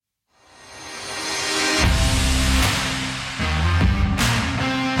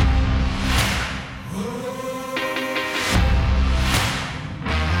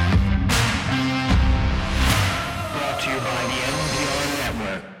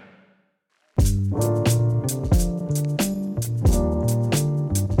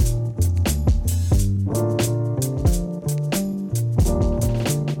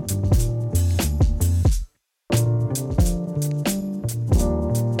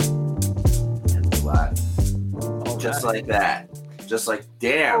just like that. Just like,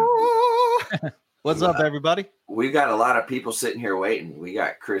 damn. What's up, everybody? We've got a lot of people sitting here waiting. We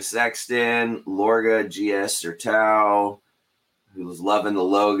got Chris Sexton, Lorga, GS Sertau, who's loving the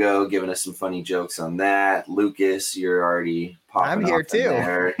logo, giving us some funny jokes on that. Lucas, you're already popping I'm here off too. in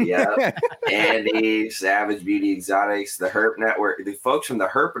there. Yeah. Andy, Savage Beauty Exotics, the Herp Network. The folks from the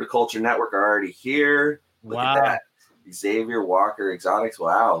Herpetoculture Network are already here. Look at that. Xavier Walker Exotics.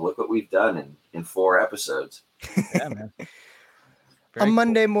 Wow, look what we've done in 4 episodes. Yeah, man. A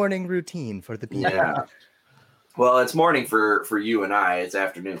Monday morning routine for the people. Yeah. Well, it's morning for you and I. It's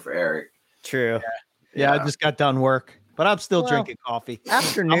afternoon for Eric. True. Yeah, I just got done work, but I'm still drinking coffee.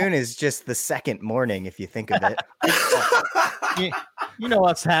 Afternoon is just the second morning, if you think of it. You know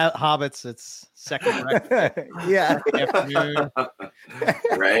us hobbits, it's second breakfast. Yeah. Afternoon.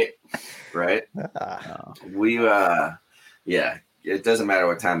 Right. We yeah, it doesn't matter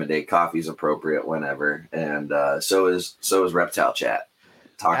what time of day. Coffee's appropriate whenever, and so is Reptile Chat.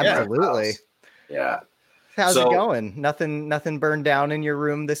 Absolutely. Yeah. How's it going? Nothing burned down in your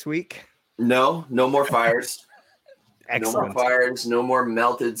room this week? No more fires. Excellent. No more fires. No more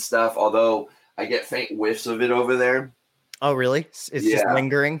melted stuff. Although I get faint whiffs of it over there. Oh, really? It's just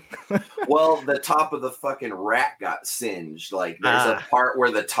lingering. Well, the top of the fucking rack got singed. Like there's a part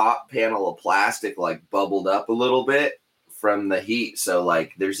where the top panel of plastic like bubbled up a little bit from the heat. So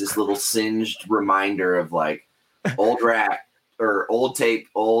like there's this little singed reminder of like old rack or old tape,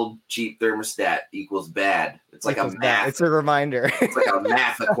 old cheap thermostat equals bad. It's like a math. It's a reminder. It's like a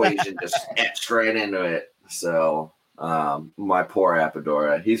math equation just etched right into it. So my poor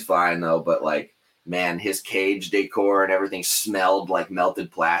Apodora. He's fine though, but like man, his cage decor and everything smelled like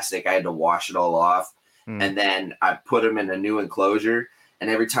melted plastic. I had to wash it all off. And then I put him in a new enclosure. And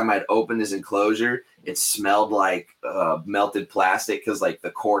every time I'd open his enclosure, it smelled like melted plastic because like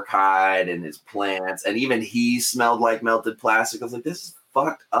the cork hide and his plants. And even he smelled like melted plastic. I was like, this is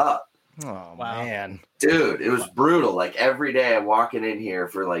fucked up. Oh, man. Dude, it was brutal. Like every day I'm walking in here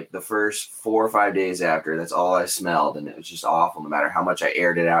for like the first 4 or 5 days after, that's all I smelled. And it was just awful. No matter how much I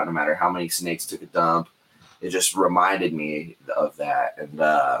aired it out, no matter how many snakes took a dump, it just reminded me of that. And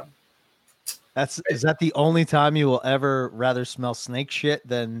is that the only time you will ever rather smell snake shit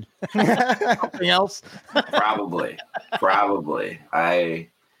than something else? Probably.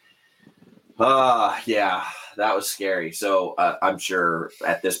 Yeah, that was scary. So I'm sure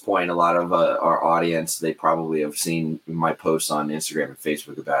at this point, a lot of our audience, they probably have seen my posts on Instagram and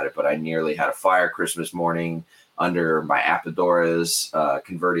Facebook about it, but I nearly had a fire Christmas morning under my Apodora's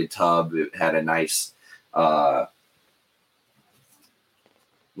converted tub. It had a nice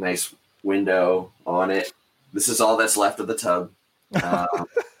window on it. This is all that's left of the tub.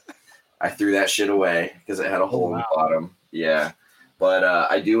 I threw that shit away because it had a hole in the bottom. Yeah. But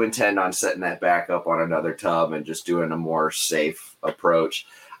I do intend on setting that back up on another tub and just doing a more safe approach.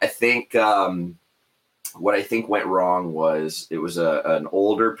 I think what I think went wrong was it was an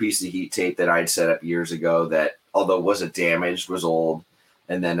older piece of heat tape that I'd set up years ago that, although wasn't damaged, was old.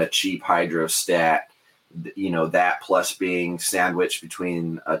 And then a cheap hydrostat, that plus being sandwiched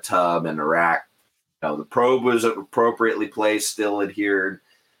between a tub and a rack. The probe was appropriately placed, still adhered.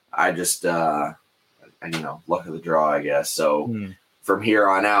 I just, luck of the draw, I guess. So from here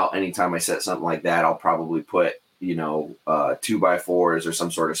on out, anytime I set something like that, I'll probably put, 2x4s or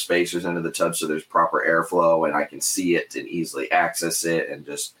some sort of spacers into the tub so there's proper airflow and I can see it and easily access it and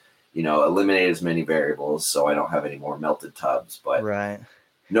just, eliminate as many variables so I don't have any more melted tubs. But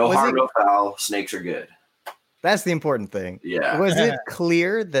no harm, no foul. Snakes are good. That's the important thing. Yeah. Was it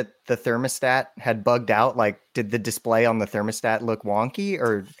clear that the thermostat had bugged out? Like, did the display on the thermostat look wonky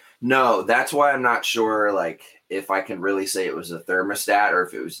or? No, that's why I'm not sure, like, if I can really say it was a thermostat or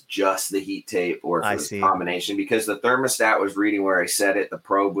if it was just the heat tape or if it was a combination, because the thermostat was reading where I set it, the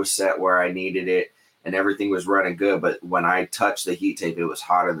probe was set where I needed it, and everything was running good. But when I touched the heat tape, it was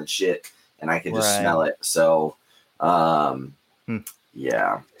hotter than shit, and I could just smell it. So,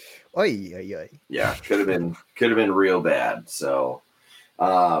 yeah. Yeah, could have been real bad. So,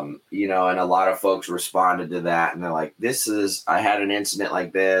 and a lot of folks responded to that and they're like, I had an incident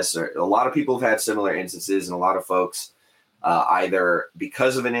like this, or a lot of people have had similar instances, and a lot of folks either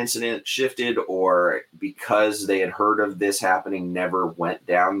because of an incident shifted or because they had heard of this happening, never went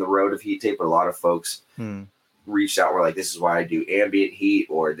down the road of heat tape. But a lot of folks reached out, were like, this is why I do ambient heat,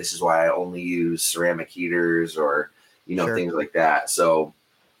 or this is why I only use ceramic heaters, or, things like that. So,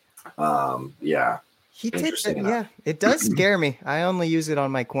 Heat tape, it does scare me. I only use it on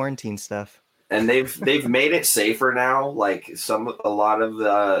my quarantine stuff. And they've made it safer now. Like a lot of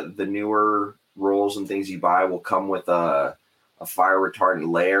the newer rolls and things you buy will come with a fire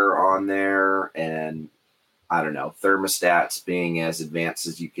retardant layer on there, and I don't know, thermostats being as advanced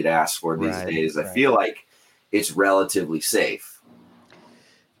as you could ask for these days, I feel like it's relatively safe.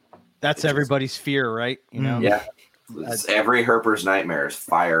 That's everybody's fear, right? You know? Yeah. It's every herper's nightmare is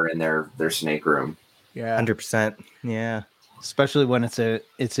fire in their snake room. Yeah. 100%. Yeah. Especially when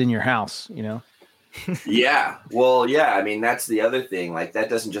it's in your house, you know? Yeah. Well, yeah. I mean, that's the other thing. Like, that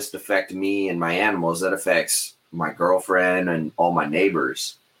doesn't just affect me and my animals. That affects my girlfriend and all my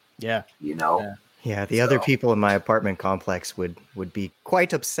neighbors. Yeah. You know? Yeah. The other people in my apartment complex would be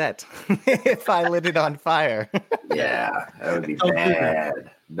quite upset if I lit it on fire. Yeah. That would be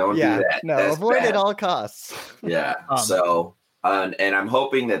bad. Don't do that. No, That's avoid bad. at all costs. Yeah. So, and I'm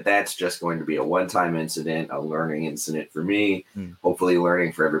hoping that that's just going to be a one-time incident, a learning incident for me, hopefully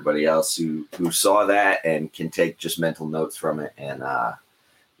learning for everybody else who saw that and can take just mental notes from it and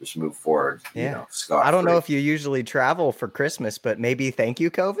just move forward. Yeah. You know, scot-free. I don't know if you usually travel for Christmas, but maybe thank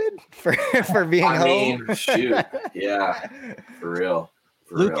you, COVID, for being home. Mean, shoot. Yeah, for real.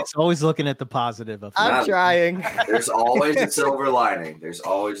 Luke is always looking at the positive of I'm trying. There's always a silver lining. There's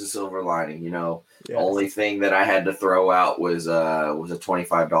always a silver lining. You know, the only thing that I had to throw out was a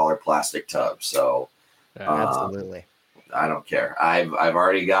 $25 plastic tub. So absolutely, I don't care. I've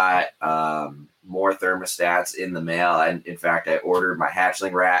already got more thermostats in the mail, and in fact, I ordered my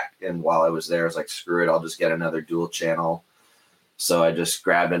hatchling rack. And while I was there, I was like, screw it, I'll just get another dual channel. So I just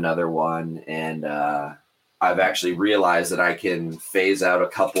grabbed another one, and I've actually realized that I can phase out a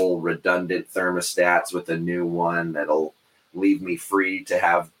couple redundant thermostats with a new one that'll leave me free to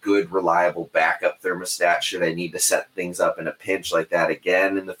have good, reliable backup thermostat should I need to set things up in a pinch like that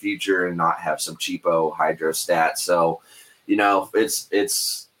again in the future and not have some cheapo hydrostat. So, you know,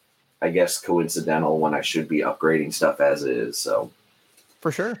 it's I guess coincidental when I should be upgrading stuff as it is. So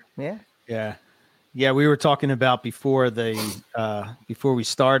for sure. Yeah. Yeah. Yeah. We were talking about before we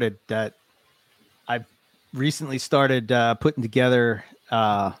started that I recently started putting together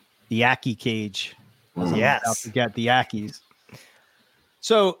the Yaki cage. Yes. To get the Yakis.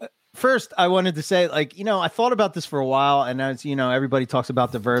 So first I wanted to say, like, you know, I thought about this for a while, and as you know, everybody talks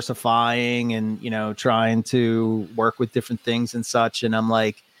about diversifying and, you know, trying to work with different things and such. And I'm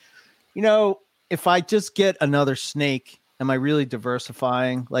like, you know, if I just get another snake, am I really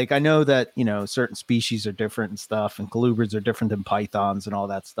diversifying? Like, I know that, you know, certain species are different and stuff, and colubrids are different than pythons and all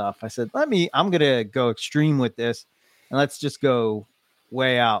that stuff. I said, I'm going to go extreme with this, and let's just go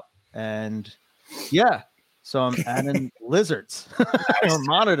way out. And yeah, so I'm adding lizards or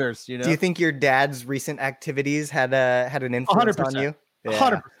monitors, you know. Do you think your dad's recent activities had an influence 100%, on you?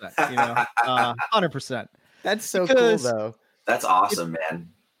 100%, you know, 100%. That's so cool, though. That's awesome, man.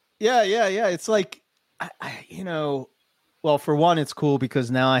 Yeah. It's like, you know, well, for one, it's cool because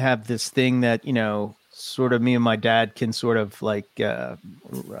now I have this thing that, you know, sort of me and my dad can sort of like rebond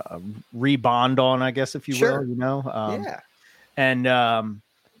on, I guess, if you will, you know? Yeah. And,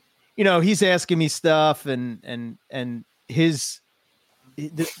 you know, he's asking me stuff and his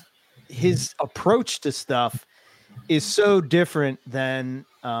approach to stuff is so different than,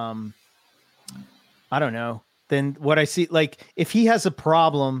 I don't know, than what I see. Like, if he has a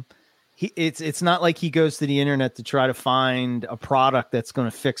problem, it's not like he goes to the internet to try to find a product that's going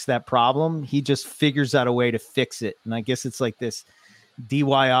to fix that problem. He just figures out a way to fix it. And I guess it's like this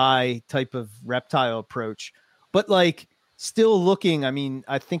DIY type of reptile approach, but like still looking. I mean,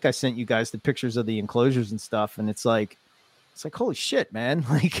 I think I sent you guys the pictures of the enclosures and stuff, and it's like, holy shit, man.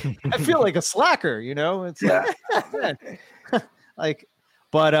 Like, I feel like a slacker, you know, it's like, man. Like,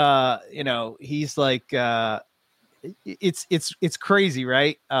 but, you know, he's like, it's crazy,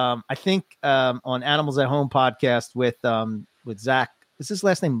 right? I think on Animals at Home podcast with Zach, is his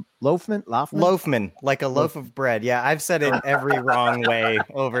last name Loafman, like a loaf of bread. Yeah, I've said it every wrong way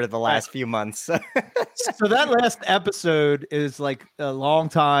over the last few months. So that last episode is like a long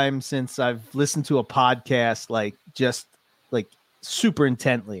time since I've listened to a podcast, like just like super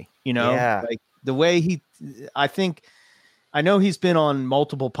intently, you know, like the way I know he's been on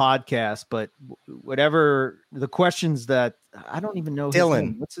multiple podcasts, but whatever the questions that I don't even know.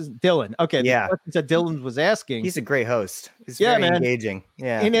 Dylan. What's his Dylan? Okay. Yeah. The questions that Dylan was asking. He's a great host. He's very engaging.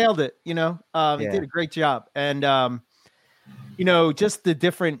 Yeah. He nailed it. You know, he did a great job. And, you know, just the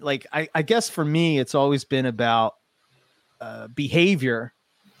different, like, I guess for me, it's always been about behavior.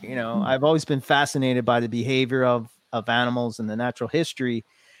 You know, I've always been fascinated by the behavior of animals and the natural history.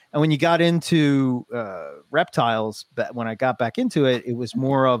 And when you got into reptiles, but when I got back into it, it was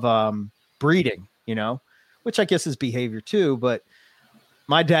more of breeding, you know, which I guess is behavior too. But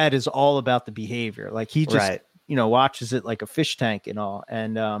my dad is all about the behavior. Like he just, you know, watches it like a fish tank and all.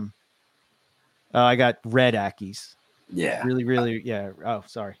 And I got red Ackies. Yeah. Really, really, yeah. Oh,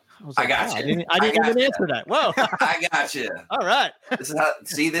 sorry. I got wow, you. I didn't even answer that. Whoa. I got you. All right. This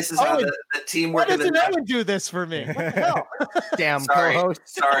is how the teamwork Why of the doesn't Owen do this for me? What the hell? Damn Sorry. co-host.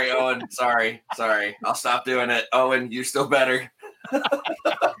 Sorry, Owen. Sorry. I'll stop doing it. Owen, you're still better.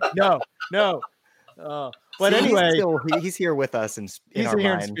 No. But See, anyway, he's here with us in he's our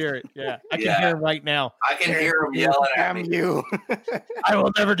here in mind. spirit. Yeah, I can hear him right now. I can hear him yelling at me. you. I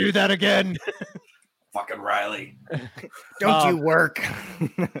will never do that again. Fucking Riley. Don't you work?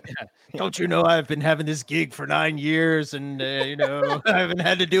 Don't you know I've been having this gig for 9 years and I haven't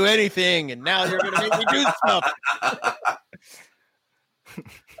had to do anything and now you're going to make me do stuff.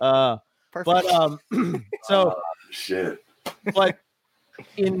 So shit. But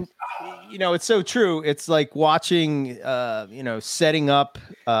it's so true. It's like watching setting up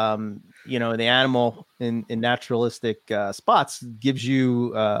the animal in naturalistic spots gives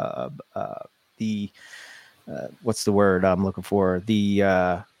you the what's the word I'm looking for,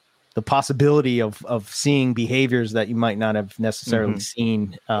 the possibility of seeing behaviors that you might not have necessarily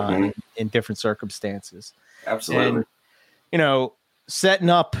seen in different circumstances. Absolutely. And, setting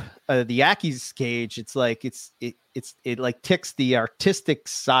up the Ackies cage, it's like it like ticks the artistic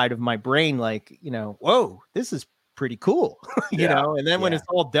side of my brain, like, whoa, this is pretty cool. And then when it's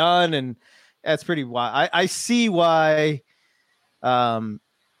all done, and that's pretty wild. I see why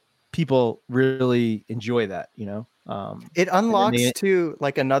people really enjoy that. It unlocks to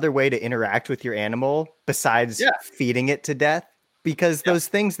like another way to interact with your animal besides feeding it to death, because those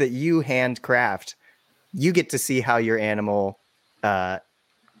things that you handcraft, you get to see how your animal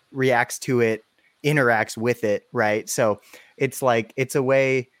reacts to it, interacts with it, right? So it's like it's a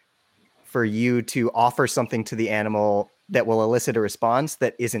way for you to offer something to the animal that will elicit a response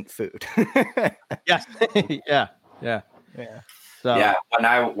that isn't food. Yeah. So when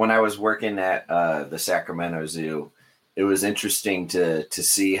I was working at the Sacramento Zoo, it was interesting to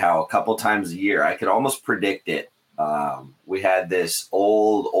see how a couple times a year I could almost predict it. We had this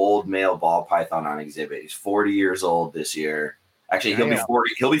old male ball python on exhibit. He's 40 years old this year. Actually, he'll be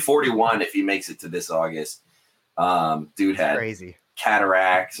 40. He'll be 41 if he makes it to this August. Dude had crazy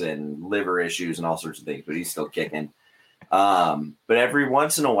cataracts and liver issues and all sorts of things, but he's still kicking. But every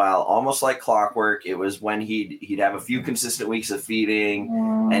once in a while, almost like clockwork, it was when he'd have a few consistent weeks of feeding,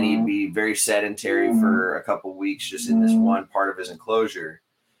 and he'd be very sedentary for a couple of weeks just in this one part of his enclosure.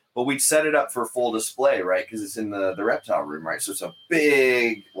 But we'd set it up for full display, right? Because it's in the reptile room, right? So it's a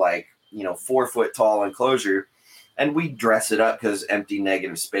big, 4 foot tall enclosure. And we dress it up because empty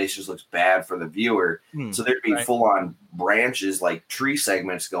negative space just looks bad for the viewer. So there'd be full on branches, like tree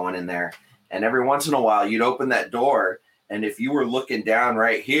segments going in there. And every once in a while, you'd open that door. And if you were looking down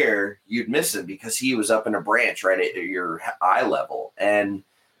right here, you'd miss him because he was up in a branch right at your eye level. And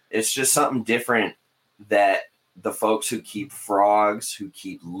it's just something different that the folks who keep frogs, who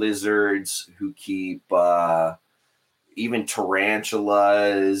keep lizards, who keep even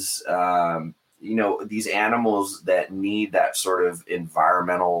tarantulas, these animals that need that sort of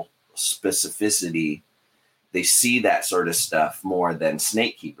environmental specificity, they see that sort of stuff more than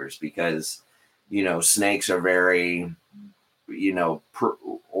snake keepers because, snakes are very,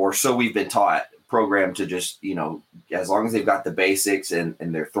 or so we've been taught, programmed to just, as long as they've got the basics and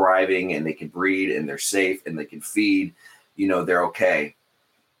they're thriving and they can breed and they're safe and they can feed, they're okay.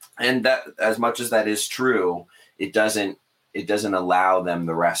 And that, as much as that is true, it doesn't allow them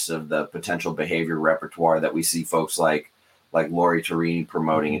the rest of the potential behavior repertoire that we see folks like Lori Tarini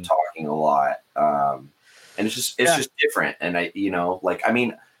promoting and talking a lot. And it's just different. And I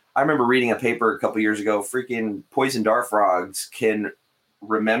remember reading a paper a couple years ago, freaking poison dart frogs can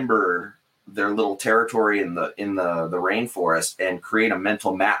remember their little territory in the rainforest and create a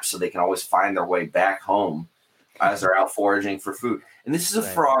mental map so they can always find their way back home as they're out foraging for food. And this is a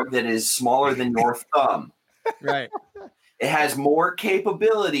frog that is smaller than your thumb. Right. It has more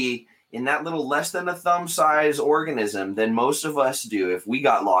capability in that little less than a thumb size organism than most of us do if we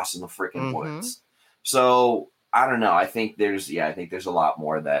got lost in the freaking woods. So I don't know. I think there's a lot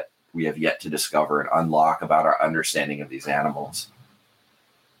more that we have yet to discover and unlock about our understanding of these animals.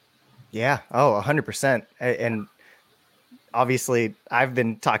 Yeah. Oh, 100%. And obviously I've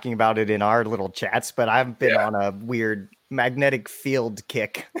been talking about it in our little chats, but I've been on a weird magnetic field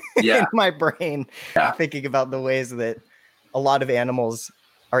kick in my brain, thinking about the ways that a lot of animals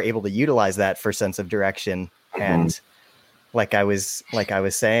are able to utilize that for sense of direction. And like I was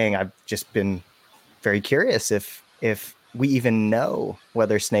saying, I've just been very curious if we even know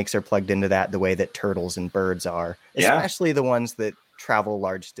whether snakes are plugged into that the way that turtles and birds are, especially the ones that travel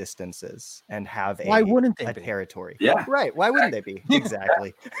large distances and have Why wouldn't they a be? territory. Yeah. Right. Why wouldn't they be?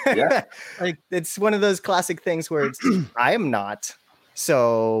 Exactly. Yeah. Like it's one of those classic things where it's I am not,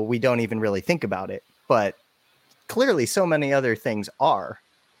 so we don't even really think about it. But clearly so many other things are.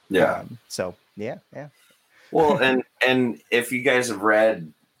 Yeah. So yeah. Well, and if you guys have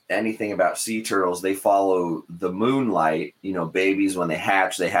read anything about sea turtles, they follow the moonlight. You know, babies when they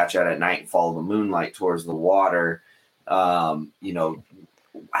hatch out at night and follow the moonlight towards the water. You know,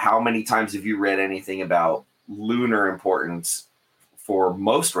 how many times have you read anything about lunar importance for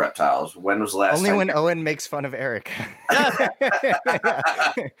most reptiles? When was the last Only time? when Owen makes fun of Eric. I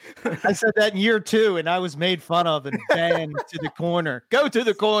said that in year 2, and I was made fun of and banned to the corner. Go to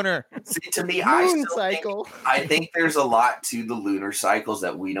the corner. See, to me, Moon cycle. I think there's a lot to the lunar cycles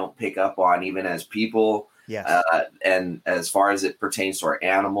that we don't pick up on, even as people. Yes. And as far as it pertains to our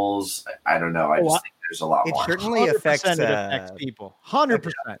animals, I don't know. I just think there's a lot It more. certainly affects, it affects people.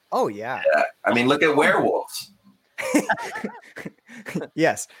 100%. Oh yeah. Yeah. I mean, look at werewolves.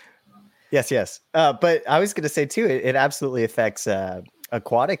 Yes. But I was going to say too, it absolutely affects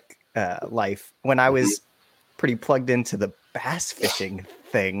aquatic life. When I was pretty plugged into the bass fishing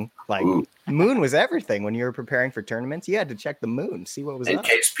thing, like Ooh. moon was everything. When you were preparing for tournaments, you had to check the moon, see what was In up.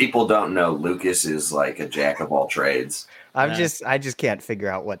 case people don't know, Lucas is like a jack of all trades. I just can't figure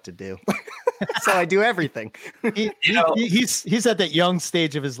out what to do. So I do everything. He's at that young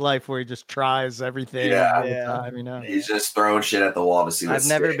stage of his life where he just tries everything all the time, you know. He's just throwing shit at the wall to see what I've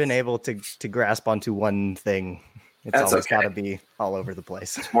never sticks. been able to grasp onto one thing. It's That's always okay. got to be all over the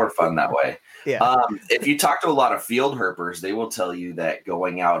place. It's more fun that way. Yeah. If you talk to a lot of field herpers, they will tell you that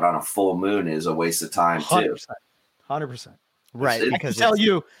going out on a full moon is a waste of time too. 100%. Right. I can I can Because tell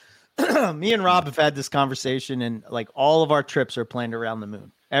you, me and Rob have had this conversation, and like all of our trips are planned around the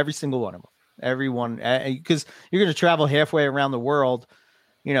moon. Every single one of them. Everyone, because you're going to travel halfway around the world.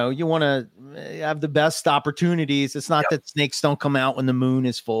 You know, you want to have the best opportunities. It's not that snakes don't come out when the moon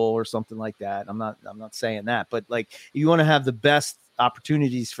is full or something like that. I'm not saying that, but like you want to have the best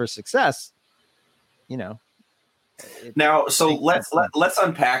opportunities for success. You know. Now, so let's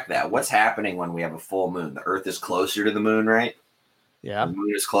unpack that. What's happening when we have a full moon? The Earth is closer to the moon, right? Yeah. The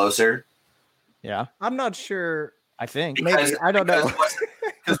moon is closer. Yeah. I'm not sure. I think. Maybe. I don't know.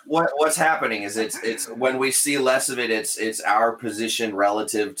 Because what's happening is it's when we see less of it, it's our position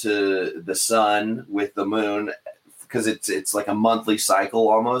relative to the sun with the moon, because it's like a monthly cycle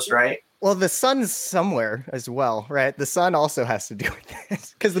almost, right? Well, the sun's somewhere as well, right? The sun also has to do with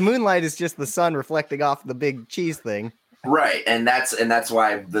this because the moonlight is just the sun reflecting off the big cheese thing. Right, and that's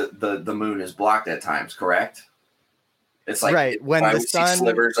why the moon is blocked at times, correct? It's like right when the sun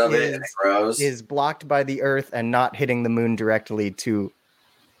slivers of it and it grows is blocked by the earth and not hitting the moon directly to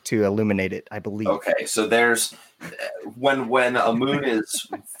illuminate it, I believe. Okay, so there's when a moon is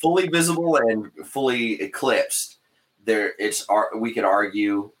fully visible and fully eclipsed, we could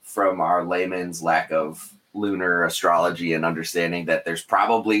argue from our layman's lack of lunar astrology and understanding that there's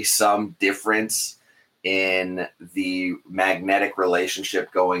probably some difference in the magnetic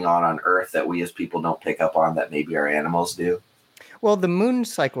relationship going on Earth that we as people don't pick up on that maybe our animals do. Well, the moon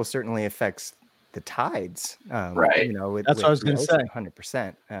cycle certainly affects the tides, right? You know, that's what I was going to say.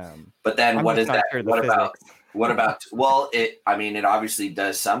 100%. But then, I'm what is that? Sure what about? Well, it obviously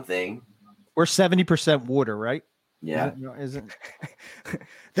does something. We're 70% water, right? Yeah. Isn't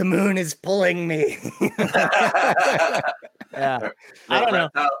the moon is pulling me? Yeah. I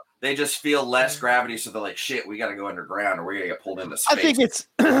don't know. They just feel less gravity, so they're like, "Shit, we got to go underground, or we're gonna get pulled into space." I think it's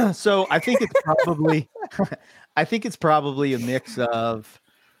so. I think it's probably. I think it's probably a mix of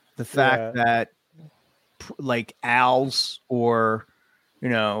the fact that, like owls or, you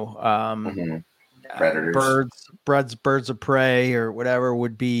know, predators, birds of prey or whatever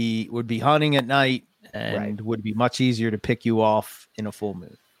would be hunting at night and would be much easier to pick you off in a full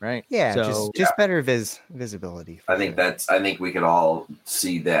moon. Right. Yeah. So, just better visibility. I think we could all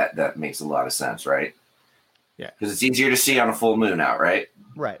see that. That makes a lot of sense, right? Yeah. Because it's easier to see on a full moon out, right?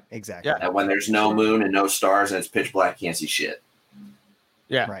 Right. Exactly. Yeah. And when there's no moon and no stars and it's pitch black, you can't see shit.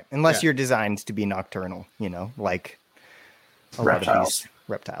 Yeah. Right. Unless you're designed to be nocturnal, you know, like a lot of these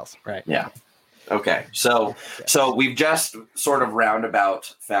reptiles. Right. Yeah. Okay. So we've just sort of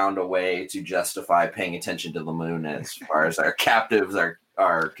roundabout found a way to justify paying attention to the moon as far as our captives are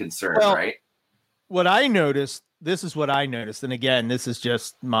concerned, right? What I noticed, this is what I noticed. And again, this is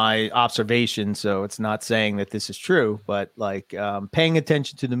just my observation. So it's not saying that this is true, but like paying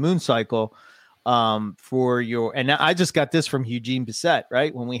attention to the moon cycle and I just got this from Eugene Bissett,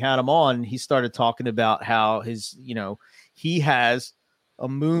 right? When we had him on, he started talking about how he has a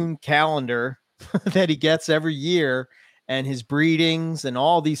moon calendar that he gets every year. and his breedings and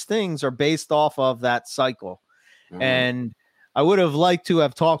all these things are based off of that cycle. Mhm. And I would have liked to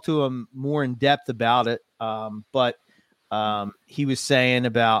have talked to him more in depth about it. But he was saying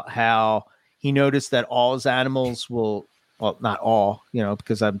about how he noticed that all his animals will, well, not all,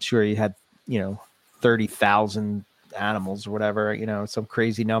 because I'm sure he had, 30,000 animals or whatever, some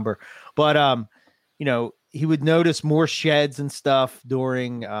crazy number. But, he would notice more sheds and stuff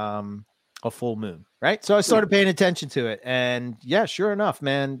during a full moon. Right. So I started paying attention to it. And yeah, sure enough,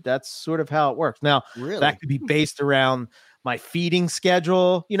 man, that's sort of how it works. Now, that could be based around my feeding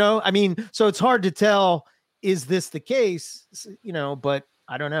schedule, so it's hard to tell, is this the case, but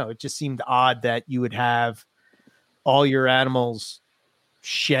I don't know. It just seemed odd that you would have all your animals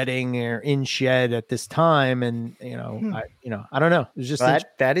shedding or in shed at this time. And, I don't know. It's just,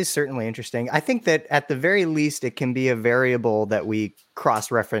 that is certainly interesting. I think that at the very least, it can be a variable that we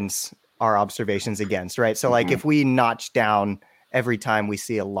cross-reference our observations against, right? So like if we notch down every time we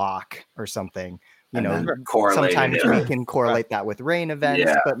see a lock or something, sometimes we can correlate that with rain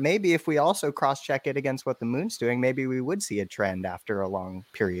events, but maybe if we also cross-check it against what the moon's doing, maybe we would see a trend after a long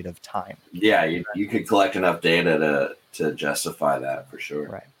period of time. Yeah, you could collect enough data to justify that for sure.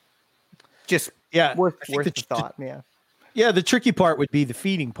 Right. Just worth the thought. Yeah, the tricky part would be the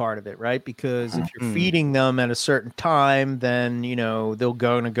feeding part of it, right? Because if you're feeding them at a certain time, then they'll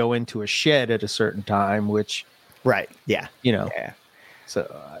go into a shed at a certain time, which so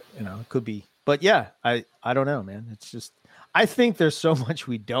it could be. But yeah, I don't know, man. It's just, I think there's so much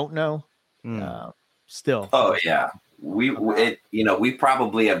we don't know still. Oh yeah. We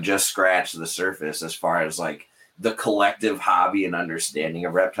probably have just scratched the surface as far as like the collective hobby and understanding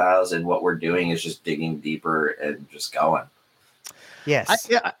of reptiles, and what we're doing is just digging deeper and just going. Yes.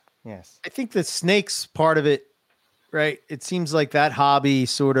 Yes. I think the snakes part of it, right? It seems like that hobby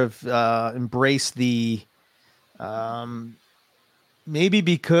sort of embraced the maybe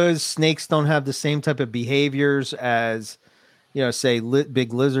because snakes don't have the same type of behaviors as, say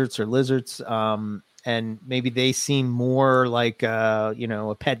big lizards or lizards. And maybe they seem more like,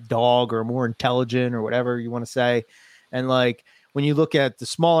 a pet dog or more intelligent or whatever you want to say. And like, when you look at the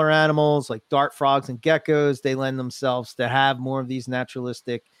smaller animals like dart frogs and geckos, they lend themselves to have more of these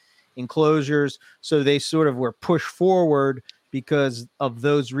naturalistic enclosures. So they sort of were pushed forward because of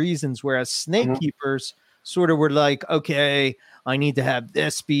those reasons. Whereas snake keepers sort of were like, okay, I need to have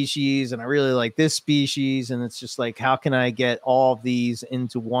this species and I really like this species. And it's just like, how can I get all of these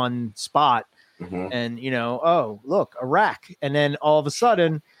into one spot? And, oh, look, a rack. And then all of a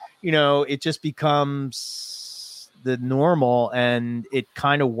sudden, it just becomes the normal and it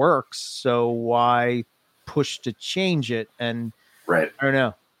kind of works. So why push to change it? And right. I don't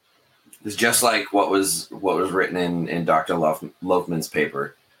know. It's just like what was written in Dr. Loafman's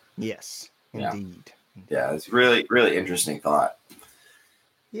paper. Yes, indeed. Yeah, it's really, really interesting thought.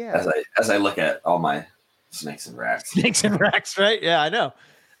 Yeah. As I look at all my snakes and racks. Snakes and racks, right? Yeah, I know.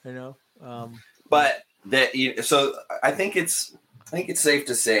 But so I think it's safe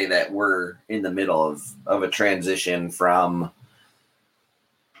to say that we're in the middle of a transition from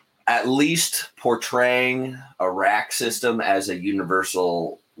at least portraying a rack system as a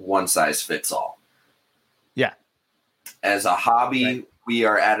universal one size fits all. Yeah. As a hobby, we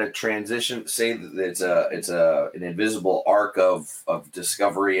are at a transition. Say that it's an invisible arc of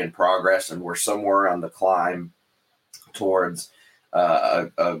discovery and progress, and we're somewhere on the climb towards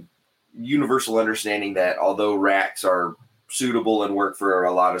a universal understanding that although racks are suitable and work for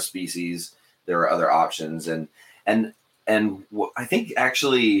a lot of species, there are other options. And I think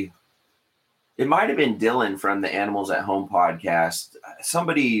actually it might have been Dylan from the Animals at Home podcast.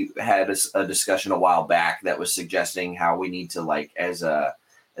 Somebody had a discussion a while back that was suggesting how we need to, like, as a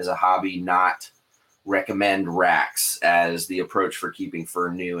hobby, not recommend racks as the approach for keeping for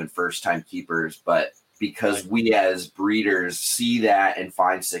new and first time keepers, but because we as breeders see that and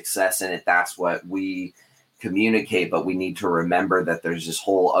find success in it, that's what we communicate. But we need to remember that there's this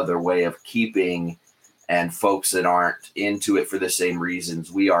whole other way of keeping, and folks that aren't into it for the same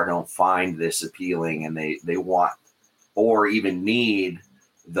reasons we are don't find this appealing, and they want or even need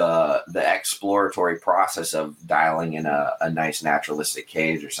the exploratory process of dialing in a nice naturalistic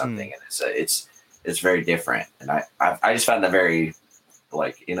cage or something. And it's very different. And I just found that very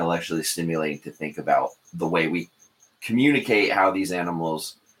like intellectually stimulating to think about the way we communicate how these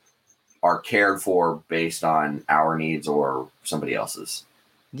animals are cared for based on our needs or somebody else's.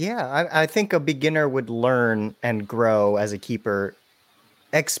 Yeah, I think a beginner would learn and grow as a keeper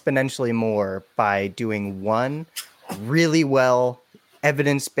exponentially more by doing one really well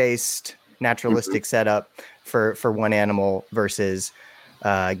evidence-based naturalistic setup for one animal versus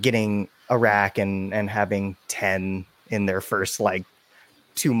getting a rack and having 10 in their first like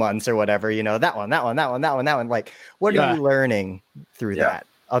 2 months or whatever, you know, that one. Like, what are you learning through that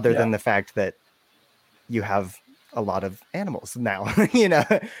other than the fact that you have a lot of animals now, you know,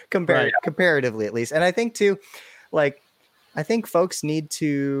 comparatively at least. And I think too, like, I think folks need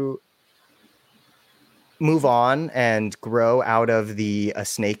to move on and grow out of the a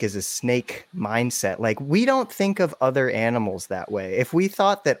snake is a snake mindset. Like, we don't think of other animals that way. If we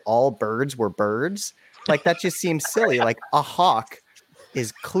thought that all birds were birds, like, that just seems silly. Like, a hawk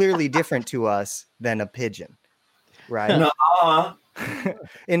is clearly different to us than a pigeon, right?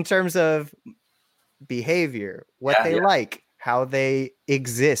 In terms of behavior, what they like, how they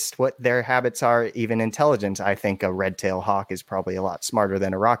exist, what their habits are, even intelligence. I think a red-tailed hawk is probably a lot smarter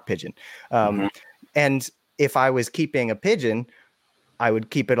than a rock pigeon. And if I was keeping a pigeon, I would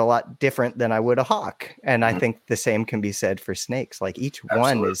keep it a lot different than I would a hawk. And I think the same can be said for snakes. Like, each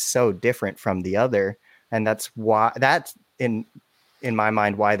one is so different from the other. And that's why, that's in my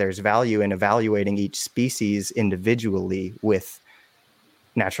mind, why there's value in evaluating each species individually with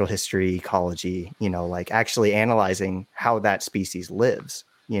natural history, ecology, you know, like actually analyzing how that species lives,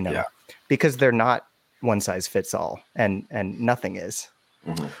 you know, because they're not one size fits all, and nothing is.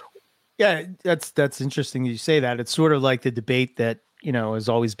 Yeah, that's interesting you say that. It's sort of like the debate that, you know, has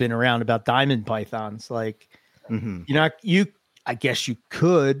always been around about diamond pythons. Like, I guess you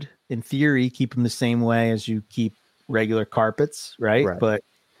could, in theory, keep them the same way as you keep regular carpets, right? But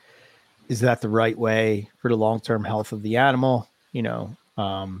is that the right way for the long-term health of the animal? You know,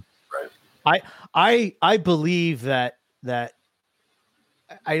 I believe that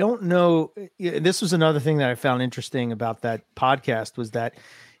I don't know. This was another thing that I found interesting about that podcast, was that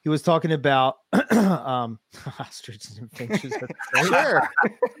he was talking about ostriches and finches. Sure.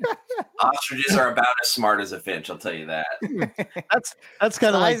 Ostriches are about as smart as a finch, I'll tell you that. That's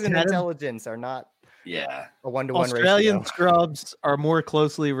kind of like size and intelligence are not a 1-to-1 Australian ratio. scrubs are more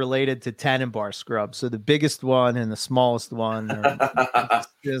closely related to Tannenbaum scrubs. So the biggest one and the smallest one are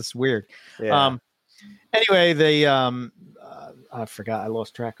just weird. Yeah. Anyway, they I forgot. I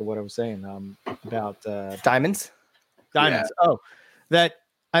lost track of what I was saying about Diamonds. Yeah. Oh, that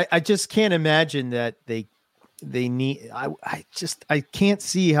I just can't imagine that they need. I can't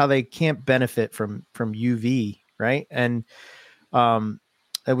see how they can't benefit from UV, right? And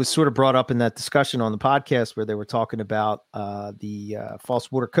it was sort of brought up in that discussion on the podcast where they were talking about the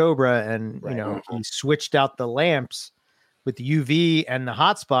false water cobra, and you know, he switched out the lamps with the UV and the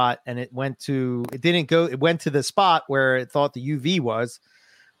hotspot, and it went to the spot where it thought the UV was,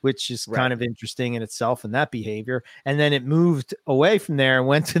 which is kind of interesting in itself and that behavior. And then it moved away from there and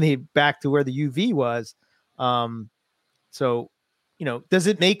went to back to where the UV was. So, you know, does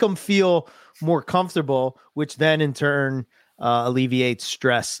it make them feel more comfortable, which then in turn alleviates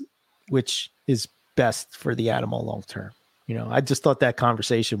stress, which is best for the animal long term? You know, I just thought that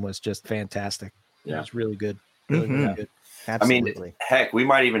conversation was just fantastic. It was really good. Really good. Absolutely. I mean, heck, we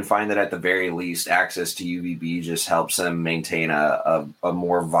might even find that at the very least, access to UVB just helps them maintain a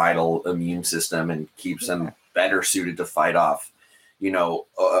more vital immune system and keeps them better suited to fight off, you know,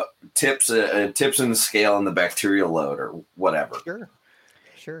 tips in the scale and the bacterial load or whatever.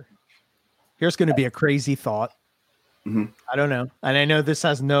 Sure. Here's going to be a crazy thought. I don't know. And I know this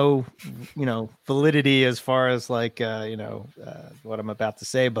has no, you know, validity as far as like, what I'm about to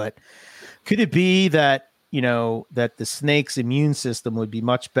say, but could it be that, you know, that the snake's immune system would be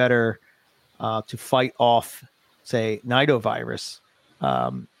much better to fight off, say, nidovirus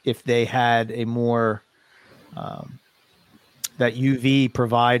if they had a more that UV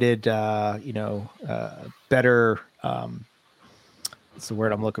provided, better. What's the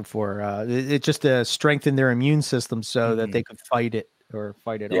word I'm looking for? It just strengthened their immune system so that they could fight it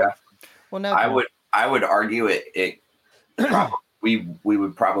off. Well, no, I would argue it we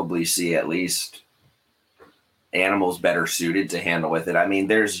would probably see at least animals better suited to handle with it. I mean,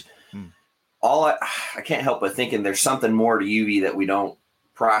 there's I can't help but thinking there's something more to UV that we don't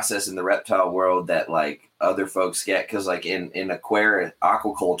process in the reptile world that like other folks get. Cause like in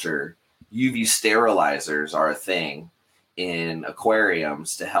aquaculture, UV sterilizers are a thing in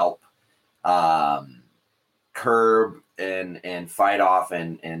aquariums to help curb and fight off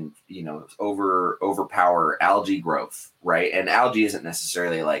and you know, overpower algae growth, right? And algae isn't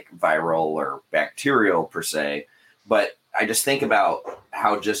necessarily like viral or bacterial per se, but I just think about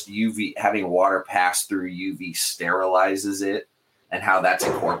how just UV, having water pass through UV sterilizes it, and how that's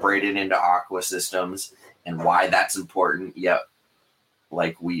incorporated into aqua systems and why that's important. Yet,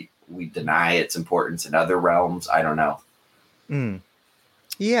 like we deny its importance in other realms. I don't know.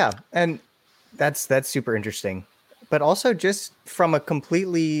 Yeah, and that's super interesting. But also just from a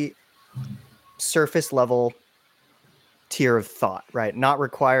completely surface level tier of thought, right? Not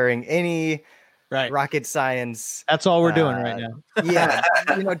requiring any Right. rocket science. That's all we're doing right now. Yeah.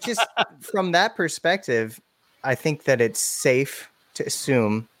 Just from that perspective, I think that it's safe to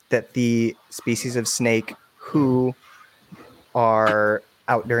assume that the species of snake who are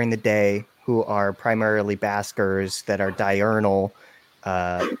out during the day, who are primarily baskers, that are diurnal,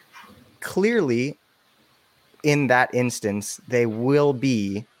 clearly in that instance, they will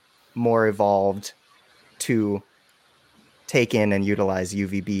be more evolved to take in and utilize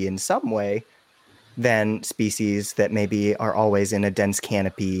UVB in some way than species that maybe are always in a dense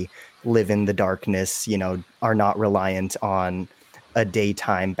canopy, live in the darkness, are not reliant on a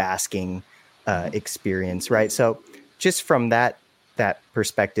daytime basking experience, right? So just from that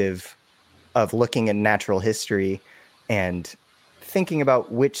perspective of looking at natural history and thinking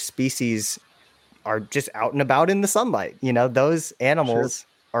about which species are just out and about in the sunlight, those animals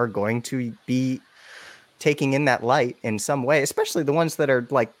are going to be taking in that light in some way, especially the ones that are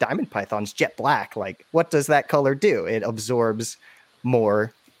like diamond pythons, jet black. Like, what does that color do? It absorbs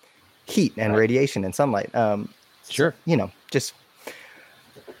more heat and radiation and sunlight. Sure. Just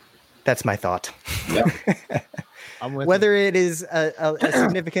that's my thought. Yep. Whether it is a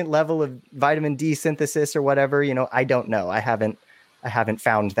significant level of vitamin D synthesis or whatever, I don't know. I haven't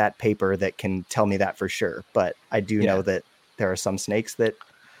found that paper that can tell me that for sure, but I do know that there are some snakes that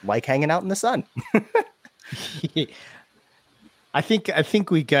like hanging out in the sun. I think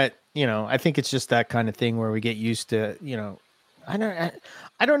we get, I think it's just that kind of thing where we get used to, I don't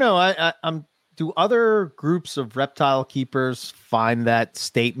know. Do other groups of reptile keepers find that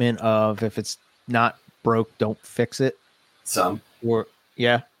statement of if it's not broke, don't fix it? Some. Or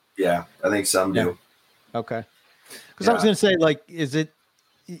yeah, I think some do. Okay. Because I was going to say, like, it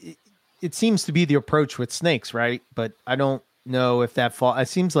seems to be the approach with snakes, right? But I don't know if that it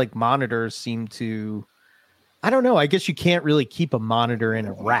seems like monitors seem to, I don't know. I guess you can't really keep a monitor in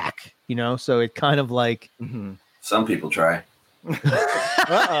a rack, so it kind of like. Mm-hmm. Some people try.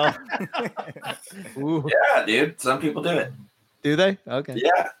 Uh-oh. Yeah, dude. Some people do it. Do they? Okay.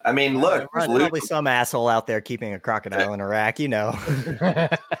 Yeah. I mean, look. There's probably some asshole out there keeping a crocodile in a rack,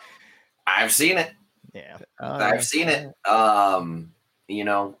 I've seen it. Yeah. I've seen it.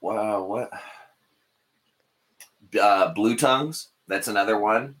 What? Blue tongues. That's another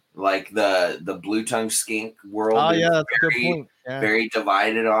one. Like the blue tongue skink world. Oh yeah, that's a good point. Yeah. Very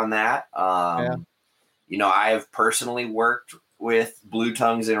divided on that. I have personally worked with blue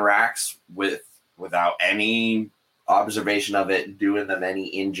tongues in racks without any observation of it doing them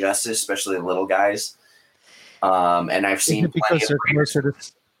any injustice, especially the little guys. And I've seen because they're closer to.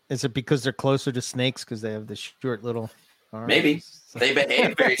 Is it because they're closer to snakes because they have the short little arms? Maybe. They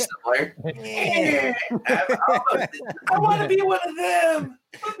behave very similar. I want to be one of them.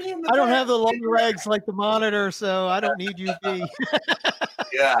 I don't have the long legs like the monitor, so I don't need UV.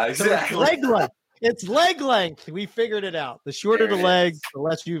 Yeah, exactly. So leg length. It's leg length. We figured it out. The shorter the legs, the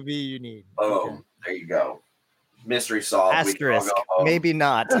less UV you need. Oh, okay. There you go. Mystery solved. Asterisk. Maybe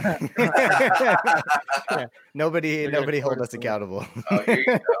not. Nobody hold us accountable. Oh,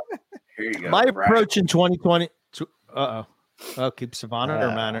 here you go. My approach in 2020. Keep Savannah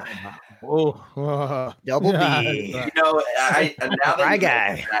or Manor. Double B. Now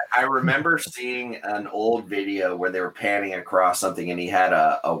that I remember seeing an old video where they were panning across something, and he had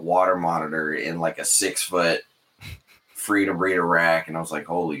a water monitor in like a 6-foot freedom breeder rack, and I was like,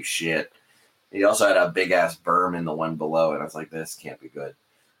 "Holy shit!" He also had a big ass berm in the one below, and I was like, "This can't be good."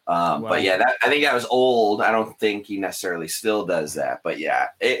 Wow. But yeah, I think that was old. I don't think he necessarily still does that, but yeah,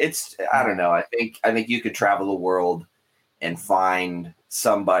 it's I don't know. I think you could travel the world and find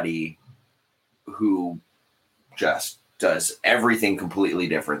somebody who just does everything completely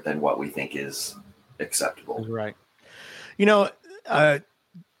different than what we think is acceptable. Right.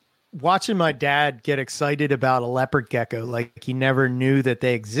 Watching my dad get excited about a leopard gecko, like he never knew that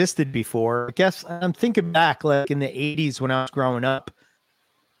they existed before. I guess I'm thinking back, like in the 80s when I was growing up,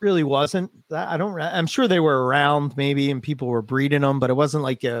 really wasn't. I'm sure they were around maybe and people were breeding them, but it wasn't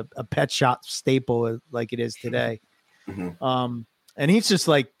like a pet shop staple like it is today. Mm-hmm. And he's just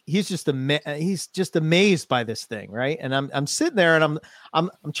amazed by this thing, right? And I'm sitting there and I'm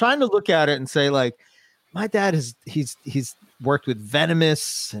trying to look at it and say, like, my dad he's worked with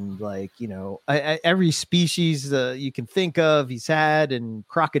venomous and like every species you can think of he's had, and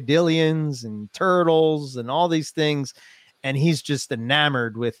crocodilians and turtles and all these things, and he's just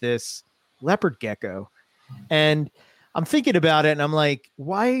enamored with this leopard gecko. And I'm thinking about it and I'm like,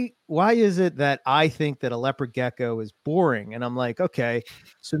 why is it that I think that a leopard gecko is boring? And I'm like, okay,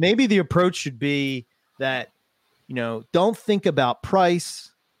 so maybe the approach should be that, don't think about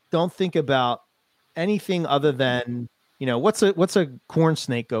price. Don't think about anything other than, what's a corn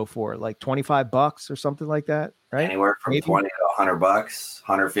snake go for? Like $25 or something like that, right? Anywhere from 20 to $100,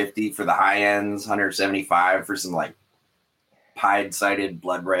 150 for the high ends, 175 for some like pied-sided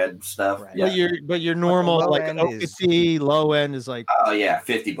blood red stuff. Right. Yeah. But your normal like OKC low end is like $50.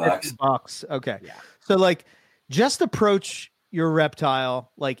 $50. Okay. Yeah. So like just approach your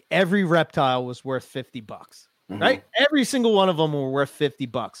reptile like every reptile was worth $50, right? Every single one of them were worth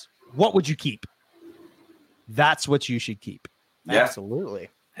 $50. What would you keep? That's what you should keep. Yeah. Absolutely.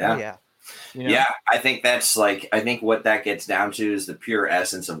 Yeah. Yeah. Yeah, I think what that gets down to is the pure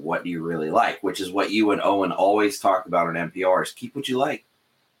essence of what you really like, which is what you and Owen always talk about on NPRs. Keep what you like.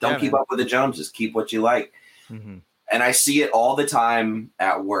 Don't keep up with the Joneses. Keep what you like. Mm-hmm. And I see it all the time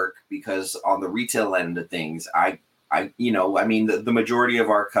at work because on the retail end of things, the majority of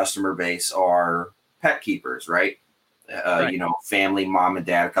our customer base are pet keepers, right? Family, mom and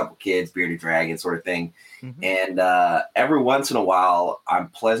dad, a couple kids, bearded dragon sort of thing. Mm-hmm. And every once in a while, I'm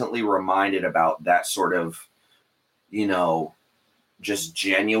pleasantly reminded about that sort of, just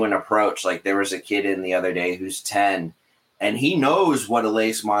genuine approach. Like there was a kid in the other day who's 10 and he knows what a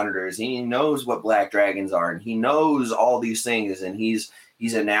lace monitor is. He knows what black dragons are and he knows all these things. And he's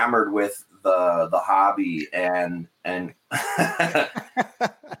enamored with the hobby and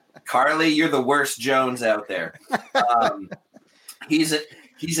Carly, you're the worst Jones out there. He's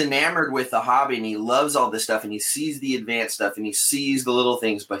enamored with the hobby and he loves all this stuff and he sees the advanced stuff and he sees the little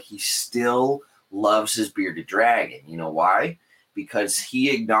things, but he still loves his bearded dragon. You know why? Because he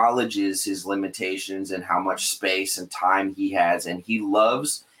acknowledges his limitations and how much space and time he has, and he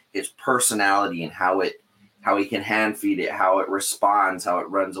loves his personality and how he can hand feed it, how it responds, how it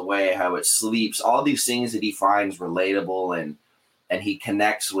runs away, how it sleeps, all these things that he finds relatable and he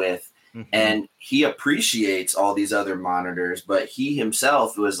connects with. Mm-hmm. And he appreciates all these other monitors, but he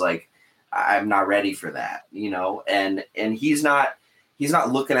himself was like, I'm not ready for that, and he's not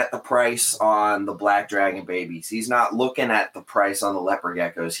looking at the price on the black dragon babies. He's not looking at the price on the leopard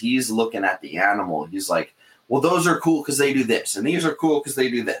geckos. He's looking at the animal. He's like, well, those are cool because they do this, and these are cool because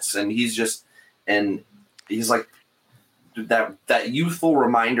they do this. And he's like that youthful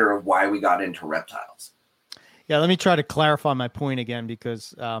reminder of why we got into reptiles. Yeah, let me try to clarify my point again,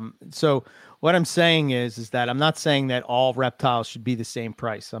 because so what I'm saying is that I'm not saying that all reptiles should be the same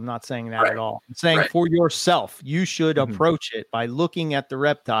price. I'm not saying that at all. I'm saying for yourself, you should approach it by looking at the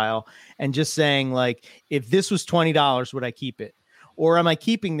reptile and just saying, like, if this was $20, would I keep it? Or am I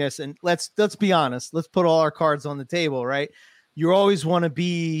keeping this? And let's be honest. Let's put all our cards on the table, right? You always want to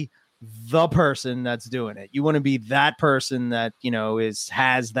be the person that's doing it. You want to be that person that,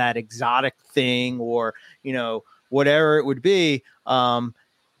 has that exotic thing or, whatever it would be.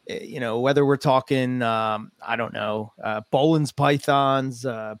 Whether we're talking, I don't know, Boland's pythons,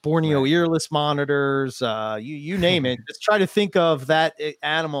 Borneo earless monitors, you name it. Just try to think of that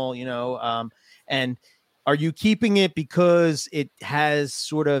animal, and are you keeping it because it has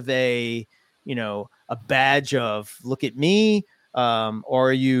sort of a badge of look at me? Or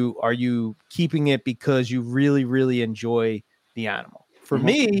are you keeping it because you really, really enjoy the animal? For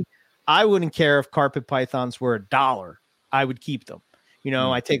me, I wouldn't care if carpet pythons were $1. I would keep them.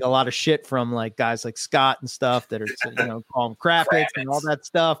 I take a lot of shit from like guys like Scott and stuff that are, call them crappets and all that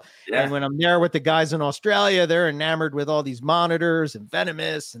stuff. Yeah. And when I'm there with the guys in Australia, they're enamored with all these monitors and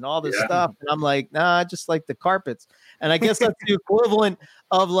venomous and all this stuff. And I'm like, nah, I just like the carpets. And I guess that's the equivalent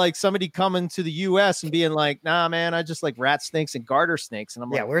of like somebody coming to the US and being like, nah, man, I just like rat snakes and garter snakes. And I'm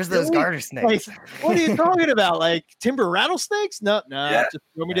like, where's those garter snakes? Like, what are you talking about? Like timber rattlesnakes? No, just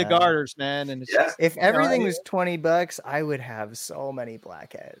throw me to garters, man. And it's just, if everything was $20, I would have so many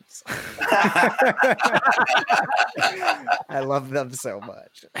blackheads. I love them so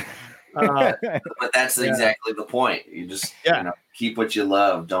much. But that's exactly the point. You just keep what you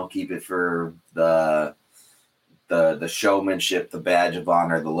love. Don't keep it for the showmanship, the badge of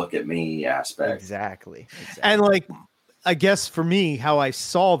honor, the look at me aspect. Exactly. And like, I guess for me, how I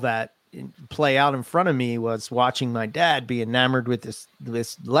saw that play out in front of me was watching my dad be enamored with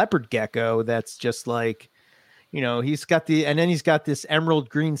this leopard gecko. That's just like, he's got he's got this emerald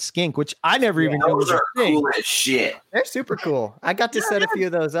green skink, which I never even knew was a thing. Cool as shit. They're super cool. I got to set a few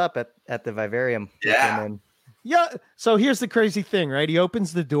of those up at the vivarium. Yeah. Yeah. So here's the crazy thing, right? He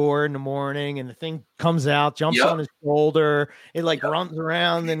opens the door in the morning and the thing comes out, jumps on his shoulder. It like runs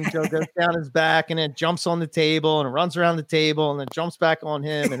around and goes down his back and then jumps on the table and runs around the table and then jumps back on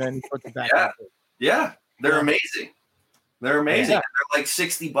him and then he puts it back on. Yeah. They're amazing. They're amazing. Yeah. They're like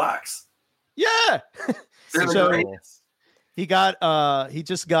 $60. Yeah. They're the greatest. he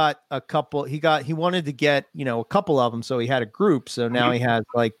just got a couple. He wanted to get, a couple of them. So he had a group. So now he has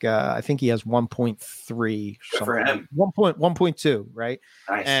I think he has 1.3 for him. 1.2, right?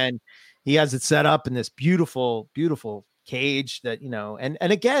 Nice. And he has it set up in this beautiful, beautiful cage that, and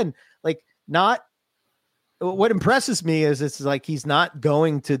again, like, not what impresses me is it's like he's not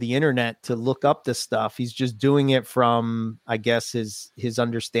going to the internet to look up this stuff. He's just doing it from, I guess, his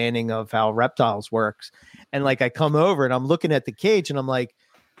understanding of how reptiles works. And like, I come over and I'm looking at the cage and I'm like,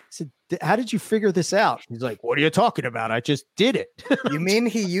 I said, how did you figure this out? He's like, what are you talking about? I just did it. You mean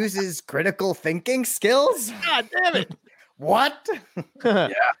he uses critical thinking skills? God damn it. What?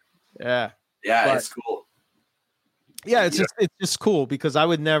 Yeah. It's cool. Yeah, it's just cool because I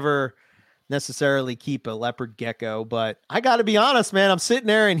would never necessarily keep a leopard gecko, but I got to be honest, man, I'm sitting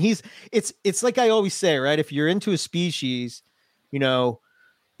there and it's like I always say, right? If you're into a species,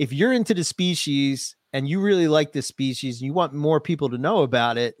 if you're into the species and you really like this species and you want more people to know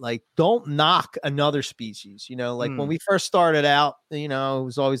about it, like, don't knock another species, when we first started out, it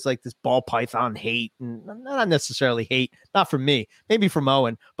was always like this ball python hate, and not necessarily hate, not from me, maybe from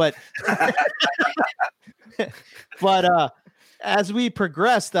Owen, but but as we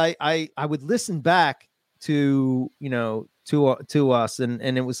progressed, I would listen back to to us,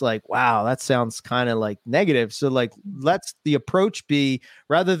 and it was like, wow, that sounds kind of like negative. So like, let's the approach be,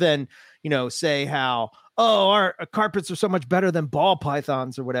 rather than say how, our carpets are so much better than ball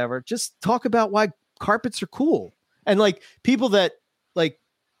pythons or whatever, just talk about why carpets are cool, and like, people that like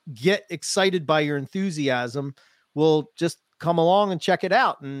get excited by your enthusiasm will just come along and check it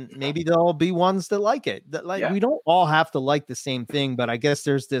out, and maybe there'll be ones that like it. That we don't all have to like the same thing, but I guess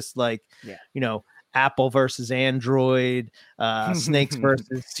there's this Apple versus Android, snakes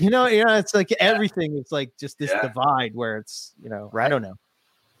versus it's like everything is like just this divide where it's I don't know.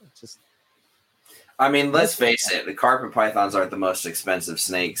 It's just, I mean, let's face it, the carpet pythons aren't the most expensive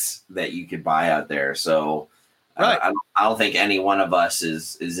snakes that you could buy out there. So I don't think any one of us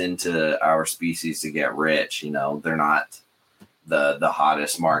is into our species to get rich. They're not the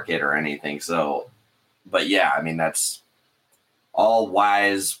hottest market or anything. So, but yeah, I mean, that's all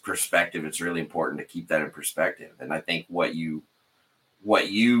wise perspective. It's really important to keep that in perspective. And I think what you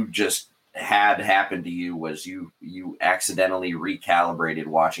just had happen to you was you accidentally recalibrated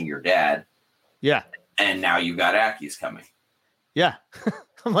watching your dad. Yeah. And now you got Ackies coming. Yeah.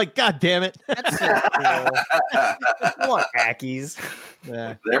 I'm like, God damn it. That's so cool. I want Ackies.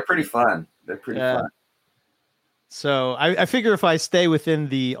 Yeah. They're pretty fun. They're pretty fun. So I figure if I stay within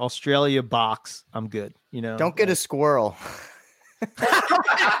the Australia box, I'm good. Don't get a squirrel.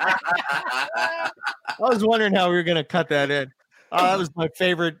 I was wondering how we were going to cut that in. Oh, that was my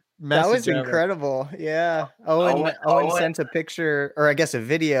favorite message. That was incredible. Ever. Yeah. Owen sent a picture, or I guess a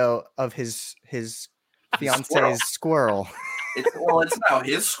video of his fiance's squirrel. It's now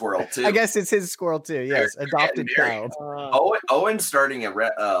his squirrel too. I guess it's his squirrel too. Yes, adopted child. Owen's starting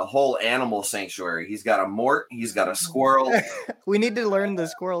a whole animal sanctuary. He's got a mort. He's got a squirrel. We need to learn the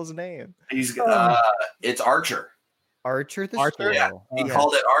squirrel's name. It's Archer. Archer the Archer? squirrel. Yeah, he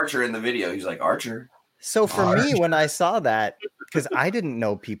called it Archer in the video. He's like, Archer. So for me, when I saw that, because I didn't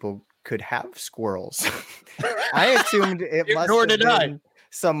know people could have squirrels, I assumed it must have been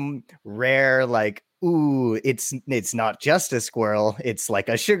some rare, like, ooh, it's not just a squirrel. It's like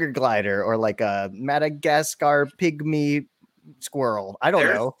a sugar glider or like a Madagascar pygmy squirrel. I don't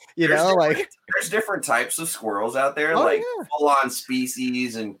know. There's different types of squirrels out there, full on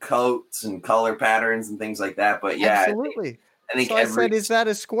species and coats and color patterns and things like that. But yeah, absolutely. I said, "Is that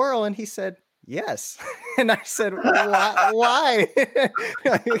a squirrel?" And he said, "Yes." And I said, "Why?"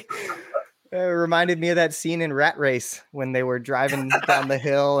 It reminded me of that scene in Rat Race when they were driving down the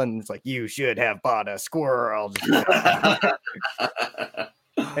hill and it's like, you should have bought a squirrel.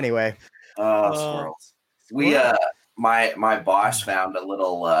 Anyway. Squirrels. My boss found a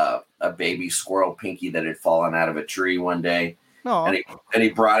little a baby squirrel Pinky that had fallen out of a tree one day. And he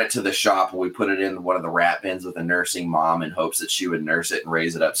brought it to the shop, and we put it in one of the rat bins with a nursing mom in hopes that she would nurse it and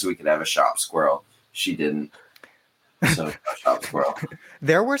raise it up so we could have a shop squirrel. She didn't. So shop squirrel.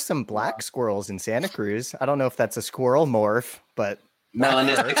 There were some black squirrels in Santa Cruz. I don't know if that's a squirrel morph, but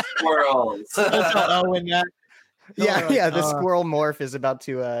melanistic squirrels. Yeah. The squirrel morph is about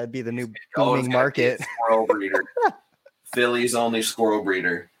to be the new booming market. Squirrel breeder. Philly's only squirrel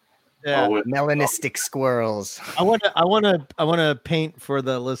breeder. Yeah. Melanistic squirrels. I want to paint for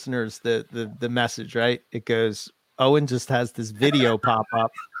the listeners the message, right? It goes, Owen just has this video pop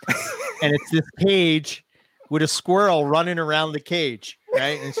up, and it's this cage with a squirrel running around the cage,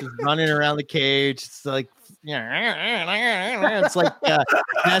 right? And it's just running around the cage. It's like It's like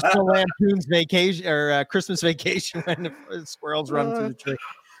National Lampoon's Vacation or Christmas Vacation when the squirrels run through the tree.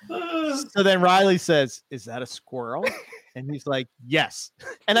 So then Riley says, "Is that a squirrel?" And he's like, "Yes."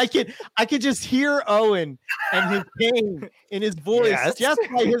 And I could just hear Owen and his pain in his voice, just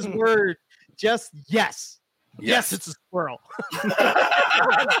by his word, just yes. Yes, it's a squirrel.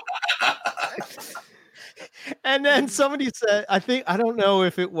 And then somebody said, I don't know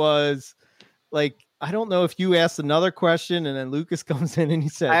if it was like, I don't know if you asked another question and then Lucas comes in and he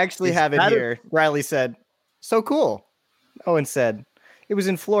said, I actually have it here. Riley said, "So cool." Owen said, "It was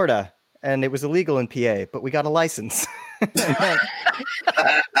in Florida and it was illegal in PA, but we got a license." And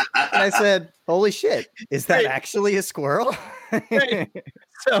I said, "Holy shit, is that actually a squirrel?" Right.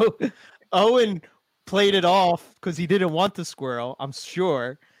 So Owen played it off because he didn't want the squirrel, I'm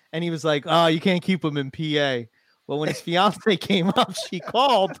sure. And he was like, "Oh, you can't keep him in PA." Well, when his fiance came up, she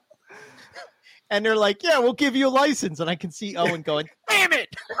called and they're like, "Yeah, we'll give you a license." And I can see Owen going, "Damn it."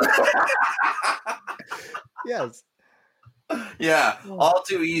 Yes. Yeah, all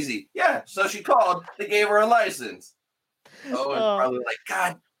too easy. Yeah, so she called. They gave her a license. Oh, and probably like,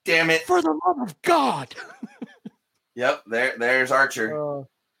 "God damn it!" For the love of God. Yep, there's Archer.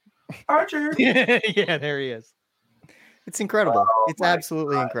 Archer. Yeah, there he is. It's incredible. It's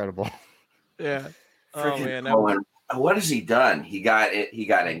absolutely God. incredible. Yeah. Freaking Owen. What has he done? He got it. He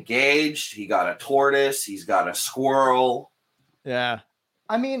got engaged. He got a tortoise. He's got a squirrel. Yeah.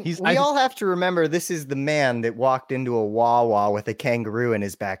 I mean, we all have to remember this is the man that walked into a Wawa with a kangaroo in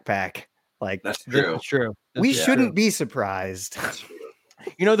his backpack. Like, that's true. That's true. We shouldn't be surprised.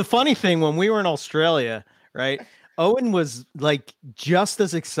 You know, the funny thing, when we were in Australia, right? Owen was like just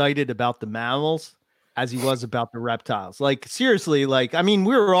as excited about the mammals as he was about the reptiles. Like, seriously, like, I mean,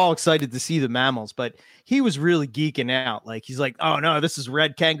 we were all excited to see the mammals, but he was really geeking out. Like, he's like, "Oh no, this is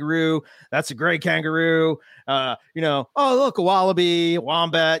red kangaroo. That's a gray kangaroo. You know, oh, look, a wallaby, a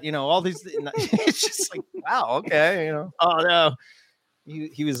wombat, you know, all these." It's just like, wow, okay, you know. Oh no.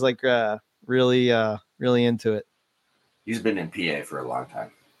 He was like really into it. He's been in PA for a long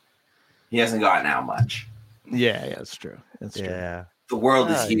time. He hasn't gotten out much. Yeah, that's true. That's true. Yeah. The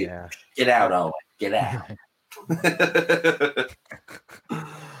world is huge. Yeah. Get out, Owen. Get out.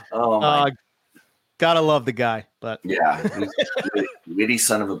 Oh my. Gotta love the guy, but yeah, he's a witty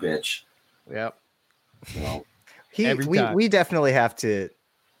son of a bitch. Yep. Well, we definitely have to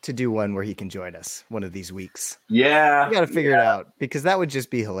do one where he can join us one of these weeks. Yeah, we got to figure it out because that would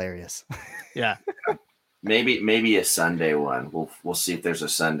just be hilarious. Yeah. Maybe a Sunday one. We'll see if there's a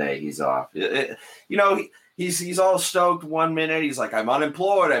Sunday he's off. You know, he's all stoked 1 minute. He's like, "I'm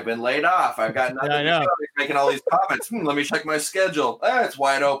unemployed. I've been laid off. I've got nothing to do." He's making all these comments. Let me check my schedule. It's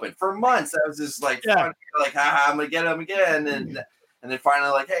wide open. For months, I was just like, fun, like, haha, I'm gonna get him again. And then finally,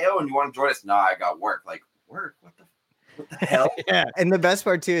 like, "Hey, Owen, you want to join us?" "No, I got work." Like, work? What the hell? Yeah. And the best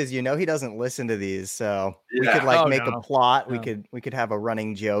part too is, you know, he doesn't listen to these, so we could like make a plot. No. We could have a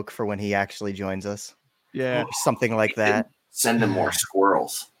running joke for when he actually joins us. Yeah, something like that. Send him more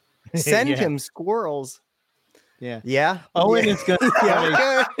squirrels. Send him squirrels. Yeah. Yeah. Owen is going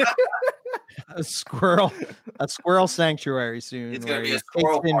to a squirrel sanctuary soon. It's going to be a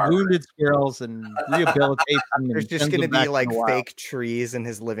squirrel park. Wounded squirrels and rehabilitate them. There's just going to be like fake trees in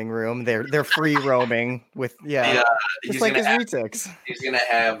his living room. They're free roaming with just like his retics. He's going to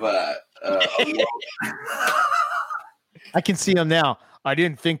have I can see him now. I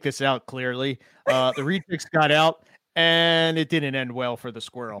didn't think this out clearly. The retics got out, and it didn't end well for the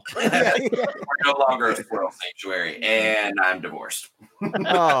squirrel. We're no longer a squirrel sanctuary, and I'm divorced.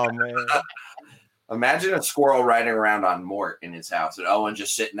 Oh, man. Imagine a squirrel riding around on Mort in his house, and Owen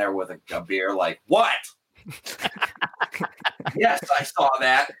just sitting there with a beer like, "What?" Yes, I saw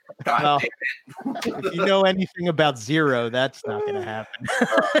that. God damn it. If you know anything about Zero, that's not going to happen.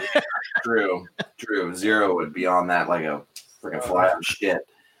 True. Zero would be on that like a freaking fly on shit.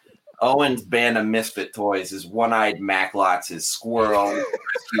 Owen's band of misfit toys, his one-eyed Maclots, his squirrel, his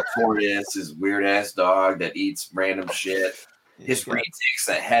tortoise, his weird-ass dog that eats random shit, his retics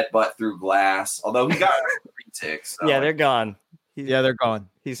that headbutt through glass, although he got retics. So they're gone. They're gone.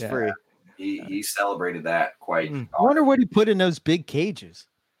 He's free. He celebrated that quite. I wonder what he put in those big cages.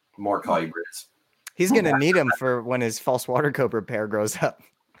 More colubrids. He's going to need them for when his false water cobra pair grows up.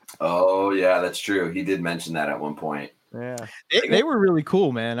 Oh, yeah, that's true. He did mention that at one point. Yeah, they were really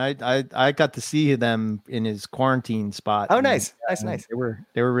cool, man. I got to see them in his quarantine spot. Oh, nice. Nice. They were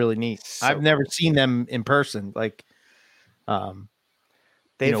really neat. So I've never seen them in person. Like,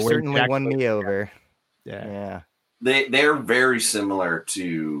 they've certainly won me over. Yeah. They're very similar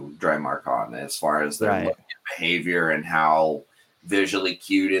to Dry Marcon as far as their behavior and how visually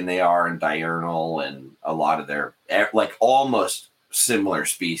cute and they are, and diurnal, and a lot of their like almost similar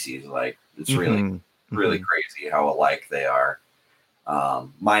species. Like it's really crazy how alike they are,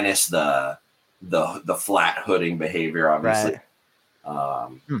 minus the flat hooding behavior, obviously. Right.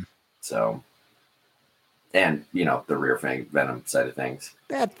 So, and the rear fang venom side of things.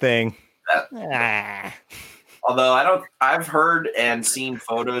 That thing. Although I've heard and seen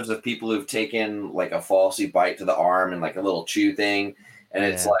photos of people who've taken like a falsy bite to the arm and like a little chew thing, and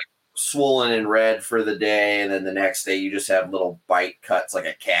it's like swollen and red for the day, and then the next day you just have little bite cuts like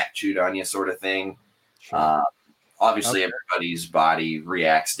a cat chewed on you sort of thing. Sure. Obviously everybody's body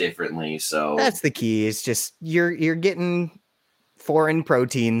reacts differently, so that's the key. It's just you're getting foreign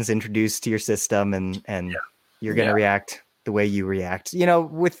proteins introduced to your system, and you're going to react the way you react.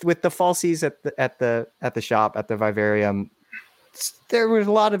 With the falsies at the shop at the vivarium, there was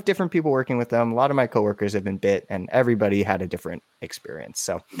a lot of different people working with them. A lot of my coworkers have been bit, and everybody had a different experience.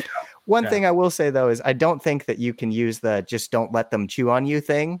 So one thing I will say though is I don't think that you can use the just don't let them chew on you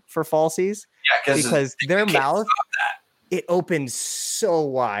thing for falsies. Yeah, because their mouth, it opens so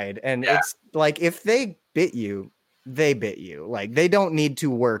wide, and it's like if they bit you, they bit you. Like they don't need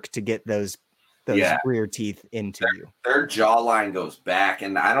to work to get those rear teeth into you. Their jawline goes back,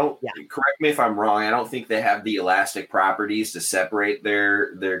 and I don't correct me if I'm wrong. I don't think they have the elastic properties to separate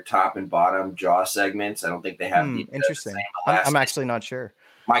their top and bottom jaw segments. I don't think they have interesting. I'm actually not sure.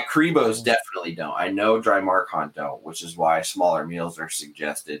 My Cribos definitely don't. I know Drymarchon don't, which is why smaller meals are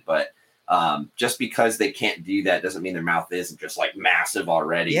suggested. But just because they can't do that doesn't mean their mouth isn't just like massive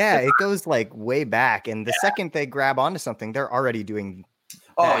already. Yeah, it goes like way back, and the second they grab onto something, they're already doing.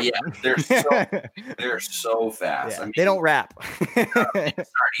 Oh yeah, they're so fast. Yeah, I mean, they don't wrap. They start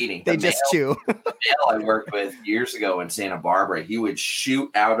eating. They just chew. The male I worked with years ago in Santa Barbara, he would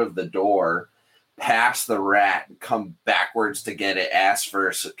shoot out of the door, past the rat, and come backwards to get it ass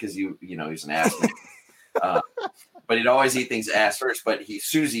first because he's an ass man. But he'd always eat things ass first. But as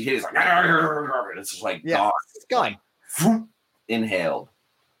soon as he hit, he's like, it's just like gone. It's gone. Like, inhaled.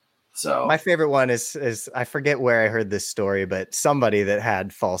 So my favorite one is I forget where I heard this story, but somebody that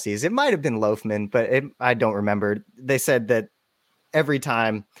had falsies. It might have been Loafman, but I don't remember. They said that every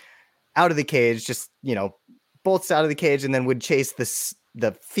time out of the cage, just bolts out of the cage, and then would chase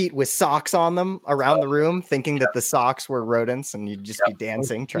the feet with socks on them around the room, thinking that the socks were rodents, and you'd just be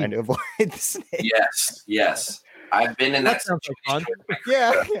dancing trying to avoid the snake. Yes. I've been in that situation.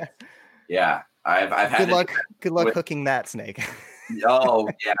 Yeah. I've had good luck hooking that snake. Oh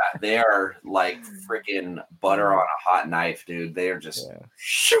yeah, they are like freaking butter on a hot knife, dude. They are just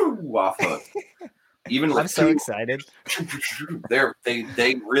shoo off hook. Even I'm so excited.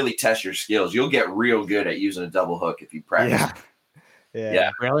 They really test your skills. You'll get real good at using a double hook if you practice.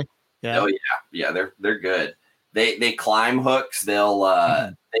 Yeah. Really? Yeah. Oh yeah. They're good. They climb hooks.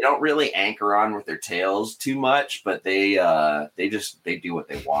 They'll they don't really anchor on with their tails too much, but they do what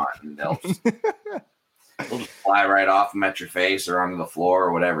they want, and they'll just fly right off them at your face or onto the floor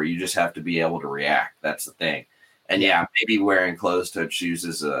or whatever. You just have to be able to react. That's the thing. And maybe wearing closed-toed shoes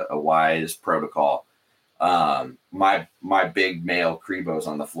is a wise protocol. My big male Cribos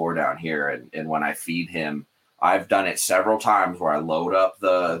on the floor down here, and when I feed him, I've done it several times where I load up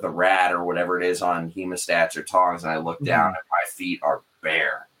the rat or whatever it is on hemostats or tongs, and I look down and my feet are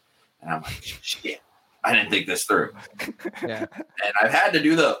bare. And I'm like, shit, I didn't think this through. Yeah. And I've had to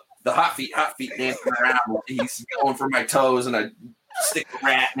do the hot feet dancing around. He's going for my toes, and I stick the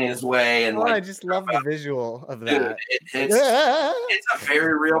rat in his way. And I just love the visual of that. Dude, it's a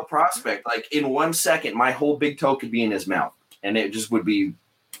very real prospect. Like in 1 second, my whole big toe could be in his mouth, and it just would be,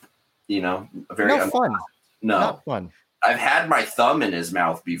 very fun. No, not fun. I've had my thumb in his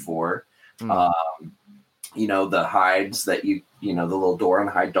mouth before. The hides that the little door on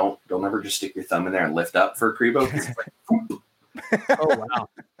the hide. Don't ever just stick your thumb in there and lift up for a Cribo. Oh wow.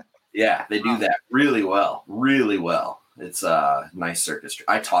 Yeah, they do that really well. Really well. It's a nice circus.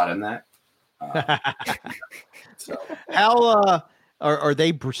 I taught him that. So how are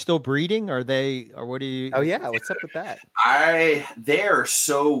they still breeding? Or what do you? Oh yeah, what's up with that? They are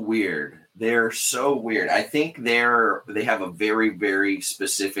so weird. They're so weird. I think they have a very, very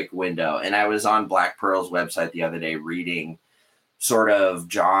specific window. And I was on Black Pearl's website the other day reading sort of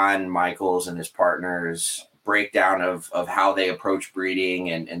John Michaels and his partners breakdown of how they approach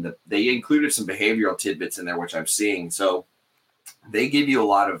breeding, and they included some behavioral tidbits in there, which I'm seeing. So they give you a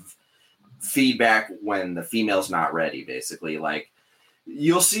lot of feedback when the female's not ready, basically. Like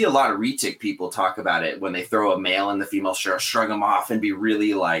you'll see a lot of retic people talk about it when they throw a male and the female shrug them off and be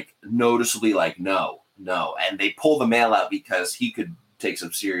really like noticeably like, no. And they pull the male out because he could take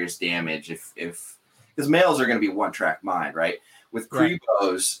some serious damage if because males are going to be one track mind, right? With Right.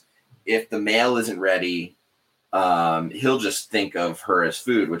 Cribos, if the male isn't ready, he'll just think of her as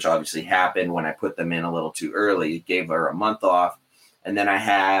food, which obviously happened when I put them in a little too early. Gave her a month off, and then I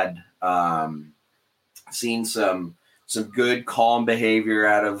had seen some good calm behavior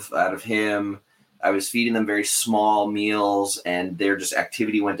out of him. I was feeding them very small meals, and their just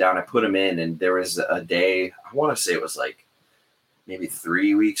activity went down. I put them in, and there was a day, I want to say it was like maybe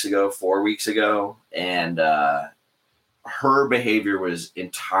 4 weeks ago, and her behavior was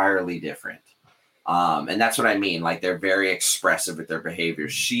entirely different. And that's what I mean. Like, they're very expressive with their behavior.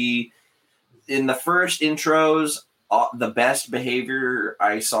 She, in the first intros, the best behavior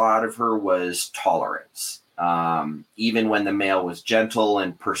I saw out of her was tolerance. Even when the male was gentle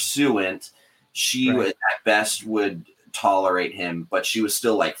and pursuant, she would, at best, would tolerate him, but she was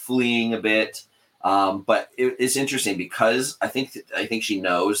still like fleeing a bit. But it's interesting because I think she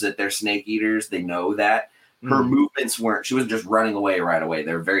knows that they're snake eaters. They know that. Her movements she wasn't just running away right away.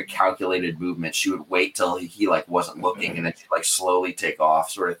 They were very calculated movements. She would wait till he like wasn't looking, and then she'd like slowly take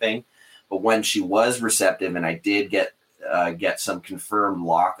off, sort of thing. But when she was receptive, and I did get some confirmed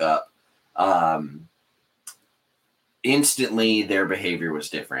lockup, instantly their behavior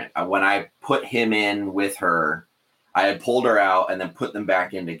was different. When I put him in with her, I had pulled her out and then put them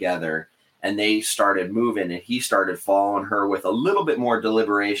back in together, and they started moving, and he started following her with a little bit more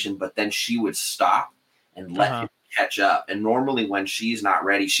deliberation, but then she would stop and let him catch up. And normally when she's not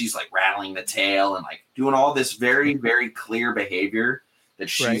ready, she's like rattling the tail and like doing all this very, very clear behavior that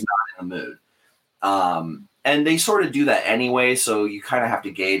she's not in the mood. And they sort of do that anyway. So you kind of have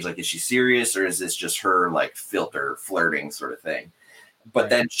to gauge, like, is she serious, or is this just her like filter flirting sort of thing? But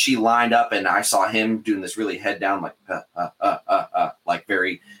then she lined up, and I saw him doing this really head down, like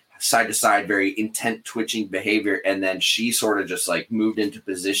very side to side, very intent twitching behavior. And then she sort of just like moved into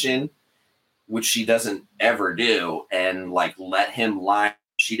position, which she doesn't ever do, and like let him line.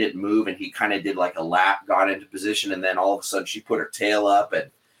 She didn't move, and he kind of did like a lap, got into position, and then all of a sudden she put her tail up. And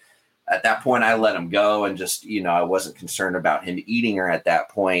at that point I let him go, and just, I wasn't concerned about him eating her at that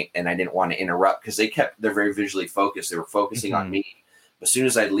point, and I didn't want to interrupt because they're very visually focused. They were focusing on me. As soon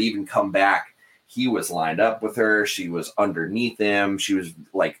as I'd leave and come back, he was lined up with her. She was underneath him. She was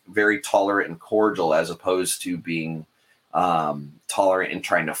like very tolerant and cordial, as opposed to being tolerant and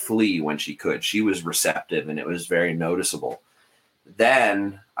trying to flee when she could. She was receptive, and it was very noticeable.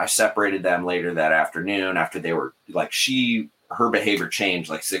 Then I separated them later that afternoon after they were like, her behavior changed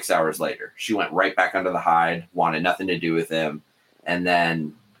like 6 hours later. She went right back under the hide, wanted nothing to do with him. And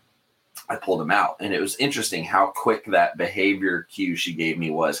then I pulled him out. And it was interesting how quick that behavior cue she gave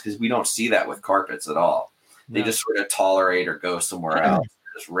me was, because we don't see that with carpets at all. They just sort of tolerate or go somewhere else,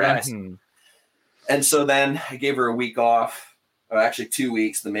 just rest. And so then I gave her a week off, actually 2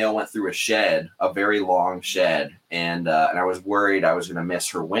 weeks. The male went through a shed, a very long shed. And I was worried I was going to miss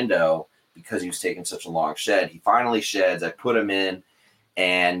her window because he was taking such a long shed. He finally sheds. I put him in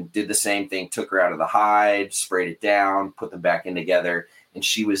and did the same thing, took her out of the hide, sprayed it down, put them back in together. And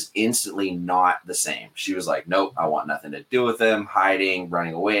she was instantly not the same. She was like, nope, I want nothing to do with him, hiding,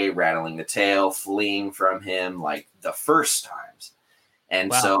 running away, rattling the tail, fleeing from him like the first times.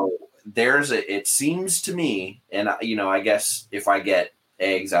 And so it seems to me, and I guess if I get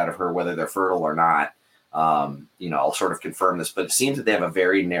eggs out of her, whether they're fertile or not, I'll sort of confirm this, but it seems that they have a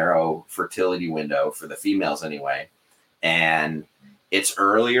very narrow fertility window for the females anyway. And it's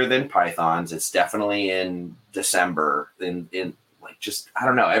earlier than pythons. It's definitely in December, in like, just, I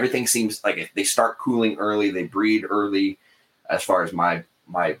don't know. Everything seems like if they start cooling early, they breed early, as far as my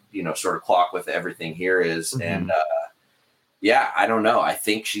sort of clock with everything here is. And, I don't know. I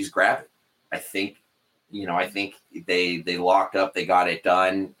think she's gravid. I think they locked up, they got it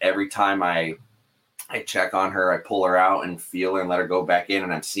done. Every time I check on her, I pull her out and feel her and let her go back in,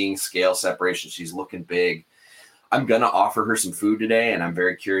 and I'm seeing scale separation. She's looking big. I'm going to offer her some food today, and I'm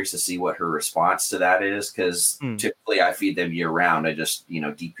very curious to see what her response to that is, because typically I feed them year round. I just,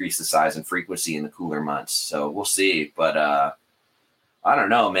 decrease the size and frequency in the cooler months. So we'll see. But I don't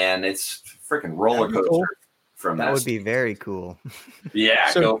know, man. It's freaking roller coaster. Cool. That would be very cool.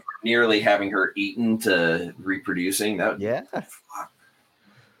 Yeah, go from nearly having her eaten to reproducing.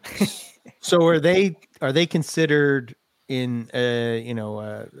 So are they considered in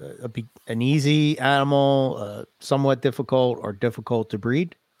an easy animal, somewhat difficult, or difficult to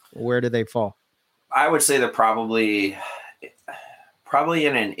breed? Where do they fall? I would say they're probably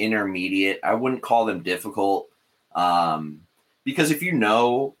in an intermediate. I wouldn't call them difficult, because if you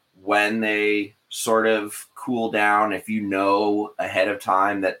know when they sort of cool down, if you know ahead of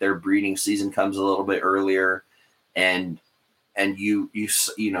time that their breeding season comes a little bit earlier, and you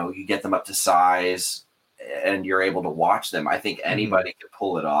get them up to size, and you're able to watch them, I think anybody could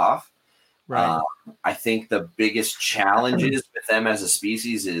pull it off. Right. I think the biggest challenges with them as a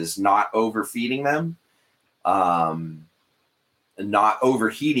species is not overfeeding them, not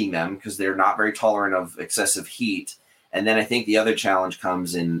overheating them, because they're not very tolerant of excessive heat. And then I think the other challenge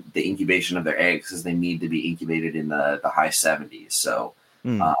comes in the incubation of their eggs, because they need to be incubated in the high 70s. So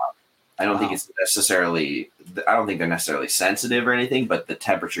I don't think I don't think they're necessarily sensitive or anything, but the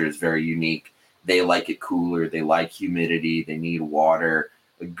temperature is very unique. They like it cooler. They like humidity. They need water.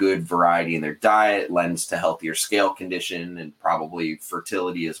 A good variety in their diet lends to healthier scale condition and probably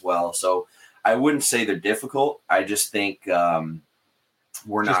fertility as well. So I wouldn't say they're difficult. I just think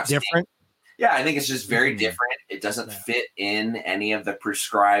we're Just not different. Yeah, I think it's just very different. It doesn't fit in any of the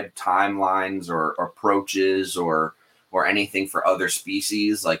prescribed timelines or approaches or anything for other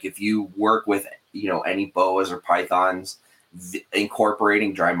species. Like if you work with, any boas or pythons,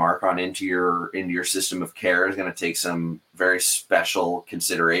 incorporating Drymarchon into your system of care is going to take some very special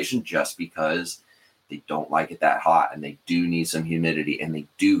consideration, just because they don't like it that hot and they do need some humidity and they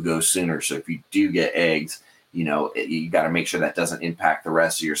do go sooner. So if you do get eggs, you got to make sure that doesn't impact the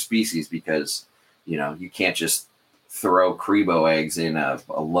rest of your species, because, you can't just throw Crebo eggs in a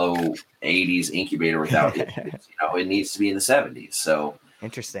low 80s incubator without it. It needs to be in the 70s. So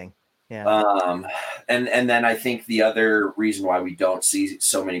interesting. Yeah. And then I think the other reason why we don't see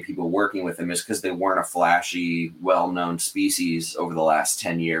so many people working with them is because they weren't a flashy, well-known species over the last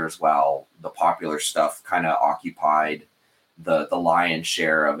 10 years, while the popular stuff kind of occupied the lion's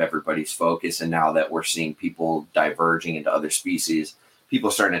share of everybody's focus. And now that we're seeing people diverging into other species, people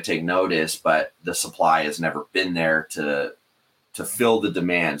are starting to take notice, but the supply has never been there to fill the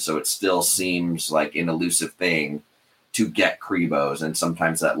demand. So it still seems like an elusive thing to get Crebos, and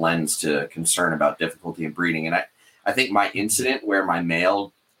sometimes that lends to concern about difficulty in breeding. And I think my incident where my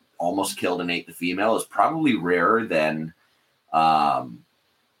male almost killed and ate the female is probably rarer than one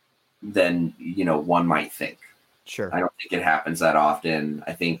might think. Sure. I don't think it happens that often.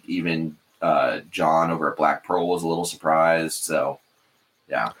 I think even John over at Black Pearl was a little surprised. So,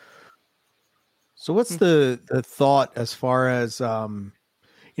 yeah. So what's the thought as far as, I'm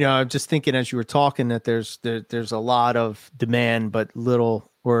just thinking as you were talking that there's a lot of demand, but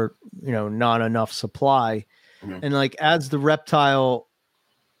little or, not enough supply. Mm-hmm. And like, as the reptile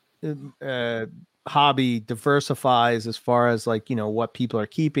hobby diversifies as far as like, what people are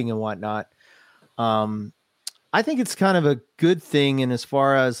keeping and whatnot, I think it's kind of a good thing. And as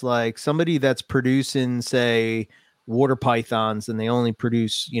far as like somebody that's producing, say, water pythons, and they only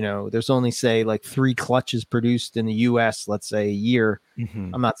produce, there's only say like 3 clutches produced in the US, let's say a year.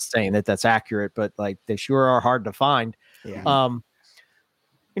 Mm-hmm. I'm not saying that that's accurate, but like they sure are hard to find. Yeah.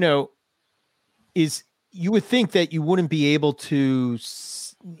 Is you would think that you wouldn't be able to,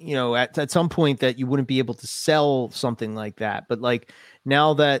 at some point that you wouldn't be able to sell something like that. But like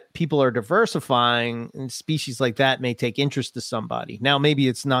now that people are diversifying, and species like that may take interest to somebody. Now, maybe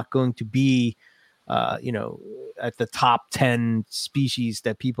it's not going to be, at the top 10 species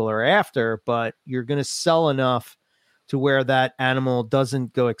that people are after, but you're going to sell enough to where that animal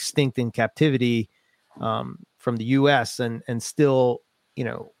doesn't go extinct in captivity from the US and still,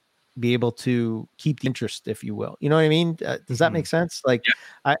 be able to keep the interest, if you will. You know what I mean? Does that make sense? Like,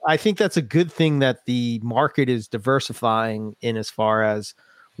 yeah. I think that's a good thing that the market is diversifying in as far as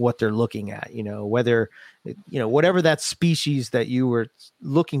what they're looking at, whether, whatever that species that you were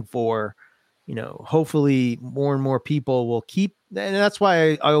looking for, hopefully more and more people will keep. And that's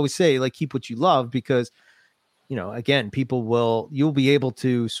why I always say, like, keep what you love, because, again, you'll be able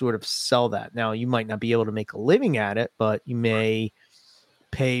to sort of sell that. Now, you might not be able to make a living at it, but you may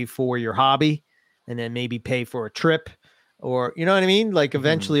pay for your hobby and then maybe pay for a trip, or, you know what I mean? Like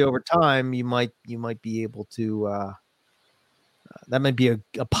eventually over time, you might be able to, that might be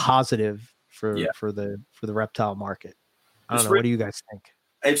a positive for the reptile market. I don't know. What do you guys think?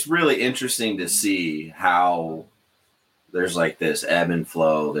 It's really interesting to see how there's like this ebb and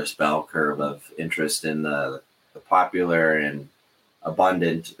flow, this bell curve of interest in the popular and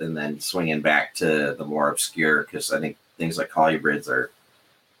abundant, and then swinging back to the more obscure, because I think things like colubrids are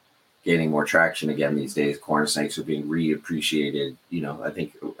gaining more traction again these days. Corn snakes are being reappreciated. I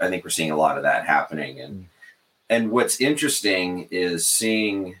think we're seeing a lot of that happening. And what's interesting is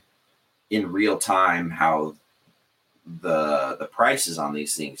seeing in real time how the prices on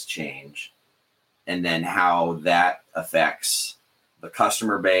these things change, and then how that affects the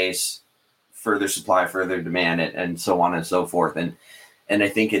customer base, further supply, further demand, and so on and so forth. And I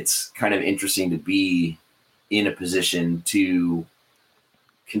think it's kind of interesting to be in a position to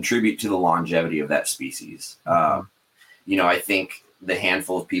contribute to the longevity of that species. I think the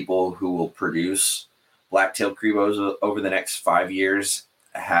handful of people who will produce black-tailed Cribos over the next 5 years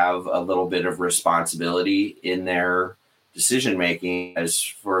have a little bit of responsibility in their decision making as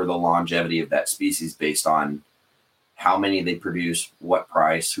for the longevity of that species based on how many they produce, what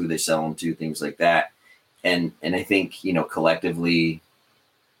price, who they sell them to, things like that. And I think, you know, collectively,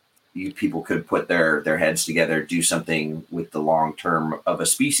 people could put their heads together, do something with the long term of a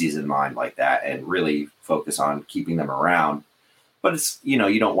species in mind like that, and really focus on keeping them around. But it's, you know,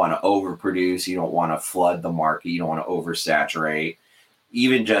 you don't want to overproduce, you don't want to flood the market, you don't want to oversaturate,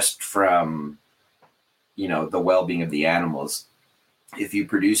 even just from, you know, the well-being of the animals. If you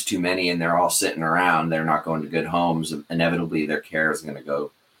produce too many and they're all sitting around, they're not going to good homes, inevitably their care is going to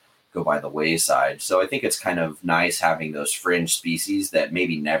go by the wayside. So I think it's kind of nice having those fringe species that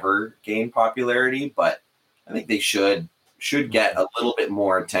maybe never gain popularity, but I think they should get a little bit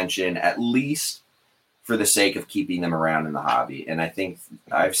more attention, at least for the sake of keeping them around in the hobby. And I think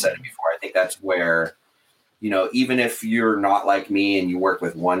I've said it before, I think that's where, you know, even if you're not like me and you work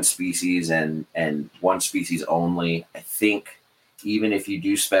with one species and one species only, I think even if you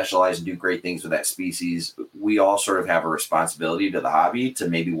do specialize and do great things with that species, we all sort of have a responsibility to the hobby to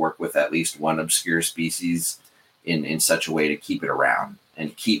maybe work with at least one obscure species in such a way to keep it around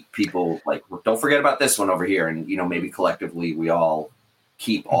and keep people like, don't forget about this one over here. And, you know, maybe collectively we all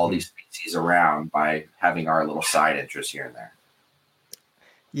keep all these species around by having our little side interests here and there.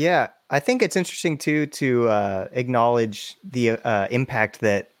 Yeah, I think it's interesting too to acknowledge the impact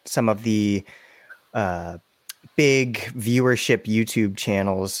that some of the big viewership YouTube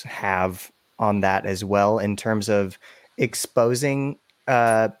channels have on that as well, in terms of exposing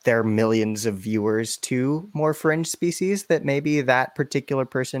their millions of viewers to more fringe species that maybe that particular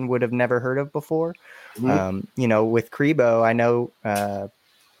person would have never heard of before. You know, with Cribo, I know,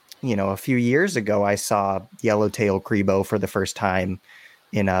 you know, a few years ago, I saw yellowtail Cribo for the first time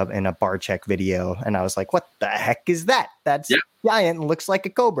in a bar check video. And I was like, what the heck is that? That's giant and looks like a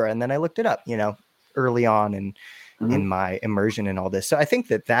cobra. And then I looked it up, you know, early on in my immersion in all this. So I think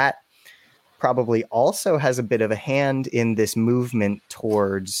that probably also has a bit of a hand in this movement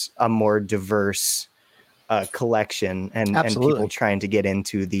towards a more diverse collection and people trying to get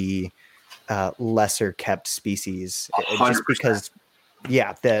into the lesser kept species. 100%. Just because,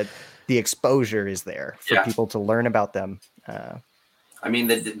 the exposure is there for people to learn about them. I mean,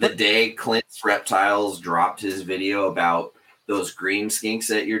 the day Clint's Reptiles dropped his video about those green skinks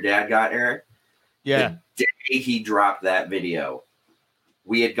that your dad got, Eric. Yeah. The day he dropped that video,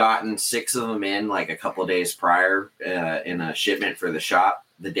 we had gotten 6 of them in like a couple of days prior in a shipment for the shop.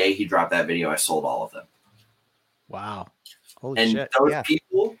 The day he dropped that video, I sold all of them. Wow. Holy shit. Those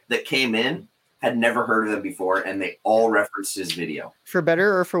people that came in had never heard of them before, and they all referenced his video. For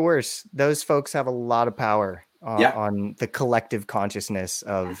better or for worse, those folks have a lot of power on the collective consciousness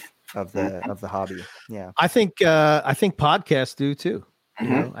of the hobby. Yeah. I think podcasts do too. You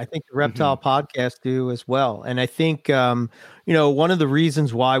know, I think the reptile podcasts do as well. And I think, you know, one of the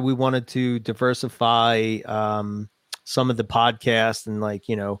reasons why we wanted to diversify some of the podcasts and like,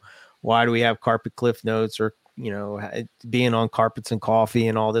 you know, why do we have Carpet Cliff Notes or, you know, being on Carpets and Coffee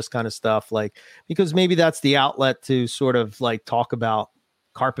and all this kind of stuff, like, because maybe that's the outlet to sort of like talk about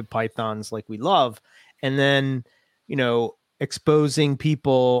carpet pythons like we love. And then, you know, exposing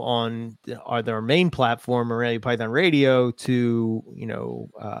people on their main platform, Morelia Python Radio, to, you know,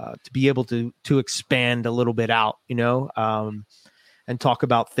 to be able to expand a little bit out, you know, and talk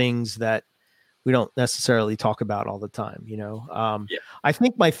about things that we don't necessarily talk about all the time, you know. I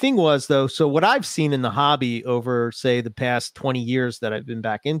think my thing was, though, so what I've seen in the hobby over, say, the past 20 years that I've been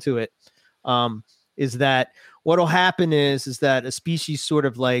back into it, is that what'll happen is that a species sort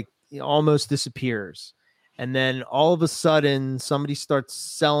of like almost disappears. And then all of a sudden somebody starts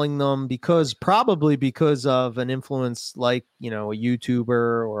selling them probably because of an influence like, you know, a YouTuber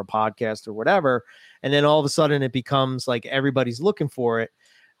or a podcast or whatever. And then all of a sudden it becomes like everybody's looking for it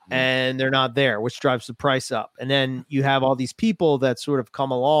and they're not there, which drives the price up. And then you have all these people that sort of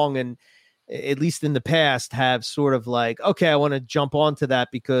come along and, at least in the past, have sort of like, okay, I want to jump onto that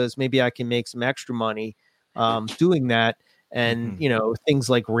because maybe I can make some extra money doing that. And, you know, things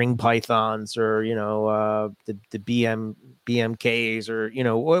like ring pythons or, you know, the BMKs or, you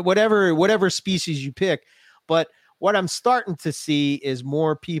know, whatever species you pick. But what I'm starting to see is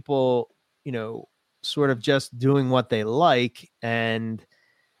more people, you know, sort of just doing what they like. And,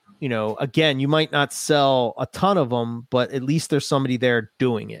 you know, again, you might not sell a ton of them, but at least there's somebody there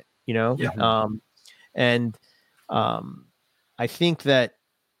doing it, you know? I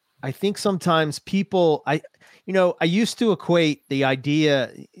think sometimes people, I used to equate the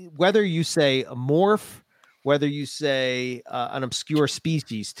idea, whether you say a morph whether you say an obscure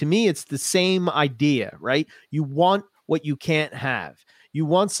species, to me, it's the same idea, right? You want what you can't have. You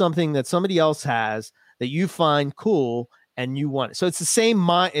want something that somebody else has that you find cool and you want it. So it's the same,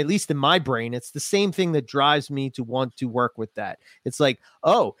 at least in my brain, it's the same thing that drives me to want to work with that. It's like,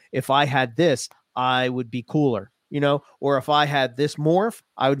 oh, if I had this, I would be cooler, or if I had this morph,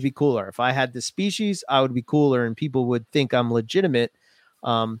 I would be cooler. If I had this species, I would be cooler, and people would think I'm legitimate,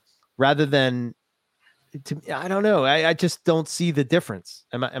 rather than I don't know. I just don't see the difference.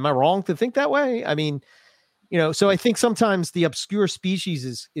 Am I wrong to think that way? I mean, so I think sometimes the obscure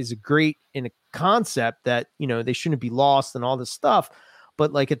species is a great in a concept that, they shouldn't be lost and all this stuff.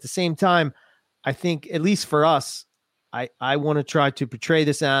 But like at the same time, I think at least for us, I want to try to portray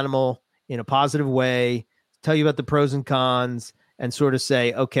this animal in a positive way, tell you about the pros and cons, and sort of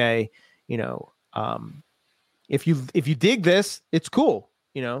say, okay, if you dig this, it's cool,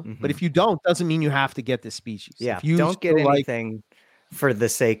 but if you don't, doesn't mean you have to get this species. Yeah. If you don't get anything for the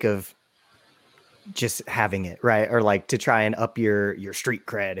sake of just having it, right? Or like to try and up your street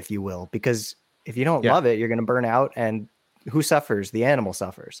cred, if you will, because if you don't love it, you're going to burn out, and who suffers? The animal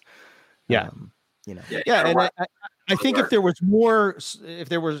suffers. Yeah. And I think if there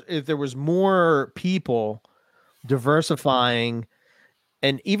was more people diversifying,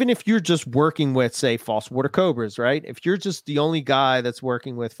 and even if you're just working with, say, false water cobras, right? If you're just the only guy that's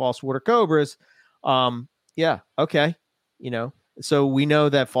working with false water cobras, okay. So we know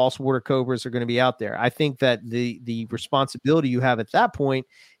that false water cobras are going to be out there. I think that the responsibility you have at that point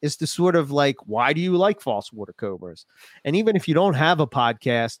is to sort of like, why do you like false water cobras? And even if you don't have a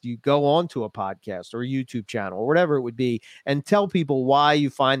podcast, you go on to a podcast or a YouTube channel or whatever it would be, and tell people why you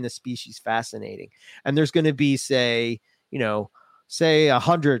find the species fascinating. And there's going to be, say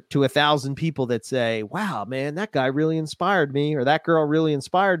 100 to 1,000 people that say, wow, man, that guy really inspired me, or that girl really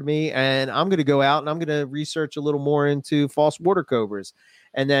inspired me. And I'm going to go out and I'm going to research a little more into false water cobras.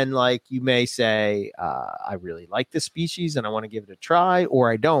 And then like, you may say, I really like this species and I want to give it a try,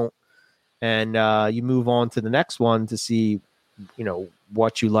 or I don't. And you move on to the next one to see,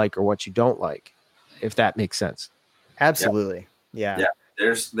 what you like or what you don't like, if that makes sense. Absolutely. Yeah.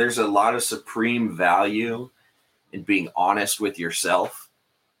 There's a lot of supreme value and being honest with yourself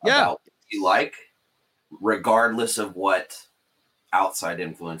about what you like, regardless of what outside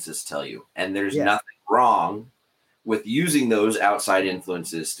influences tell you. And there's nothing wrong with using those outside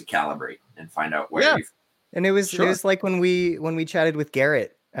influences to calibrate and find out where you. And it was like when we chatted with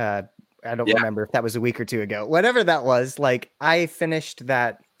Garrett, I don't remember if that was a week or two ago, whatever that was. Like, I finished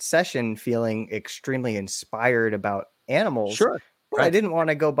that session feeling extremely inspired about animals. Sure. Right. I didn't want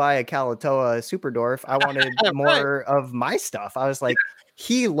to go buy a Kalatoa Super Dwarf. I wanted more of my stuff. I was like,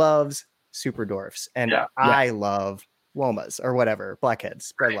 he loves Super Dwarfs, and I love Womas or whatever,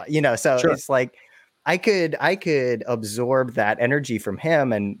 blackheads, so it's like I could absorb that energy from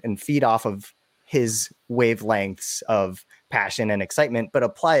him and feed off of his wavelengths of passion and excitement, but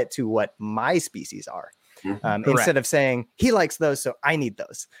apply it to what my species are. Instead of saying he likes those, so I need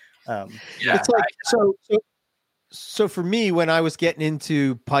those. It's like, so for me, when I was getting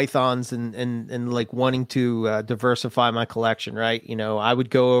into pythons and like wanting to diversify my collection, right? I would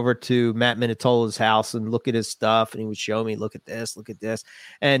go over to Matt Minatola's house and look at his stuff, and he would show me, look at this.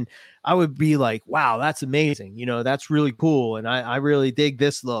 And I would be like, wow, that's amazing. That's really cool. And I really dig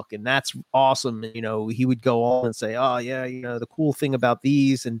this look, and that's awesome. And, he would go on and say, oh yeah, the cool thing about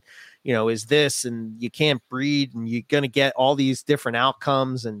these and, is this, and you can't breed, and you're going to get all these different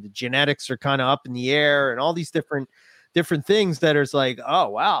outcomes, and the genetics are kind of up in the air, and all these different things that are like, oh,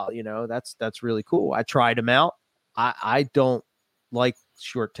 wow, that's really cool. I tried them out. I don't like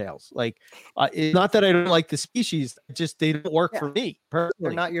short tails. Like, it's not that I don't like the species, just they don't work for me personally.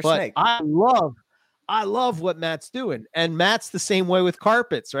 They're not your snake. I love what Matt's doing, and Matt's the same way with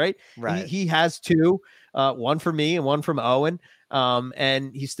carpets, right? He has two, one for me and one from Owen.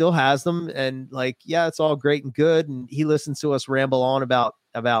 And he still has them, and like, it's all great and good. And he listens to us ramble on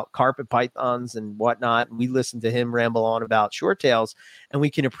about carpet pythons and whatnot. And we listen to him ramble on about short tails, and we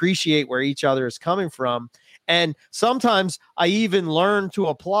can appreciate where each other is coming from. And sometimes I even learn to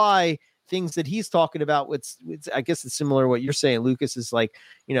apply things that he's talking about. With I guess it's similar to what you're saying, Lucas, is like,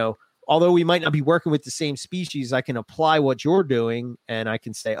 although we might not be working with the same species, I can apply what you're doing, and I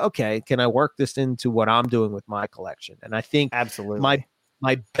can say, okay, can I work this into what I'm doing with my collection? And I think absolutely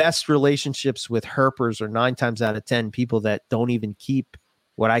my best relationships with herpers are 9 times out of 10 people that don't even keep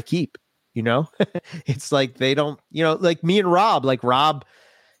what I keep. It's like they don't, like me and Rob. Like Rob,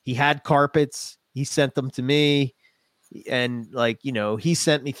 he had carpets, he sent them to me. and like, you know, he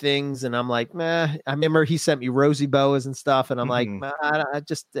sent me things and I'm like, meh. I remember he sent me rosy boas and stuff. And I'm like, Mhm.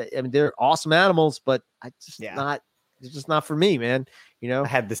 I mean, they're awesome animals, but it's just not for me, man. You know, I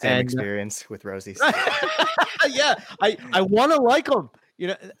had the same experience with rosies. yeah. I want to like them. You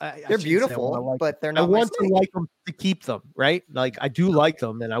know, they're beautiful, but they're not. I want to like them to keep them, right? Like I do like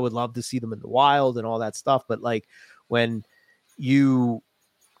them, and I would love to see them in the wild and all that stuff. But like when you,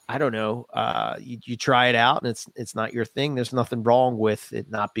 I don't know, you try it out and it's not your thing. There's nothing wrong with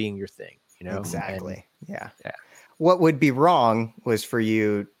it not being your thing, you know? Exactly. Yeah. What would be wrong was for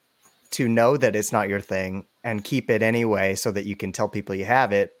you to know that it's not your thing and keep it anyway, so that you can tell people you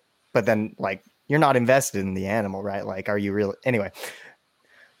have it. But then, like, you're not invested in the animal, right? Like, are you really? Anyway.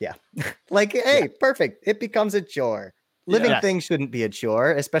 Yeah. Like, hey, perfect. It becomes a chore. Living things shouldn't be a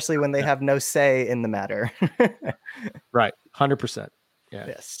chore, especially when they have no say in the matter. Right. 100%. Yeah.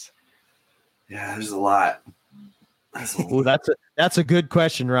 Yes. Yeah, there's a lot. Ooh, that's a good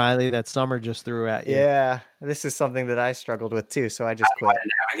question, Riley, that Summer just threw at you. Yeah. This is something that I struggled with too, so I just quit.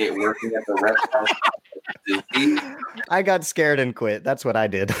 Navigate working at the reptile. I got scared and quit. That's what I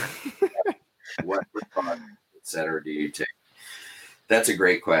did. What etc. do you take? That's a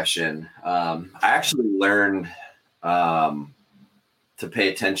great question. I actually learned to pay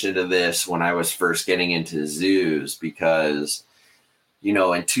attention to this when I was first getting into zoos because, you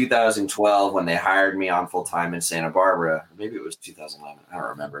know, in 2012, when they hired me on full time in Santa Barbara, maybe it was 2011. I don't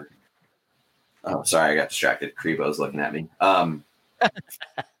remember. Oh, sorry. I got distracted. Crebo's looking at me.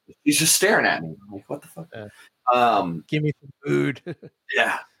 He's just staring at me. I'm like, what the fuck? Give me some food.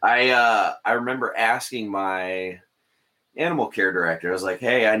 Yeah. I remember asking my animal care director. I was like,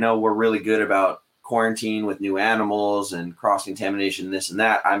 hey, I know we're really good about quarantine with new animals and cross contamination, this and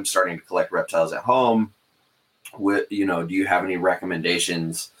that. I'm starting to collect reptiles at home. Do you have any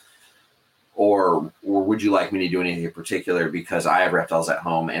recommendations, or would you like me to do anything in particular? Because I have reptiles at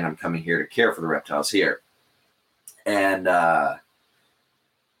home and I'm coming here to care for the reptiles here. And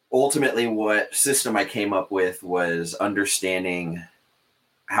ultimately, what system I came up with was understanding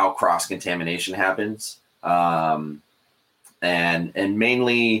how cross contamination happens. And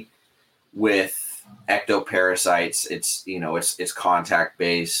mainly with ectoparasites, it's contact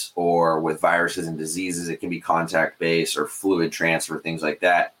based, or with viruses and diseases, it can be contact based or fluid transfer, things like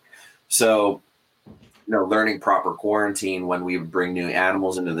that. So, learning proper quarantine when we bring new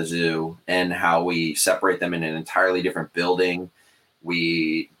animals into the zoo and how we separate them in an entirely different building.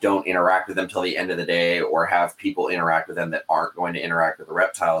 We don't interact with them till the end of the day, or have people interact with them that aren't going to interact with the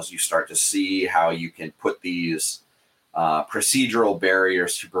reptiles. You start to see how you can put these procedural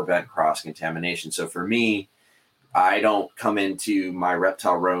barriers to prevent cross-contamination. So for me, I don't come into my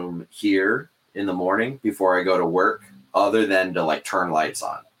reptile room here in the morning before I go to work, other than to like turn lights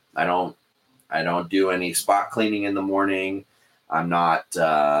on. I don't do any spot cleaning in the morning. I'm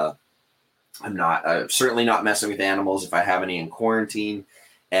certainly not messing with animals if I have any in quarantine.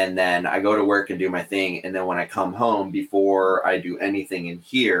 And then I go to work and do my thing. And then when I come home, before I do anything in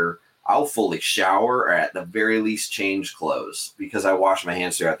here, I'll fully shower, or at the very least change clothes, because I wash my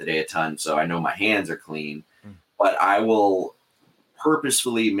hands throughout the day a ton. So I know my hands are clean, but I will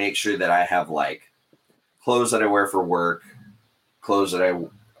purposefully make sure that I have like clothes that I wear for work, clothes that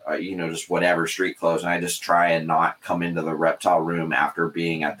I, just whatever, street clothes. And I just try and not come into the reptile room after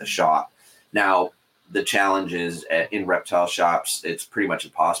being at the shop. Now, the challenge is in reptile shops, it's pretty much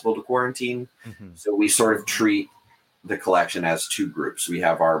impossible to quarantine. Mm-hmm. So we sort of treat the collection as two groups. We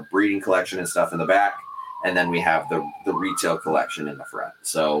have our breeding collection and stuff in the back, and then we have the retail collection in the front.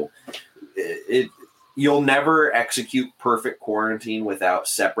 So you'll never execute perfect quarantine without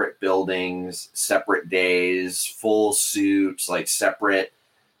separate buildings, separate days, full suits, like separate,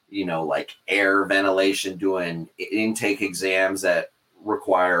 like air ventilation, doing intake exams that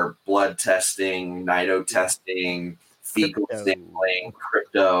require blood testing, nido testing, fecal sampling,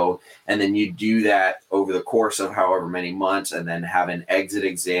 crypto, and then you do that over the course of however many months, and then have an exit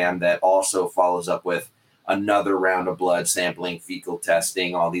exam that also follows up with another round of blood sampling, fecal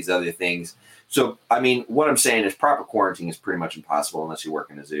testing, all these other things. So, I mean, what I'm saying is proper quarantine is pretty much impossible unless you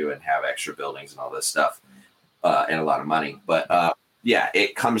work in a zoo and have extra buildings and all this stuff and a lot of money. But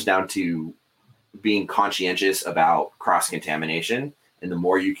it comes down to being conscientious about cross-contamination, and the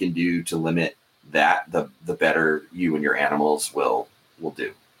more you can do to limit that, the better you and your animals will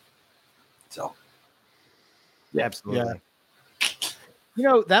do. So, yeah, absolutely.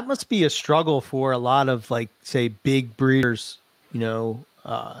 Yeah. That must be a struggle for a lot of, like, say, big breeders,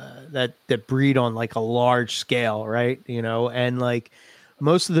 that breed on like a large scale, right? And like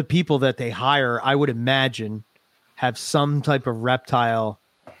most of the people that they hire, I would imagine, have some type of reptile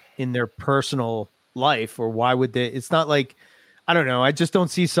in their personal life, or why would they? It's not like, I don't know. I just don't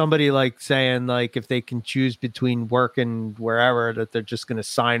see somebody like saying like if they can choose between working wherever that they're just going to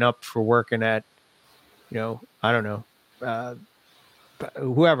sign up for working at, I don't know,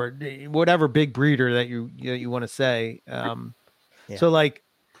 whoever, whatever big breeder that you want to say. So like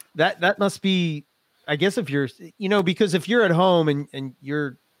that must be, I guess if you're, because if you're at home and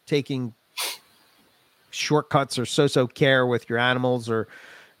you're taking shortcuts or so care with your animals, or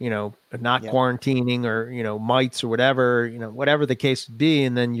not quarantining, or mites or whatever, whatever the case would be,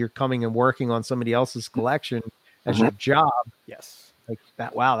 and then you're coming and working on somebody else's collection as your job. Yes. Like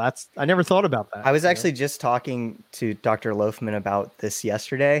that. Wow. I never thought about that. I was actually just talking to Dr. Loafman about this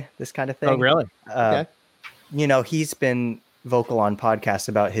yesterday, this kind of thing. Oh, really? Okay. He's been vocal on podcasts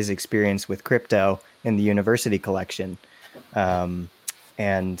about his experience with crypto in the university collection.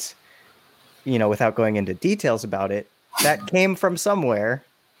 And without going into details about it, that came from somewhere,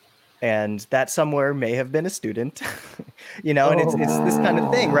 and that somewhere may have been a student, and it's this kind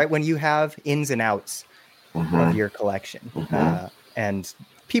of thing, right? When you have ins and outs of your collection, and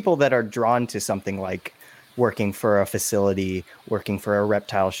people that are drawn to something like working for a facility, working for a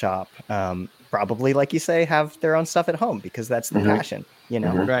reptile shop, probably, like you say, have their own stuff at home because that's the passion,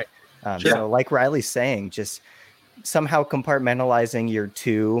 Right. So like Riley's saying, just somehow compartmentalizing your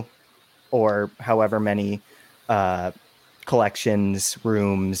 2 or however many collections,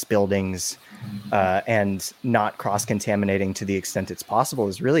 rooms, buildings, and not cross-contaminating to the extent it's possible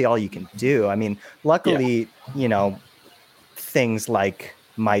is really all you can do. I mean, luckily, things like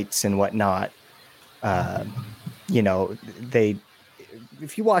mites and whatnot, if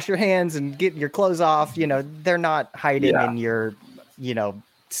you wash your hands and get your clothes off, they're not hiding in your,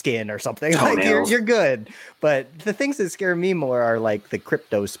 skin or something. Like you're good. But the things that scare me more are like the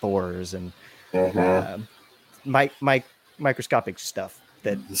cryptospores and microscopic stuff.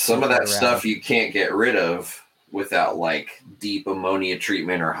 That some of that stuff you can't get rid of without like deep ammonia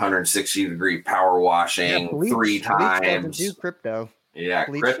treatment or 160-degree power washing bleach, 3 times. Do crypto. Yeah,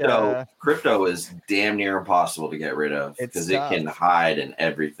 bleach, crypto is damn near impossible to get rid of because it can hide in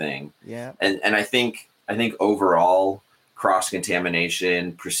everything. Yeah, and I think overall,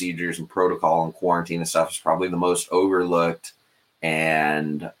 cross-contamination procedures and protocol and quarantine and stuff is probably the most overlooked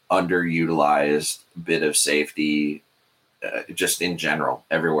and underutilized bit of safety, just in general,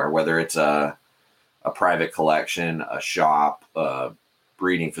 everywhere, whether it's a private collection, a shop, a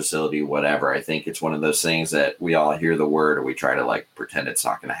breeding facility, whatever. I think it's one of those things that we all hear the word and we try to like pretend it's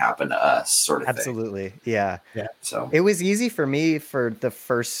not going to happen to us, sort of Absolutely. thing. Yeah. So it was easy for me for the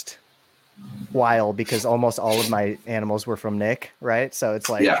first while because almost all of my animals were from Nick, right? So it's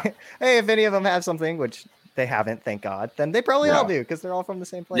like, hey, if any of them have something, which they haven't, thank God, then they probably all do because they're all from the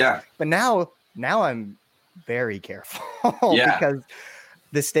same place. Yeah. But now I'm very careful because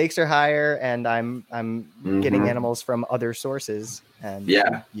the stakes are higher and I'm getting animals from other sources, and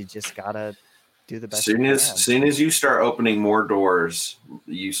you just gotta do the best. Soon as you start opening more doors,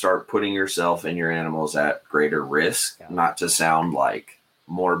 you start putting yourself and your animals at greater risk. Not to sound like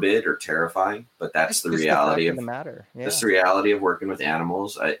morbid or terrifying, but that's the reality of the matter. That's the reality of working with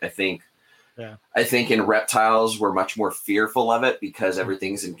animals. I think in reptiles we're much more fearful of it because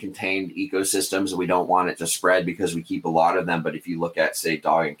everything's in contained ecosystems and we don't want it to spread because we keep a lot of them. But if you look at, say,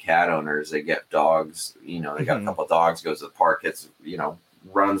 dog and cat owners, they get dogs, they got a couple of dogs, goes to the park, gets,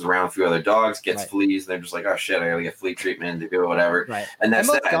 runs around a few other dogs, gets fleas, and they're just like, oh shit, I gotta get flea treatment to do whatever. Right. And that's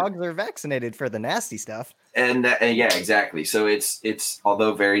most dogs are vaccinated for the nasty stuff. And yeah, exactly. So it's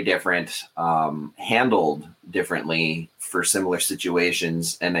although very different, handled differently for similar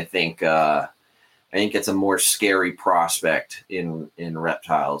situations. And I think it's a more scary prospect in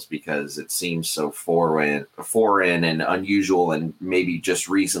reptiles because it seems so foreign and unusual, and maybe just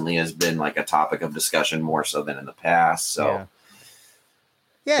recently has been like a topic of discussion more so than in the past. So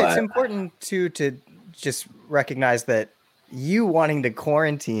it's important to just recognize that you wanting to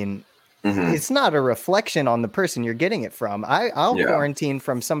quarantine, it's not a reflection on the person you're getting it from. I'll quarantine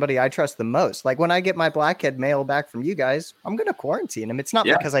from somebody I trust the most. Like when I get my blackhead mail back from you guys, I'm going to quarantine him. It's not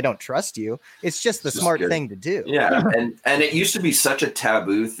because I don't trust you. It's just the smart thing to do. Yeah. And it used to be such a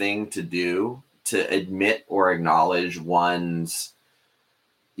taboo thing to do, to admit or acknowledge one's,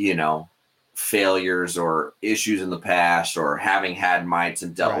 failures or issues in the past, or having had mites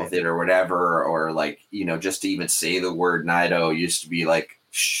and dealt with it or whatever, or like, just to even say the word Nido used to be like,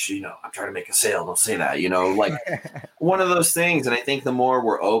 I'm trying to make a sale, don't say that, like one of those things. And I think the more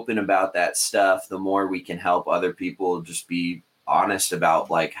we're open about that stuff, the more we can help other people just be honest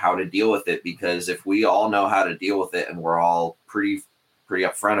about like how to deal with it. Because if we all know how to deal with it and we're all pretty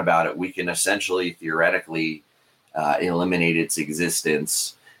upfront about it, we can essentially theoretically eliminate its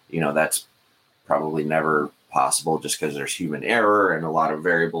existence. That's probably never possible just because there's human error and a lot of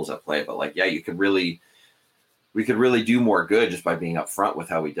variables at play. But like, yeah, we could really do more good just by being upfront with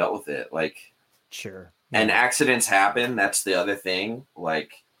how we dealt with it. Like, sure. And accidents happen. That's the other thing.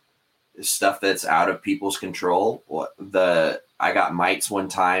 Like, stuff that's out of people's control. I got mites one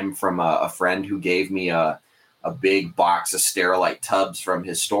time from a friend who gave me a big box of Sterilite tubs from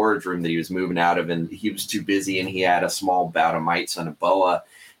his storage room that he was moving out of, and he was too busy, and he had a small bout of mites and a boa,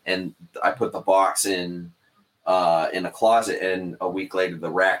 and I put the box in a closet, and a week later the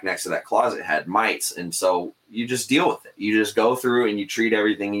rack next to that closet had mites. And so you just deal with it. You just go through and you treat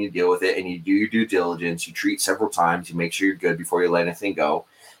everything and you deal with it, and you do your due diligence. You treat several times. You make sure you're good before you let anything go.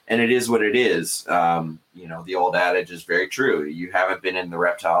 And it is what it is. The old adage is very true. You haven't been in the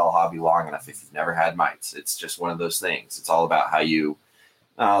reptile hobby long enough if you've never had mites. It's just one of those things. It's all about how you,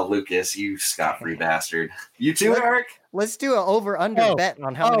 Lucas, you scot-free bastard. You too, Eric? Let's do an over-under bet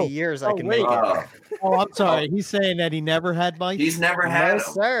on how many years I can make it. I'm sorry. He's saying that he never had mites? He's never had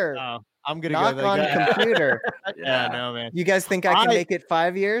them. Sir. Oh, I'm going to Knock go on computer. Yeah, no, man. You guys think I can make it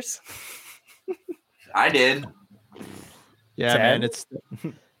 5 years? I did. Yeah, 10? man. It's...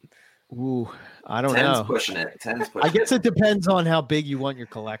 Ooh, I don't 10's know. pushing it. 10's pushing I guess it depends on how big you want your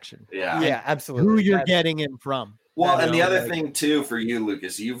collection. Yeah. Yeah, absolutely. Who you're getting him from. Well, and the other thing too for you,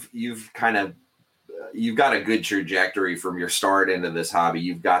 Lucas, you've got a good trajectory from your start into this hobby.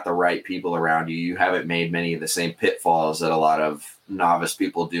 You've got the right people around you. You haven't made many of the same pitfalls that a lot of novice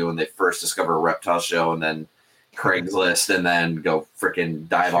people do when they first discover a reptile show and then Craigslist and then go freaking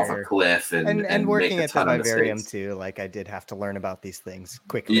dive off a cliff and working make a at the ton of vivarium mistakes. too. Like I did have to learn about these things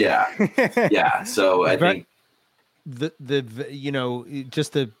quickly. Yeah, yeah. So I think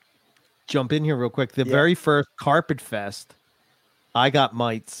just to jump in here real quick, the very first Carpet Fest, I got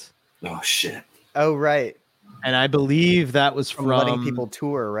mites. Oh shit. Oh right. And I believe that was from letting people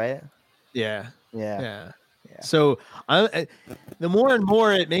tour, right? Yeah. Yeah. So the more and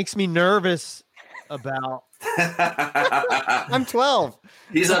more it makes me nervous about. I'm 12.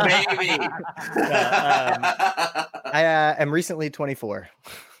 He's a baby. I am recently 24.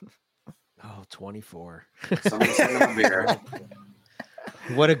 Oh, 24. Somebody send him a beer.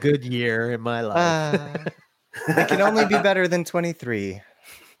 What a good year in my life. It can only be better than 23.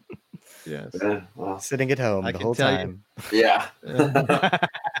 Yes. Well, sitting at home the whole time. Yeah.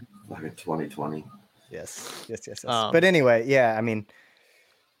 Fucking 2020. Yes. But anyway, yeah, I mean,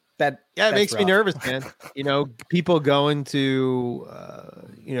 it makes me nervous, man. People going to,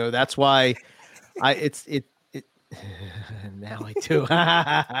 that's why it now I do.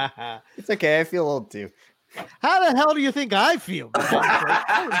 It's okay. I feel old too. How the hell do you think I feel?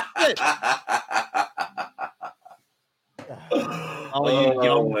 All you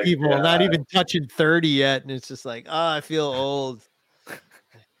young people not even touching 30 yet. And it's just like, I feel old.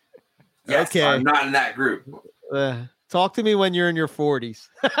 Yes, okay. I'm not in that group. Talk to me when you're in your 40s.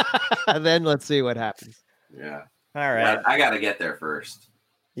 Then let's see what happens. Yeah. All right. I got to get there first.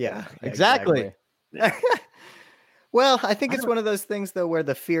 Yeah, exactly. Yeah. Well, I think it's one of those things, though, where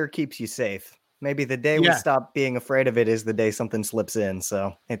the fear keeps you safe. Maybe the day we stop being afraid of it is the day something slips in.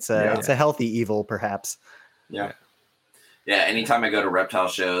 So it's a healthy evil, perhaps. Yeah. Yeah, anytime I go to reptile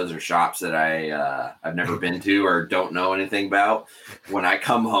shows or shops that I've never been to or don't know anything about, when I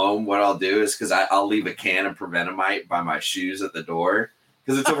come home, what I'll do is because I'll leave a can of Prevenamite by my shoes at the door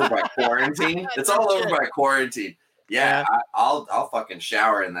because it's over by quarantine. It's all over by quarantine. Yeah, I'll fucking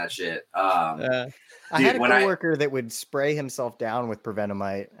shower in that shit. I had a coworker that would spray himself down with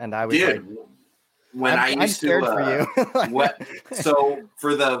Prevenamite, and I was like, when I'm scared for you. So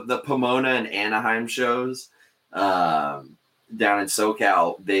for the Pomona and Anaheim shows, down in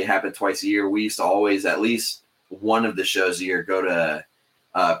SoCal, they happen twice a year. We used to always, at least one of the shows a year, go to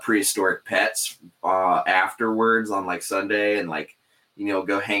Prehistoric Pets afterwards on like Sunday and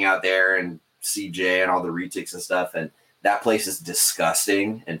go hang out there and see Jay and all the retics and stuff. And that place is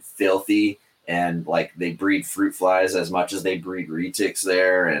disgusting and filthy. And like they breed fruit flies as much as they breed retics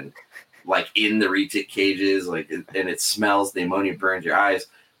there. And like in the retic cages, and it smells, the ammonia burns your eyes.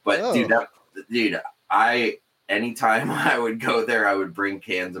 But anytime I would go there, I would bring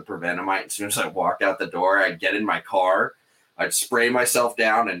cans of Prevenamite. As soon as I walked out the door, I'd get in my car, I'd spray myself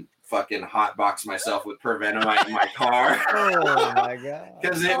down and fucking hotbox myself with Prevenamite in my car. Oh my god!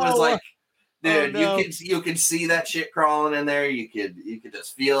 Because it was like, dude, you can see that shit crawling in there. You could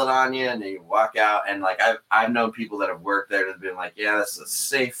just feel it on you, and then you walk out. And like I've known people that have worked there that have been like, yeah, that's a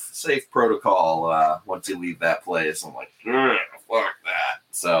safe protocol. Once you leave that place, I'm like, fuck that.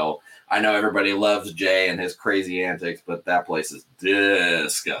 So. I know everybody loves Jay and his crazy antics, but that place is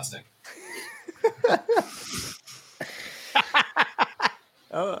disgusting.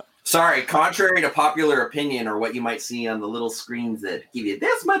 Sorry, contrary to popular opinion or what you might see on the little screens that give you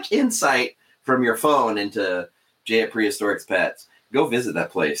this much insight from your phone into Jay at Prehistoric Pets, go visit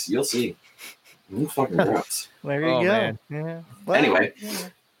that place. You'll see. Fucking gross. There you go. Man. Yeah. Well, Anyway.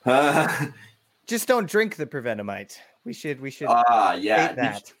 Just don't drink the Prevenamite. We should yeah. hate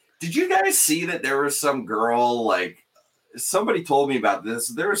that. Did you guys see that there was some girl, like, somebody told me about this.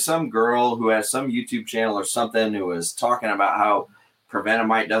 There was some girl who has some YouTube channel or something who was talking about how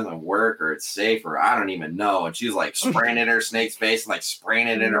Prevenamite doesn't work or it's safe or I don't even know. And she was like spraying it in her snake's face and like spraying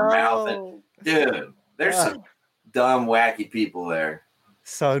it in her mouth. And dude, there's some dumb, wacky people there.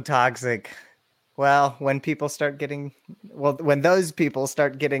 So toxic. Well, when those people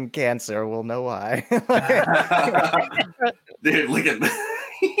start getting cancer, we'll know why. Dude, look at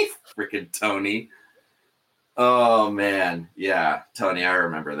freaking Tony. Oh man, yeah, Tony, I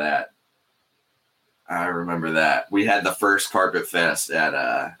remember that. We had the first Carpet Fest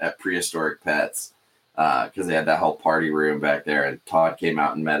at Prehistoric Pets because they had that whole party room back there, and Todd came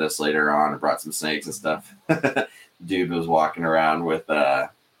out and met us later on and brought some snakes and stuff. Dude was walking around with a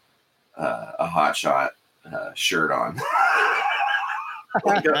Hot Shot shirt on,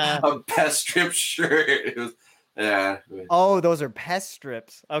 like a pest strip shirt. It was, yeah. Oh, those are pest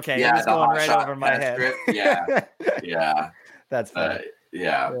strips. Okay, yeah, it's going right over my head. Strip. Yeah, yeah. That's funny.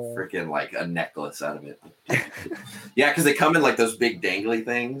 Freaking like a necklace out of it. Yeah, because they come in like those big dangly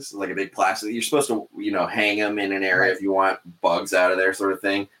things, like a big plastic. You're supposed to, hang them in an area if you want bugs out of there, sort of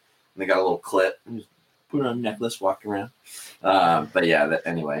thing. And they got a little clip. And just put it on a necklace, walk around. But yeah,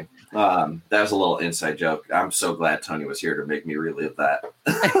 anyway, that was a little inside joke. I'm so glad Tony was here to make me relive that.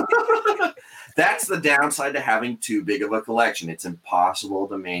 That's the downside to having too big of a collection. It's impossible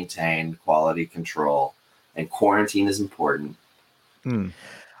to maintain quality control, and quarantine is important.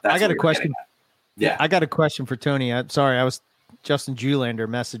 I got a question. Yeah, I got a question for Tony. I'm sorry, Justin Julander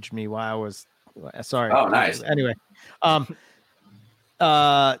messaged me while I was sorry. Oh, nice. Anyway,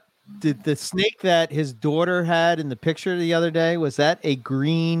 did the snake that his daughter had in the picture the other day, was that a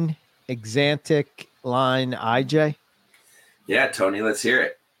green Exantic line IJ? Yeah, Tony, let's hear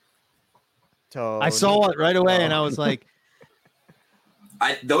it. I saw it right away, and I was like,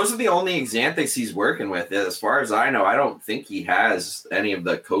 those are the only Xanthics he's working with. As far as I know, I don't think he has any of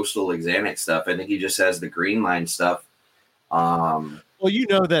the coastal Xanthic stuff. I think he just has the green line stuff. Well,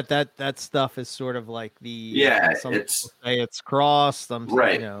 that stuff is sort of like some it's say it's crossed.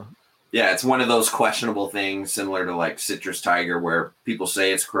 Right. Yeah, it's one of those questionable things, similar to like Citrus Tiger, where people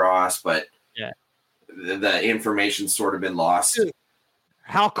say it's crossed, but the information's sort of been lost. Dude,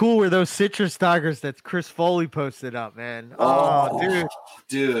 how cool were those Citrus Tigers that Chris Foley posted up, man? Oh,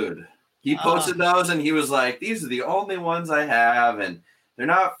 dude. He posted those and he was like, these are the only ones I have, and they're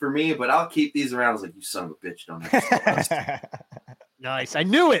not for me, but I'll keep these around. I was like, you son of a bitch, don't have Nice. I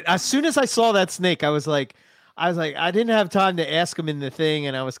knew it. As soon as I saw that snake, I was like, I didn't have time to ask him in the thing,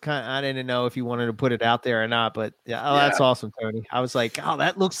 and I didn't know if he wanted to put it out there or not, but that's awesome, Tony. I was like, oh,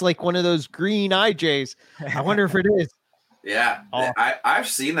 that looks like one of those green IJs. I wonder if it is. Yeah, I've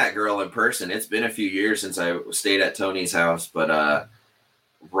seen that girl in person. It's been a few years since I stayed at Tony's house, but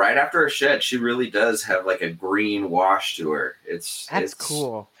right after a shed, she really does have like a green wash to her. It's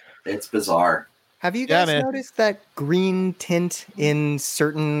cool. It's bizarre. Have you guys noticed that green tint in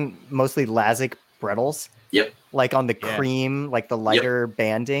certain, mostly Lazic Brettles? Yep. Like on the cream, like the lighter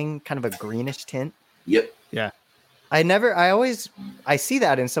banding, kind of a greenish tint. Yep. Yeah. I see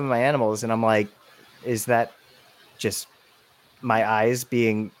that in some of my animals, and I'm like, is that just my eyes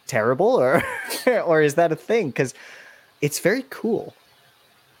being terrible, or is that a thing? Because it's very cool,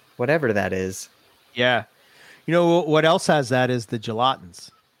 whatever that is. Yeah. You know what else has that is the gelatins.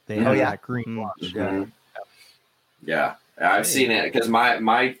 They have that green wash. Mm-hmm. Yeah. I've seen it because my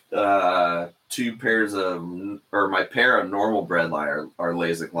my pair of normal bredli are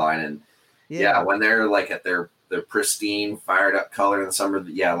Lasik line, and when they're like at their pristine fired up color in the summer,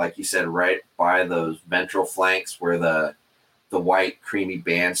 like you said, right by those ventral flanks where the white creamy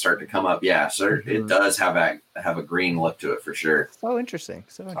bands start to come up. Yeah, so it does have a green look to it for sure. So interesting.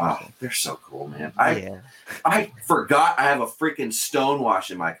 Oh, they're so cool, man. I forgot I have a freaking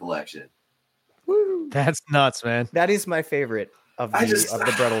stonewash in my collection. Woo. That's nuts, man. That is my favorite of the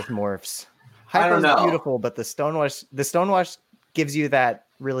Brettles morphs. I don't know. Beautiful, but the stonewash gives you that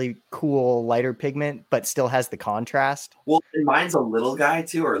really cool lighter pigment, but still has the contrast. Well, mine's a little guy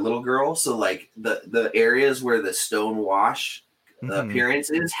too, or a little girl. So like the areas where the stone wash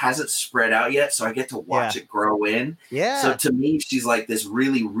appearance hasn't spread out yet. So I get to watch it grow in. Yeah. So to me, she's like this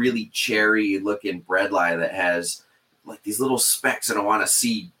really, really cherry looking bredli that has like these little specks that I want to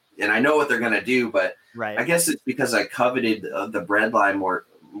see. And I know what they're going to do, but I guess it's because I coveted the bredli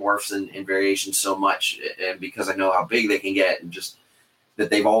morphs and variations so much, and because I know how big they can get, and just that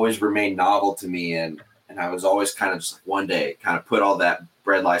they've always remained novel to me, and I was always kind of just like, one day kind of put all that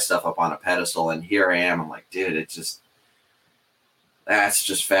bredli stuff up on a pedestal, and here I am. I'm like, dude, that's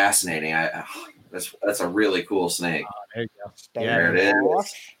just fascinating. That's a really cool snake. There you go. There it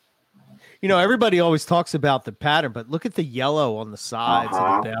is. You know, everybody always talks about the pattern, but look at the yellow on the sides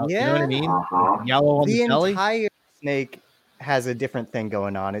of the belly. You know what I mean? Yellow on the belly. The entire snake has a different thing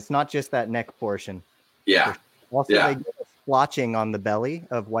going on. It's not just that neck portion. Yeah. Also, they get a splotching on the belly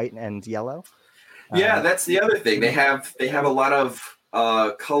of white and yellow. Yeah, that's the other thing. They have a lot of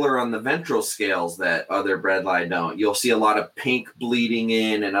color on the ventral scales that other bredli don't. You'll see a lot of pink bleeding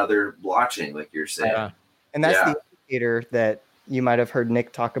in and other blotching, like you're saying. And that's the indicator that you might have heard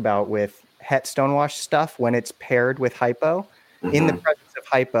Nick talk about with het stonewash stuff when it's paired with hypo. Mm-hmm. In the presence of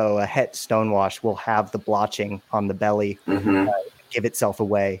hypo, a het stonewash will have the blotching on the belly give itself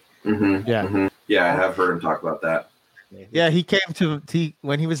away. Mm-hmm. Yeah. Mm-hmm. Yeah, I have heard him talk about that. Yeah, he came to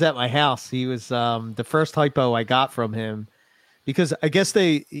when he was at my house. He was the first hypo I got from him, because I guess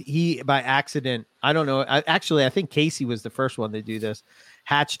he by accident, I don't know. I think Casey was the first one to do this.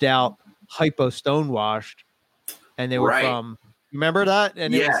 Hatched out hypo stonewashed, and they were from. Remember that?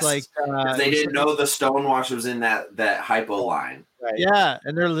 And it was like they didn't know the stonewash was in that hypo line. Right. Yeah,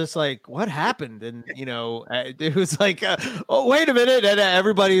 and they're just like, "What happened?" And it was like, "Oh, wait a minute!" And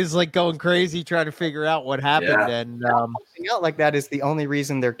everybody's like going crazy trying to figure out what happened. Yeah. And something out like that is the only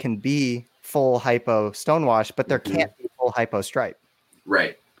reason there can be full hypo stonewash, but there can't be full hypo stripe.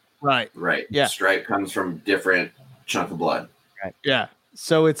 Right. Yeah, stripe comes from different chunk of blood. Right. Yeah.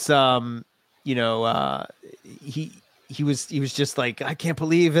 So it's he was just like, I can't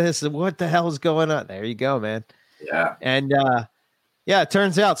believe this. What the hell is going on? There you go, man. Yeah. And it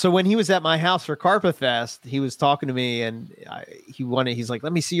turns out. So when he was at my house for Carpa Fest, he was talking to me, and he's like,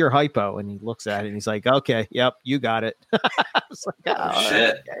 let me see your hypo. And he looks at it and he's like, okay, yep, you got it. I was like, oh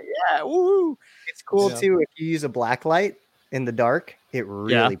shit. Yeah. Woo. It's cool too. If you use a black light in the dark, it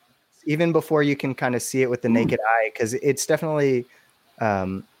really, even before you can kind of see it with the naked eye, because it's definitely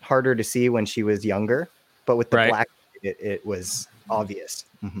harder to see when she was younger, but with the black, it was obvious.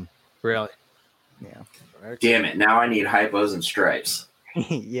 Mm-hmm. Really? Yeah. Damn it. Now I need hypos and stripes.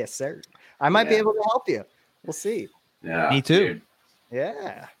 Yes, sir. I might be able to help you. We'll see. Yeah. Me too. Dude.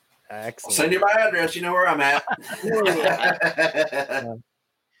 Yeah. Excellent. I'll send you my address. You know where I'm at.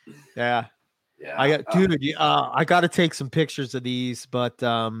 Yeah. I got to take some pictures of these, but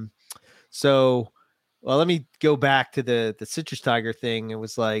let me go back to the citrus tiger thing. It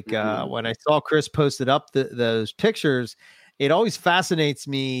was like when I saw Chris posted up those pictures, it always fascinates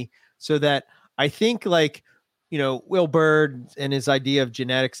me, so that I think, like, Will Bird and his idea of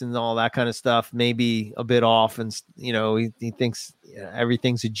genetics and all that kind of stuff may be a bit off, and he thinks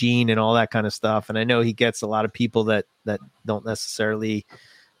everything's a gene and all that kind of stuff. And I know he gets a lot of people that don't necessarily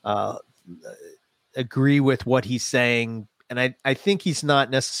agree with what he's saying. And I think he's not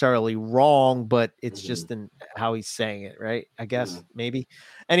necessarily wrong, but it's just in how he's saying it, right? I guess maybe.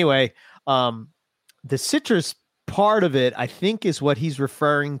 Anyway, the citrus part of it, I think, is what he's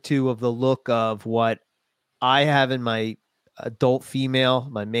referring to, of the look of what I have in my adult female,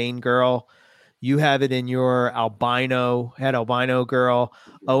 my main girl. You have it in your head albino girl.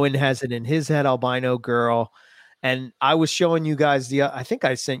 Owen has it in his head albino girl. And I was showing you guys I think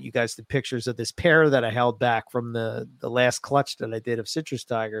I sent you guys the pictures of this pair that I held back from the last clutch that I did of citrus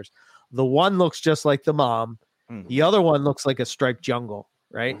tigers. The one looks just like the mom. Mm-hmm. The other one looks like a striped jungle,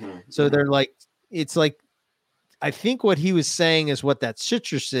 right? Mm-hmm. So they're like, it's like, I think what he was saying is what that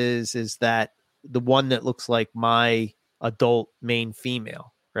citrus is that the one that looks like my adult main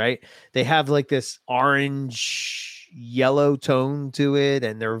female, right? They have like this orange yellow tone to it,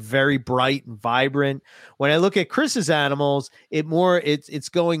 and they're very bright and vibrant. When I look at Chris's animals, it's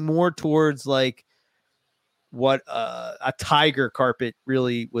going more towards like what a tiger carpet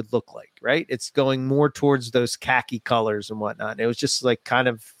really would look like, right? It's going more towards those khaki colors and whatnot. It was just like kind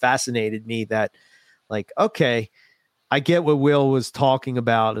of fascinated me that, like, okay, I get what Will was talking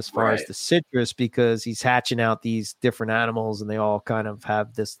about as far as the citrus, because he's hatching out these different animals and they all kind of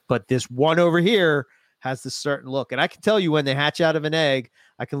have this, but this one over here has this certain look. And I can tell you when they hatch out of an egg,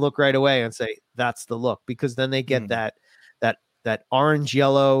 I can look right away and say, that's the look, because then they get that orange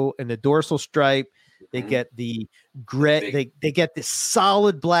yellow and the dorsal stripe. They get the gray, they get this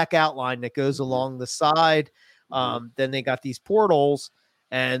solid black outline that goes along the side. Then they got these portals,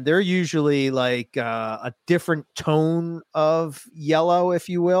 and they're usually like a different tone of yellow, if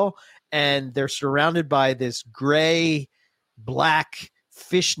you will. And they're surrounded by this gray, black,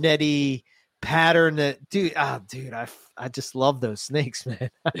 fishnetty pattern that, dude, I just love those snakes, man.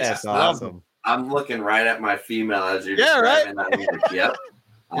 That's Yeah, awesome. I'm looking right at my female as you're Yeah, right? describing that. I'm like, yep.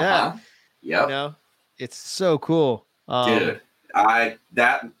 Yeah. Yep. You know, it's so cool. Dude,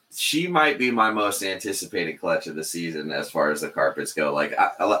 she might be my most anticipated clutch of the season as far as the carpets go. Like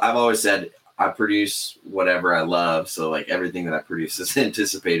I've always said, I produce whatever I love, so like everything that I produce is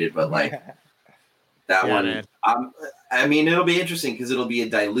anticipated. But like that one, man. I mean, it'll be interesting because it'll be a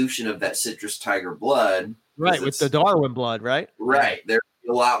dilution of that citrus tiger blood, right? With the Darwin blood, right? Right, there's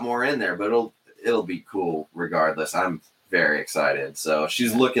a lot more in there, but it'll be cool regardless. I'm very excited. So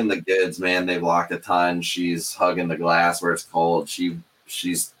she's looking the goods, man. They've locked a ton. She's hugging the glass where it's cold.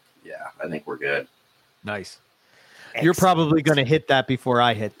 She's I think we're good. Nice. Excellent. You're probably going to hit that before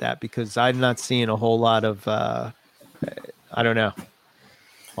I hit that because I'm not seeing a whole lot of I don't know,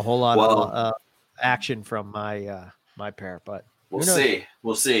 a whole lot of action from my pair, but we'll see.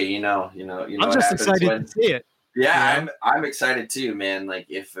 You know. I'm just excited to see it. Yeah, I'm excited too, man. Like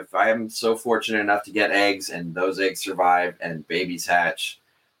if I'm so fortunate enough to get eggs and those eggs survive and babies hatch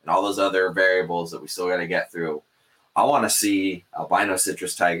and all those other variables that we still got to get through, I want to see albino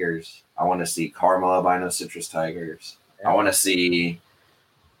citrus tigers. I want to see caramel albino citrus tigers. Yeah. I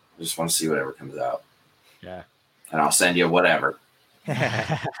just want to see whatever comes out. Yeah. And I'll send you whatever.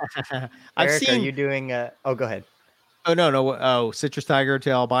 Eric, are you doing go ahead. Oh no. Oh, citrus tiger to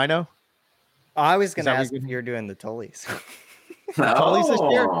albino? Oh, I was going to ask if you're doing the Tullies. Tullies this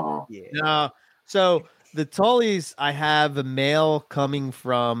year? Yeah. No. So the Tullies, I have a male coming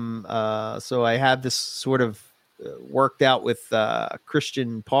from. So I have this sort of worked out with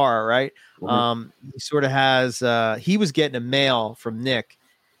Christian Parr, right? Mm-hmm. He sort of has. He was getting a male from Nick,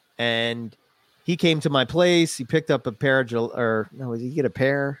 and he came to my place. He picked up a pair of did he get a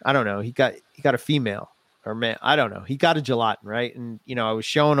pair? I don't know. He got a female. Or man, I don't know. He got a gelatin, right? And I was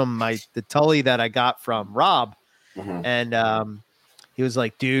showing him the Tully that I got from Rob, and he was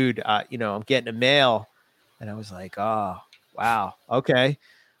like, "Dude, I'm getting a male," and I was like, "Oh, wow, okay,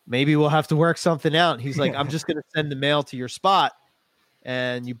 maybe we'll have to work something out." And he's like, "I'm just gonna send the male to your spot,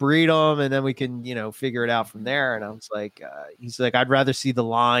 and you breed them, and then we can, figure it out from there." And I was like, "He's like, I'd rather see the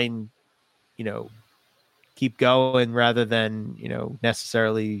line, keep going rather than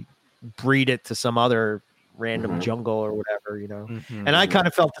necessarily breed it to some other." Random jungle or whatever, and I kind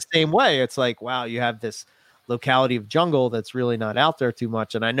of felt the same way. It's like, wow, you have this locality of jungle that's really not out there too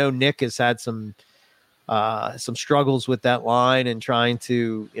much. And I know Nick has had some struggles with that line and trying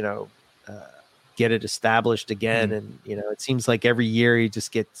to, get it established again. And, it seems like every year he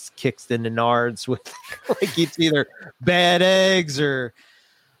just gets kicked in the nards with like it's either bad eggs or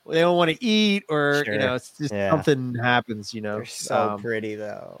they don't want to eat or it's just something happens. They're so pretty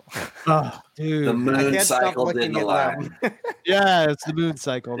though. Oh, dude, the moon cycle didn't allow. Yeah, it's the moon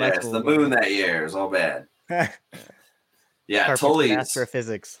cycle. Yeah, it's the moon that year. It's all bad. Yeah, Tullies.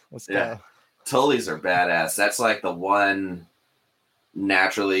 Astrophysics. Let's go. Tullies are badass. That's like the one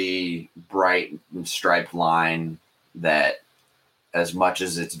naturally bright and striped line that, as much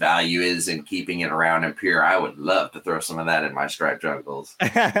as its value is in keeping it around and pure, I would love to throw some of that in my striped jungles.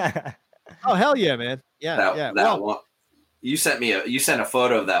 Oh hell yeah, man! Yeah, that one. You sent a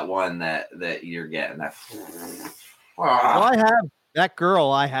photo of that one that you're getting. That. Well, I have that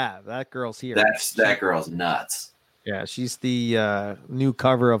girl. That girl's here. That girl's nuts. Yeah, she's the new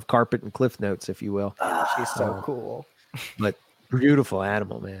cover of Carpet and Cliff Notes, if you will. She's so cool, but beautiful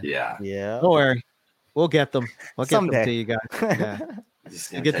animal, man. Yeah. Don't worry. We'll get them. We'll get them to you guys. Yeah.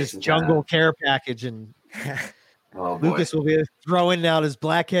 You get this jungle care package, and Lucas will be throwing out his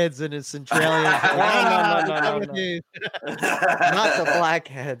blackheads and his Centralians. No. Not the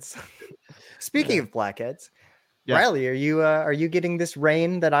blackheads. Speaking of blackheads, Riley, are you getting this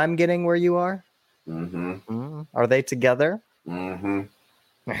rain that I'm getting where you are? Mm-hmm. Are they together? Mm-hmm.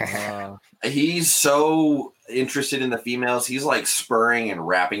 He's so interested in the females. He's like spurring and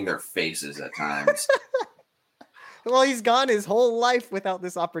wrapping their faces at times. Well, he's gone his whole life without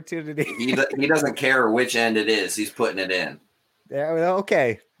this opportunity. He doesn't care which end it is. He's putting it in.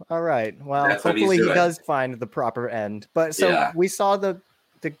 Okay. All right. Well, hopefully he does find the proper end. But we saw the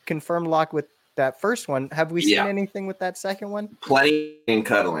confirmed lock with that first one. Have we seen anything with that second one? Plenty in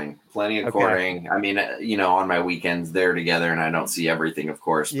cuddling, plenty of courting. I mean, on my weekends they're together, and I don't see everything, of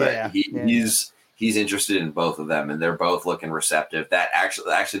course, but he's interested in both of them, and they're both looking receptive. That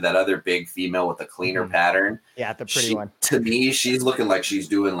actually that other big female with the cleaner pattern. Yeah, the pretty one. To me, she's looking like she's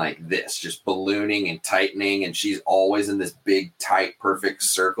doing like this, just ballooning and tightening, and she's always in this big, tight, perfect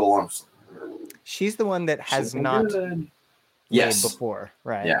circle. She's the one that has not. Yes. Before,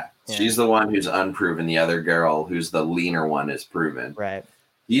 right? Yeah. She's the one who's unproven. The other girl, who's the leaner one, is proven. Right.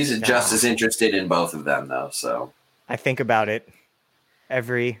 He's just as interested in both of them, though. So I think about it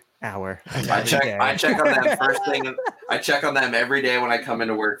every hour. I check on them first thing. I check on them every day when I come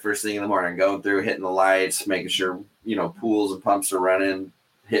into work first thing in the morning, going through, hitting the lights, making sure, pools and pumps are running,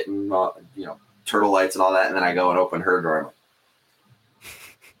 hitting, turtle lights and all that. And then I go and open her door. I'm like,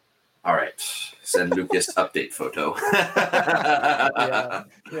 all right, send Lucas update photo.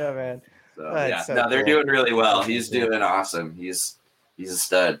 yeah, man. So, they're doing really well. He's doing awesome. He's a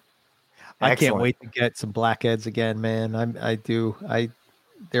stud. I can't wait to get some blackheads again, man.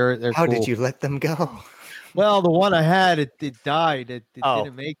 They're How cool. did you let them go? Well, the one I had, it died. It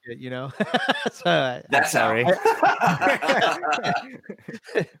didn't make it, So that's sorry.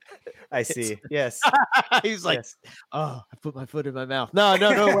 I see. Yes. He's like, oh, I put my foot in my mouth. No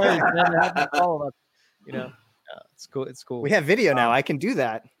worries. Man. It's cool. It's cool. We have video now. I can do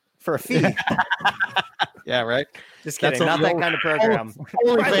that for a fee. Yeah, right. Just kidding. Not that kind of program.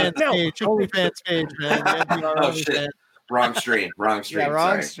 OnlyFans page, man. Oh shit. Wrong stream. Yeah,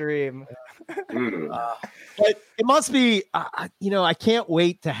 wrong stream. But it must be, I can't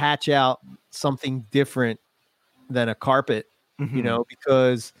wait to hatch out something different than a carpet,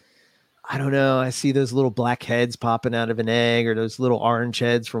 because I don't know. I see those little black heads popping out of an egg, or those little orange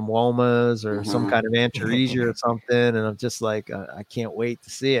heads from Woma's, or some kind of Antaresia or something. And I'm just like, I can't wait to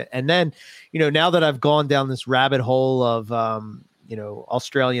see it. And then, now that I've gone down this rabbit hole of,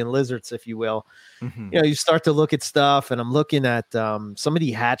 Australian lizards, if you will, you start to look at stuff, and I'm looking at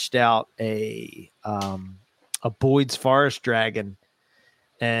somebody hatched out a Boyd's forest dragon,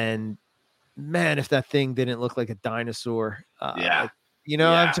 and man, if that thing didn't look like a dinosaur, I'm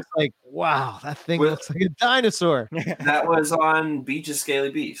just like, wow, that thing looks like a dinosaur. That was on Beach's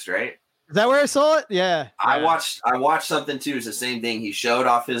Scaly Beast, right? Is that where I saw it? Yeah. I watched something too. It's the same thing. He showed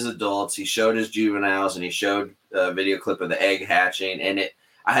off his adults, he showed his juveniles, and he showed a video clip of the egg hatching, and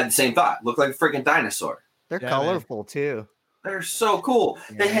I had the same thought. Looked like a freaking dinosaur. They're colorful too. They're so cool.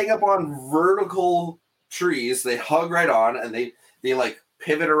 Yeah. They hang up on vertical trees. They hug right on, and they like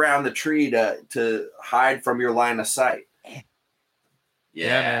pivot around the tree to hide from your line of sight.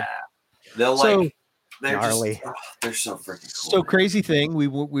 Yeah. They're gnarly. They're so freaking cool. So crazy thing. We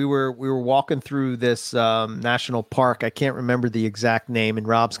were walking through this national park. I can't remember the exact name, and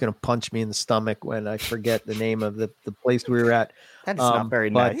Rob's going to punch me in the stomach when I forget the name of the place we were at. That's not very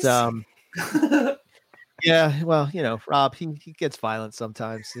nice. Yeah, well, Rob, he gets violent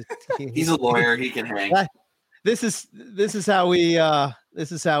sometimes. He's a lawyer. He can hang. This is how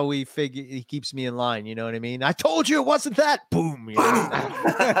we figure. He keeps me in line. You know what I mean? I told you it wasn't that. Boom.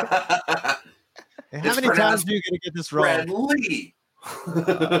 How many times are you going to get this wrong? Fred Lee.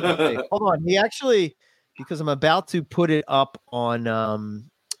 Okay, hold on. He actually, because I'm about to put it up on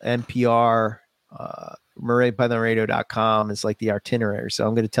NPR, MurrayPythonRadio.com is like the itinerary. So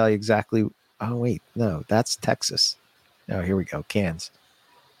I'm going to tell you exactly. Oh, wait. No, that's Texas. Oh, here we go. Cairns.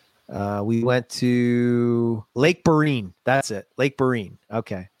 We went to Lake Barine. That's it. Lake Barine.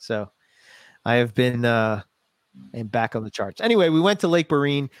 Okay. So I have been back on the charts. Anyway, we went to Lake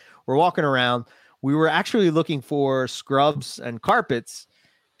Barine. We're walking around. We were actually looking for scrubs and carpets,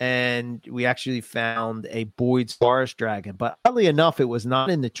 and we actually found a Boyd's forest dragon. But oddly enough, it was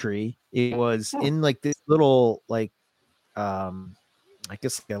not in the tree. It was in like this little, like, I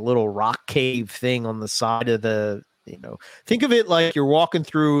guess like a little rock cave thing on the side of the, think of it like you're walking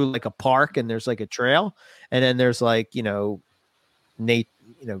through like a park, and there's like a trail, and then there's like,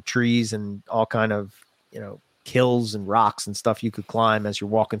 trees and all kind of, hills and rocks and stuff you could climb as you're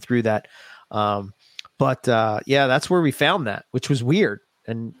walking through that. But that's where we found that, which was weird.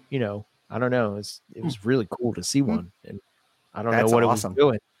 And, I don't know. It was really cool to see one, and I don't know what awesome. It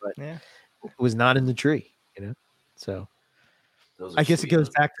was doing, but it was not in the tree, so I guess sweet. It goes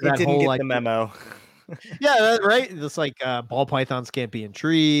back to that didn't whole get like the memo. Yeah, right. It's like ball pythons can't be in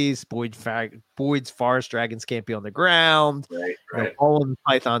trees. Boyd's forest dragons can't be on the ground. Right. All of the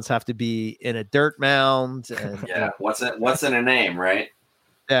pythons have to be in a dirt mound. And, what's in a name, right?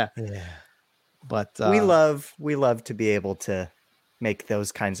 Yeah. But we love to be able to make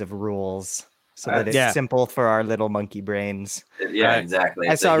those kinds of rules so that it's simple for our little monkey brains. Yeah, exactly.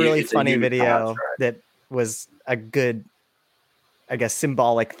 I saw a really funny video that was a good, I guess,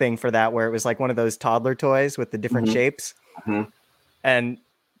 symbolic thing for that, where it was like one of those toddler toys with the different shapes.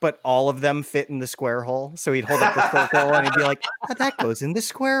 But all of them fit in the square hole. So he'd hold up the circle and he'd be like, oh, that goes in the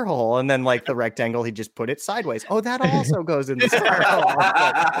square hole. And then like the rectangle, he'd just put it sideways. Oh, that also goes in the square hole.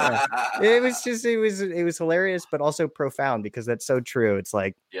 It was hilarious, but also profound, because that's so true. It's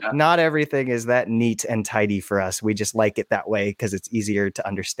like, not everything is that neat and tidy for us. We just like it that way because it's easier to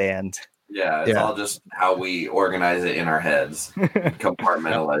understand. Yeah, it's all just how we organize it in our heads,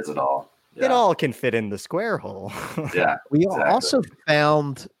 compartmentalize it all. Yeah. It all can fit in the square hole. Yeah. We exactly. also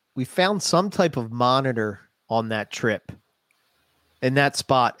found some type of monitor on that trip, in that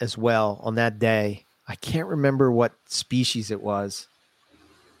spot as well on that day. I can't remember what species it was.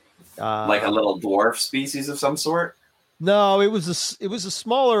 Like a little dwarf species of some sort. No, it was a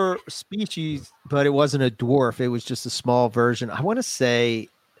smaller species, but it wasn't a dwarf. It was just a small version. I want to say,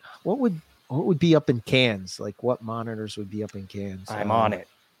 what would be up in Cairns? Like, what monitors would be up in Cairns? I'm on it.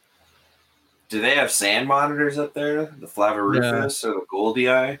 Do they have sand monitors up there? The Flavorufus or the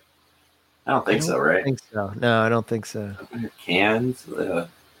Goldii? I don't think so, right? I think so. No, I don't think so. Cans.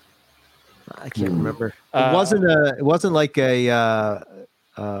 I can't remember. It wasn't like a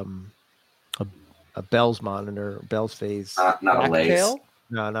Bell's monitor, Bell's phase. Not a lace.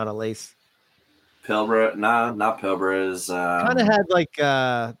 No, not a lace. Pilbara, not Pilbara's. Kind of had like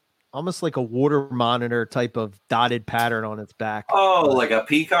almost like a water monitor type of dotted pattern on its back. Oh, like a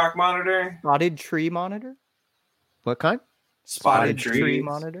peacock monitor? Spotted tree monitor? What kind? Spotted tree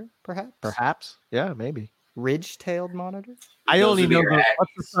monitor, perhaps? Perhaps. Yeah, maybe. Ridge-tailed monitor? I only know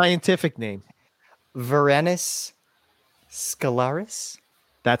what's the scientific name? Varanus scalaris?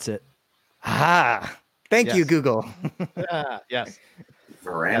 That's it. Ah, thank you, Google. Yes.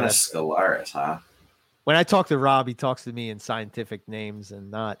 Varanus scalaris, huh? When I talk to Rob, he talks to me in scientific names and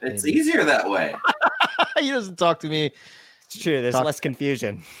not. It's easier that way. He doesn't talk to me. It's true. There's less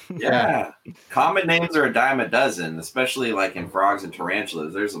confusion. Yeah. Common names are a dime a dozen, especially like in frogs and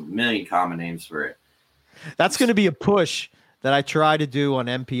tarantulas. There's a million common names for it. That's going to be a push that I try to do on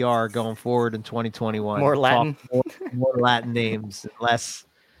NPR going forward in 2021. More Latin. More Latin names, less,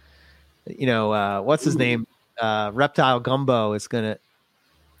 what's his name? Reptile Gumbo is going to.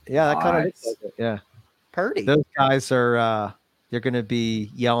 Yeah, that kind of looks like it. Yeah. Purdy. Those guys are, they're going to be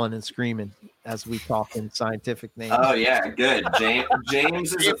yelling and screaming as we talk in scientific names. Oh, yeah, good.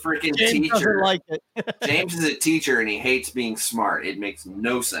 James is a freaking James teacher. doesn't like it. James is a teacher and he hates being smart. It makes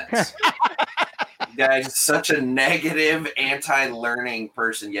no sense. The guy's such a negative, anti-learning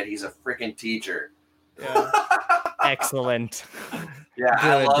person, yet he's a freaking teacher. Yeah. Excellent. Yeah,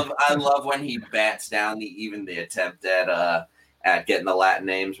 I love when he bats down even the attempt at getting the Latin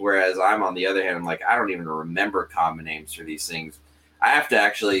names, whereas I'm on the other hand, I'm like, I don't even remember common names for these things. I have to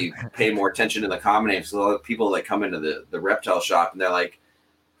actually pay more attention to the common names. So a lot of people that come into the reptile shop and they're like,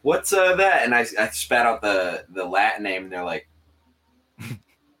 what's that? And I spat out the Latin name and they're like,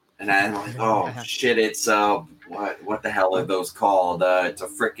 and I'm like, oh shit, it's what the hell are those called? It's a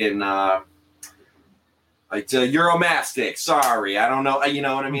freaking it's a Euromastic. Sorry, I don't know. You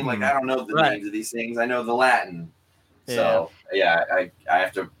know what I mean? Like I don't know the names of these things. I know the Latin. So yeah, I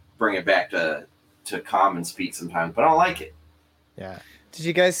have to bring it back to common speak sometimes, but I don't like it. Yeah. Did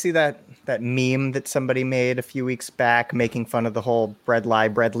you guys see that meme that somebody made a few weeks back making fun of the whole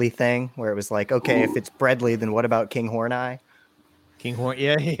Bredli thing, where it was like, okay, if it's Bredli, then what about King Horneye? King Horn,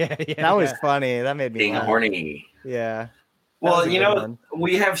 yeah. That was funny. That made me King laugh. Horny. Yeah. Well,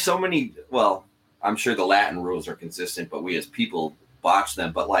 we have so many. Well, I'm sure the Latin rules are consistent, but we as people botch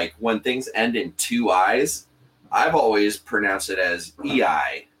them. But like when things end in two I's, I've always pronounced it as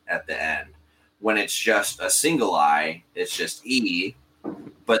EI at the end. When it's just a single I, it's just E.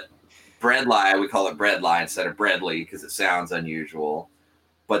 But Bredli, we call it Bredli instead of Bredli because it sounds unusual.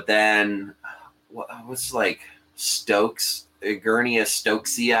 But then, what's like Stokes, Gurnia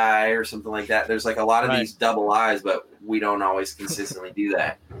Stokesii or something like that? There's like a lot of these double I's, but we don't always consistently do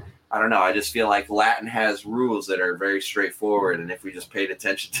that. I don't know. I just feel like Latin has rules that are very straightforward, and if we just paid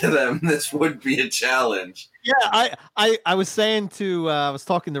attention to them, this would be a challenge. Yeah, I was saying I was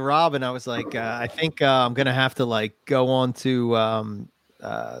talking to Rob, and I was like, I think I'm gonna have to like go on to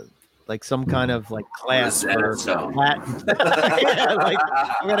like some kind of like class for Latin. Yeah, like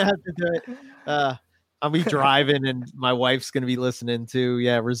I'm gonna have to do it. I'll be driving, and my wife's going to be listening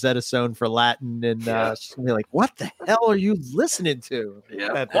to Rosetta Stone for Latin, and she's going to be like, "What the hell are you listening to?"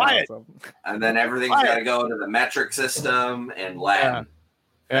 Yeah, quiet. Awesome. And then everything's got to go to the metric system and Latin.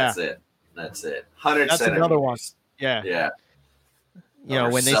 That's it. 100 That's centimeters. another one. Yeah. You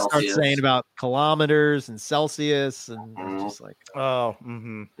know, when they start saying about kilometers and Celsius, and just like,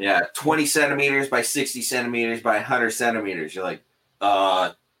 yeah, 20 centimeters by 60 centimeters by 100 centimeters. You're like,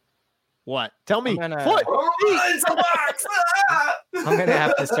 what? Tell me. It's a box. I'm gonna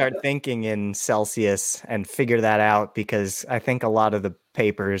have to start thinking in Celsius and figure that out, because I think a lot of the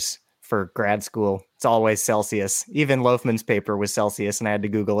papers for grad school, it's always Celsius. Even Loafman's paper was Celsius, and I had to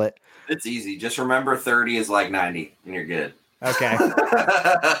Google it. It's easy. Just remember 30 is like 90, and you're good. Okay.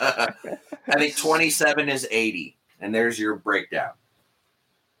 I think 27 is 80, and there's your breakdown.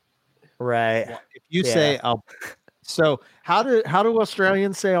 Right. If you say so how do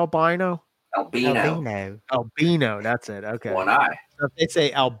Australians say albino? Albino. Albino, that's it. Okay. One eye. So if they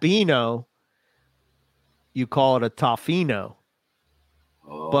say albino, you call it a toffino.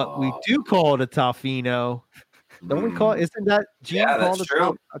 Oh. But we do call it a toffino. Don't we call it? Isn't that Gene Yeah, called that's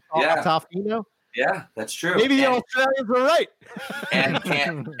true. a toffino? Yeah, that's true. Maybe the Australians were right. and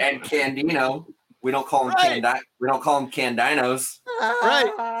Candino. We don't call them we don't call them Candinos.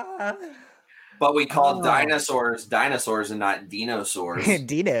 Right. But we call dinosaurs and not dinosaurs.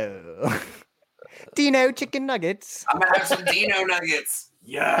 Dino chicken nuggets. I'm gonna have some Dino nuggets.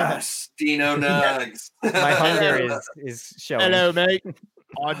 Yes, Dino nugs. My hunger is showing. Hello, mate.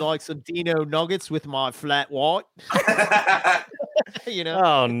 I'd like some Dino nuggets with my flat white.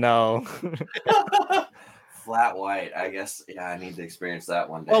 Oh no. Flat white. I guess. Yeah, I need to experience that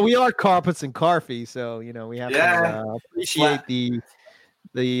one day. Well, we are carpets and carfy, so we have to appreciate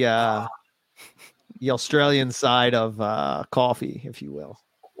the Australian side of coffee, if you will.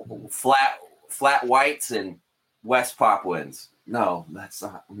 Flat whites and West Papuans. No, that's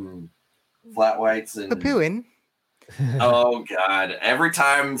not. Flat whites and Papuan. Oh God! Every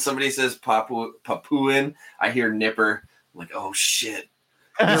time somebody says Papuan, I hear Nipper. I'm like, oh shit!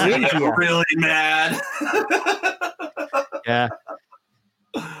 I'm really mad. Yeah.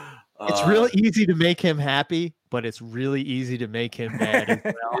 It's really easy to make him happy, but it's really easy to make him mad as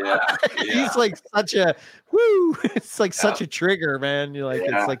well. Yeah. He's like such a it's like such a trigger, man. You're like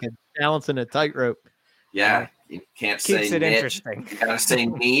it's like a balance in a tightrope. Yeah. You can't Keeps say it niche. interesting. You gotta say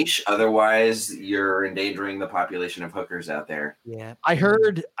niche, otherwise you're endangering the population of hookers out there. Yeah. I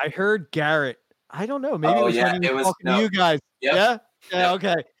heard Garrett. I don't know. Maybe when he was talking to you guys. Yep. Yeah.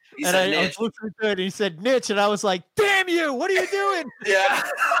 Okay. He And said I was listening to it, and he said niche, and I was like, "Damn you! What are you doing?" Yeah.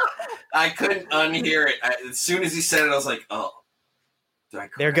 I couldn't unhear it. As soon as he said it, I was like, "Oh,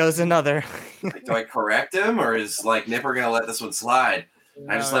 there goes another." Do I correct him, or is Nipper gonna let this one slide?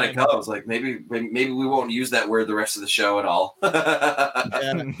 I just let it go. I was like, maybe we won't use that word the rest of the show at all.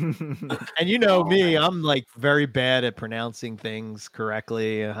 And you know me, I'm like very bad at pronouncing things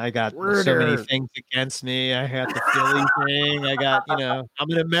correctly. I got so many things against me. I had the Philly thing. I got,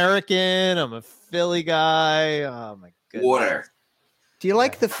 I'm an American. I'm a Philly guy. Oh my goodness. Water. Do you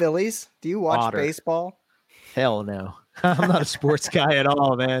like the Phillies? Do you watch baseball? Hell no. I'm not a sports guy at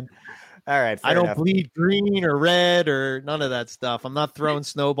all, man. All right. I don't bleed green or red or none of that stuff. I'm not throwing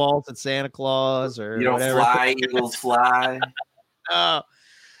snowballs at Santa Claus or you don't whatever. Fly, Eagles fly.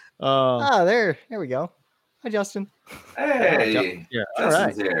 There we go. Hi, Justin. Hey, yeah.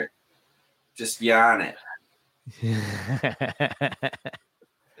 Justin's here. Just yawn it.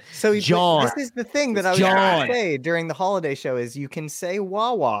 So John, this is the thing that I was going to say during the holiday show is you can say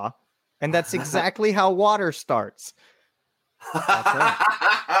Wawa, and that's exactly how water starts.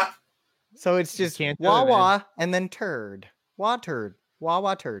 So it's just Wawa and then turd. Wawa turd.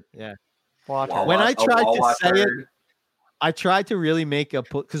 Yeah. Water. When I tried to say it, I tried to really make a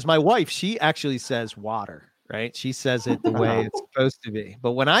because my wife, she actually says water, right? She says it the way it's supposed to be.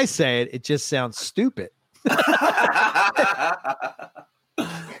 But when I say it, it just sounds stupid. Can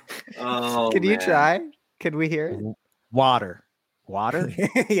you try? Could we hear it? Water.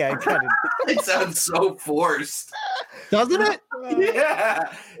 Yeah, it kind of. It sounds so forced, doesn't it?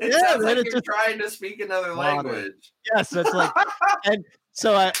 Yeah, it sounds like you're trying to speak another language. Yes, it's like, and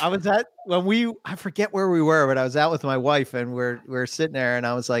so I was at I forget where we were, but I was out with my wife, and we're sitting there, and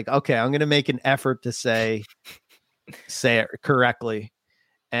I was like, okay, I'm gonna make an effort to say it correctly,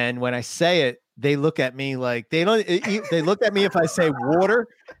 and when I say it, they look at me like they look at me if I say water,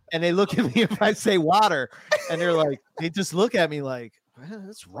 and they look at me if I say water, and they're like, they just look at me like,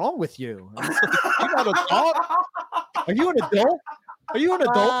 what's wrong with you? Like, you not a dog? Are you an adult? Are you an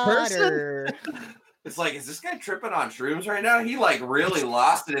adult person? It's like, is this guy tripping on shrooms right now? He really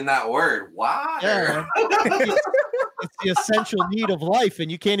lost it in that word. Water. Yeah. It's the essential need of life,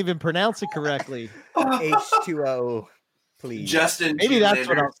 and you can't even pronounce it correctly. H2O, please. Justin, maybe that's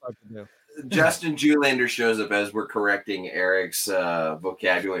what I'll start to do. Justin Julander shows up as we're correcting Eric's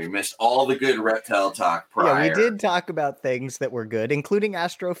vocabulary. You missed all the good reptile talk prior. Yeah, we did talk about things that were good, including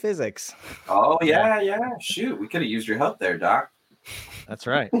astrophysics. Oh, yeah. Shoot, we could have used your help there, Doc. That's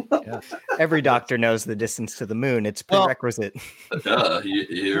right. Yeah. Every doctor knows the distance to the moon. It's prerequisite.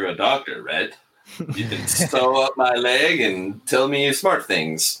 You're a doctor, right? You can sew up my leg and tell me smart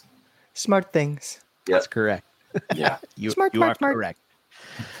things. Smart things. Yep. That's correct. Yeah. You are correct.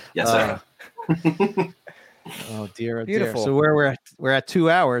 Yes, sir. Oh dear, beautiful. So we're at 2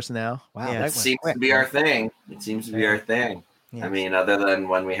 hours now. Wow, yeah, it seems to be our thing. It seems to be our thing. Yeah. I mean, other than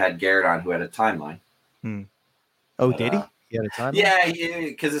when we had Garrett on, who had a timeline. Oh, did he? He had a time. Yeah,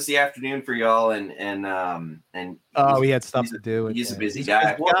 because it's the afternoon for y'all, and he had stuff to do. He's a busy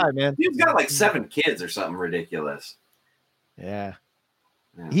guy. Guy, man. He's got like 7 kids or something ridiculous. Yeah.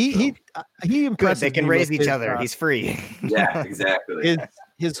 Yeah, He impresses Good. They can raise each other. He's free. Yeah, exactly.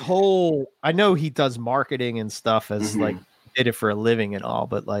 His whole, I know he does marketing and stuff as like did it for a living and all,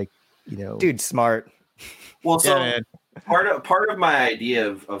 but like, dude, smart. Well, so part of my idea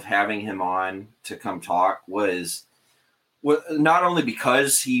of having him on to come talk was not only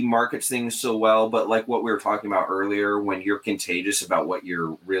because he markets things so well, but like what we were talking about earlier, when you're contagious about what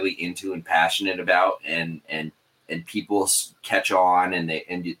you're really into and passionate about, and people catch on,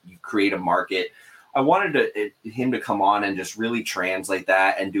 and you create a market. I wanted him to come on and just really translate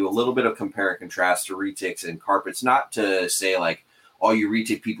that and do a little bit of compare and contrast to retics and carpets. Not to say like all you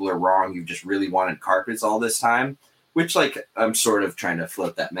retic people are wrong. You just really wanted carpets all this time, which like I'm sort of trying to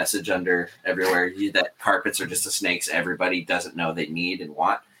float that message under everywhere. That carpets are just the snakes everybody doesn't know they need and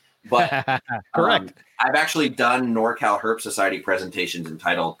want. But correct. I've actually done NorCal Herp Society presentations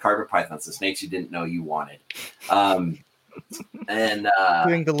entitled "Carpet Pythons: The Snakes You Didn't Know You Wanted," and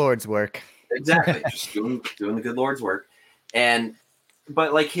doing the Lord's work. Exactly, just doing the good Lord's work,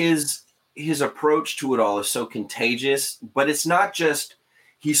 but like his approach to it all is so contagious. But it's not just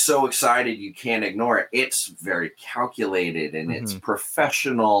he's so excited you can't ignore it. It's very calculated, and it's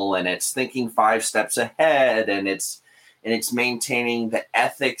professional, and it's thinking 5 steps ahead, and it's maintaining the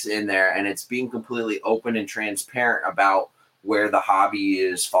ethics in there, and it's being completely open and transparent about where the hobby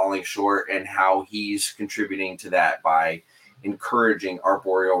is falling short and how he's contributing to that by encouraging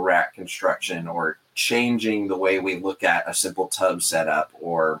arboreal rack construction or changing the way we look at a simple tub setup,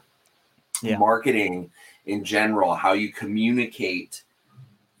 or marketing in general, how you communicate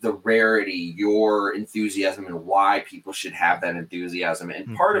the rarity, your enthusiasm, and why people should have that enthusiasm.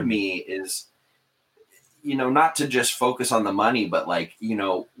 And part of me is, not to just focus on the money, but like,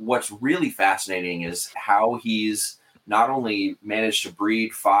 what's really fascinating is how he's not only managed to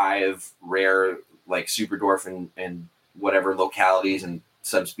breed 5 rare, like super dwarf and whatever localities and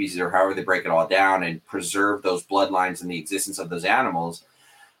subspecies, or however they break it all down, and preserve those bloodlines and the existence of those animals,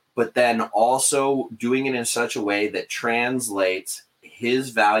 but then also doing it in such a way that translates his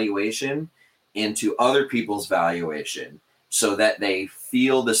valuation into other people's valuation, so that they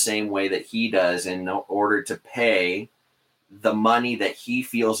feel the same way that he does in order to pay the money that he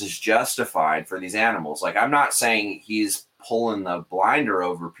feels is justified for these animals. Like, I'm not saying he's pulling the blinder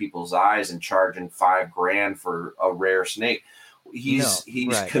over people's eyes and charging $5,000 for a rare snake. He's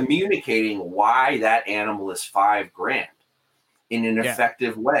communicating why that animal is $5,000 in an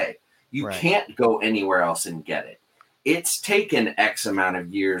effective way. You can't go anywhere else and get it. It's taken X amount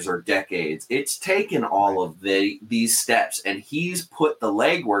of years or decades. It's taken all of these steps, and he's put the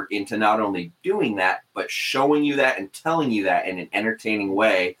legwork into not only doing that, but showing you that and telling you that in an entertaining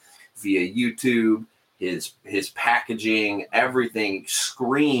way via YouTube. His packaging, everything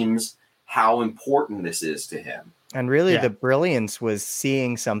screams how important this is to him. And really the brilliance was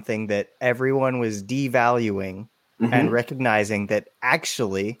seeing something that everyone was devaluing and recognizing that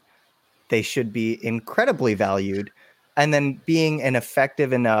actually they should be incredibly valued, and then being an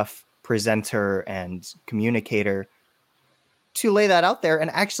effective enough presenter and communicator to lay that out there and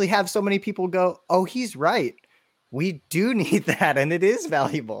actually have so many people go, oh, he's right. We do need that, and it is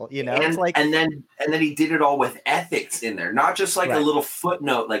valuable, And, it's like, and then he did it all with ethics in there, not just like a little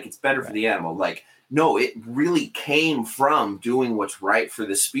footnote, like it's better for the animal. Like, no, it really came from doing what's right for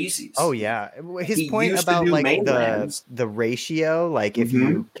the species. Oh yeah, his point about like the ratio, like if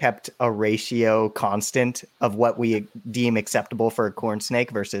you kept a ratio constant of what we deem acceptable for a corn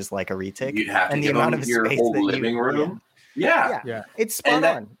snake versus like a retic, you'd have to and the give amount them of your space whole that living room. Yeah, it's spot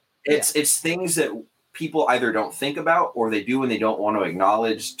on. It's things that people either don't think about, or they do and they don't want to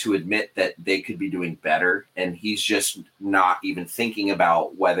acknowledge to admit that they could be doing better. And he's just not even thinking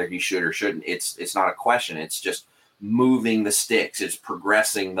about whether he should or shouldn't. It's not a question. It's just moving the sticks. It's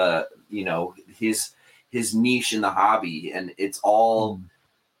progressing his niche in the hobby. And it's all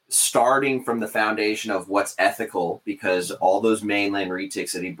starting from the foundation of what's ethical, because all those mainland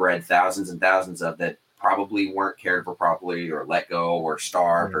retics that he bred thousands and thousands of that probably weren't cared for properly, or let go, or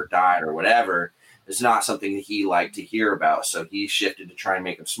starved, or died, or whatever, is not something that he liked to hear about. So he shifted to try and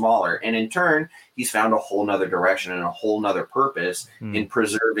make them smaller. And in turn, he's found a whole nother direction and a whole nother purpose in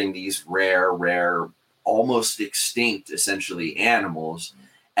preserving these rare, almost extinct, essentially, animals,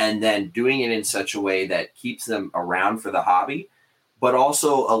 and then doing it in such a way that keeps them around for the hobby, but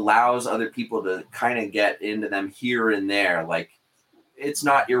also allows other people to kind of get into them here and there. Like, it's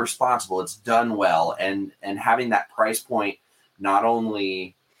not irresponsible. It's done well. And having that price point, not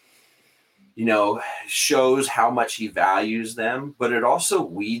only shows how much he values them, but it also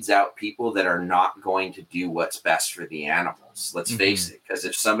weeds out people that are not going to do what's best for the animals. Let's face it, because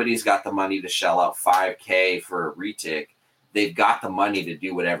if somebody's got the money to shell out $5,000 for a retic, they've got the money to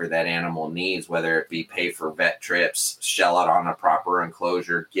do whatever that animal needs, whether it be pay for vet trips, shell out on a proper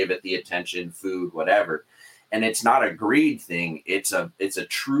enclosure, give it the attention, food, whatever. And it's not a greed thing. It's a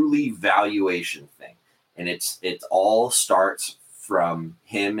truly valuation thing. And it all starts from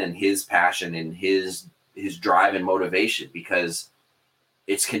him and his passion and his drive and motivation, because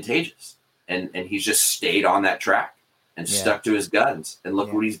it's contagious. And he's just stayed on that track and stuck to his guns, and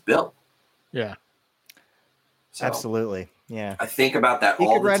look what he's built. Yeah. So, absolutely. Yeah. I think about that he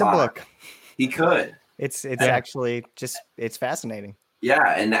all could the write time. A book. He could. It's actually it's fascinating.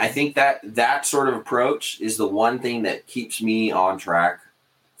 Yeah. And I think that sort of approach is the one thing that keeps me on track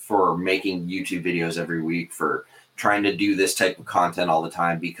for making YouTube videos every week, for trying to do this type of content all the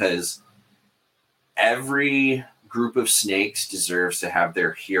time, because every group of snakes deserves to have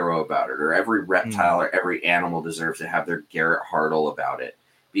their hero about it, or every reptile or every animal deserves to have their Garrett Hartle about it.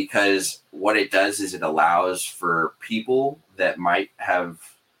 Because what it does is it allows for people that might have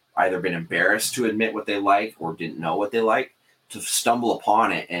either been embarrassed to admit what they like or didn't know what they like to stumble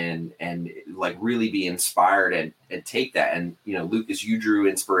upon it and like really be inspired and take that. And, Lucas, you drew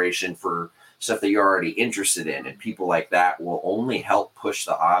inspiration for stuff that you're already interested in, and people like that will only help push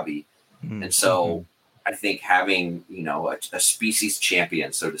the hobby. And so I think having, a species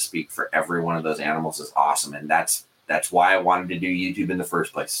champion, so to speak, for every one of those animals is awesome. And that's why I wanted to do YouTube in the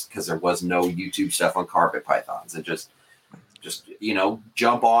first place, because there was no YouTube stuff on carpet pythons, and just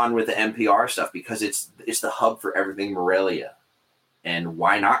jump on with the NPR stuff, because it's the hub for everything Morelia, and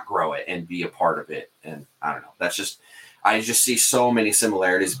why not grow it and be a part of it? And I don't know, I just see so many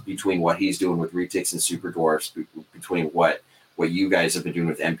similarities between what he's doing with retics and super dwarfs, between what you guys have been doing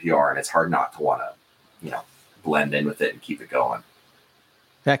with NPR, and it's hard not to want to, blend in with it and keep it going.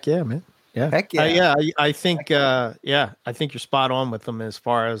 Heck yeah, man. Yeah. Heck yeah. I think I think you're spot on with them, as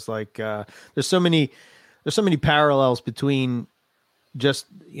far as like there's so many parallels between just,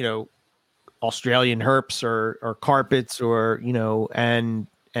 Australian herps or carpets, or,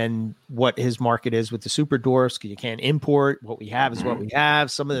 and what his market is with the super dwarfs, because you can't import. What we have is what we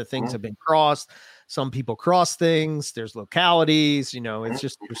have. Some of the things have been crossed. Some people cross things. There's localities, it's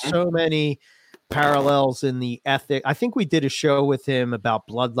just, there's so many parallels in the ethic. I think we did a show with him about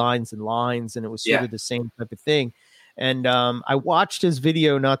bloodlines and lines, and it was sort of the same type of thing. And I watched his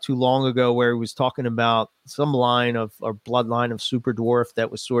video not too long ago where he was talking about some line of or bloodline of super dwarf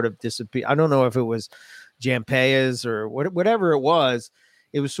that was sort of disappear. I don't know if it was Jampeas or whatever it was.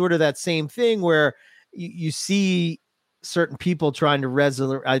 It was sort of that same thing where you see certain people trying to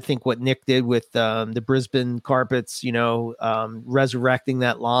resurrect. I think what Nick did with the Brisbane carpets, resurrecting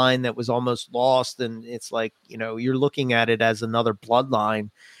that line that was almost lost. And it's like, you're looking at it as another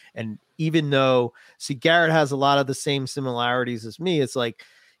bloodline. And even though, Garrett has a lot of the same similarities as me, it's like,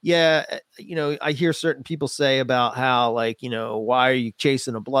 I hear certain people say about how, like, why are you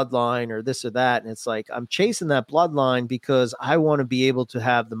chasing a bloodline or this or that? And it's like, I'm chasing that bloodline because I want to be able to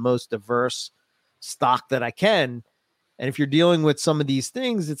have the most diverse stock that I can. And if you're dealing with some of these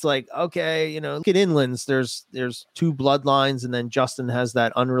things, it's like, okay, look at Inlands. There's two bloodlines, and then Justin has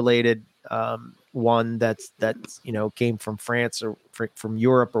that unrelated one that's came from France or from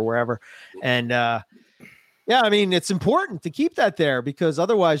Europe or wherever. And it's important to keep that there, because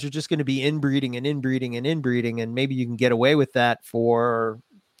otherwise you're just going to be inbreeding, and maybe you can get away with that for,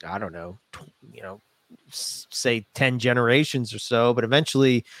 I don't know, say 10 generations or so, but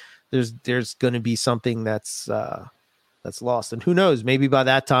eventually there's going to be something that's lost. And who knows, maybe by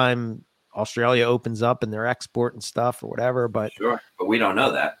that time Australia opens up and they're exporting stuff or whatever, but we don't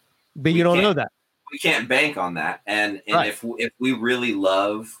know that. But you don't know that. We can't bank on that. And right. if we really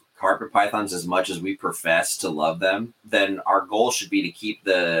love carpet pythons as much as we profess to love them, then our goal should be to keep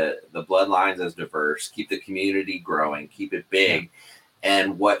the bloodlines as diverse, keep the community growing, keep it big.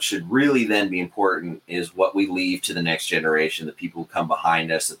 And what should really then be important is what we leave to the next generation, the people who come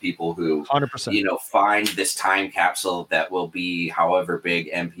behind us, the people who 100%. Find this time capsule that will be however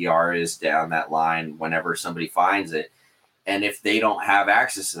big NPR is down that line whenever somebody finds it. And if they don't have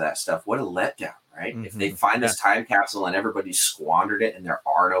access to that stuff, what a letdown, right? If they find this time capsule and everybody squandered it and there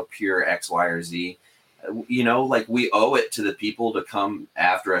are no pure X, Y, or Z, like, we owe it to the people to come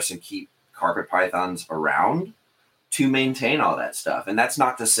after us and keep carpet pythons around to maintain all that stuff. And that's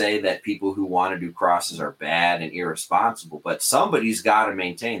not to say that people who want to do crosses are bad and irresponsible, but somebody's got to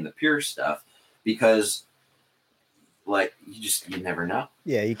maintain the pure stuff, because like, you never know.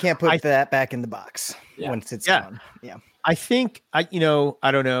 Yeah. You can't put that back in the box once it's gone. Yeah. I think I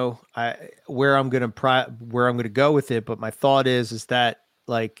don't know where I'm gonna go with it, but my thought is that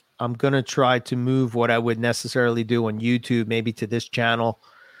like I'm gonna try to move what I would necessarily do on YouTube, maybe to this channel,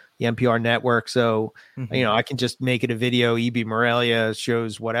 the NPR network. So I can just make it a video. EB Morelia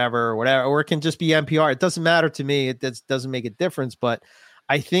shows whatever, or it can just be NPR. It doesn't matter to me. It doesn't make a difference. But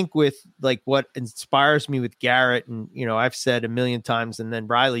I think with like what inspires me with Garrett, and I've said a million times, and then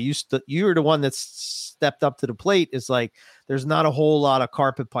Riley, you're the one that's stepped up to the plate. Is like there's not a whole lot of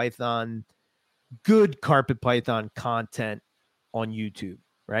good carpet python content on YouTube,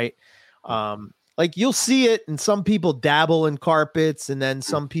 right? Like you'll see it, and some people dabble in carpets, and then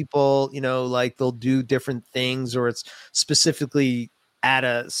some people, like they'll do different things, or it's specifically at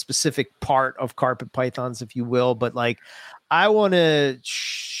a specific part of carpet pythons, if you will. But like, I want to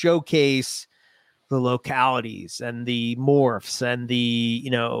showcase the localities and the morphs and the,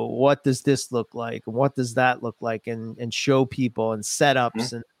 what does this look like? And what does that look like? And show people and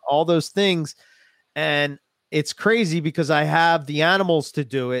setups and all those things. And it's crazy because I have the animals to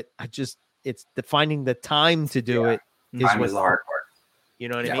do it. It's finding the time to do it. Time is the hard part. You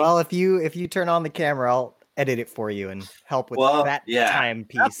know what I mean? Well, if you turn on the camera, I'll edit it for you and help with that time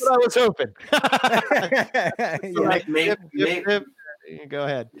piece. That's what I was hoping. Go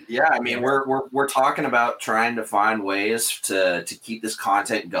ahead. Yeah, I mean, we're talking about trying to find ways to keep this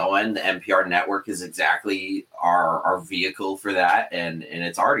content going. The NPR network is exactly our vehicle for that, and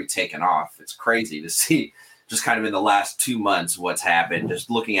it's already taken off. It's crazy to see just kind of in the last 2 months what's happened, just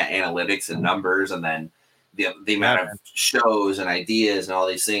looking at analytics and numbers, and then the amount of shows and ideas and all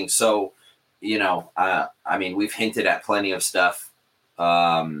these things. So, I mean, we've hinted at plenty of stuff,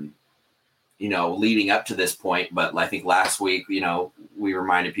 leading up to this point. But I think last week, we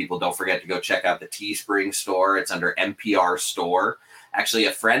reminded people, don't forget to go check out the Teespring store. It's under NPR store. Actually,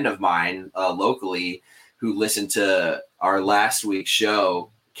 a friend of mine locally who listened to our last week's show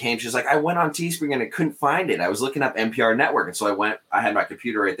came. She's like, I went on Teespring and I couldn't find it. I was looking up NPR network. And so I had my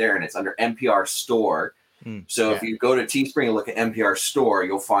computer right there, and it's under NPR store. So if you go to Teespring and look at NPR store,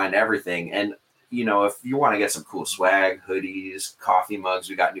 you'll find everything. And, if you want to get some cool swag, hoodies, coffee mugs,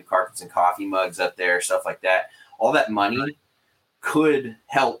 we got new carpets and coffee mugs up there, stuff like that. All that money could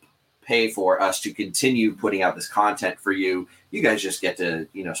help pay for us to continue putting out this content for you. You guys just get to,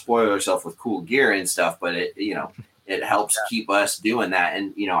 spoil yourself with cool gear and stuff, but it helps keep us doing that.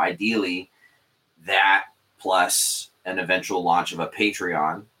 And, ideally that plus an eventual launch of a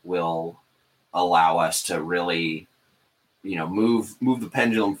Patreon will allow us to really, move the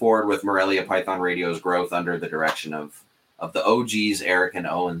pendulum forward with Morelia Python Radio's growth under the direction of the OGs, Eric and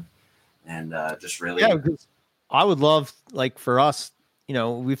Owen. And just really. Yeah, I would love, like, for us,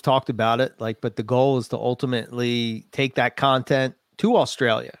 we've talked about it, like, but the goal is to ultimately take that content to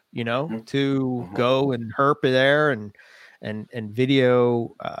Australia, to go and herp there and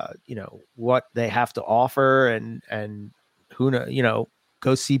video, what they have to offer and who know,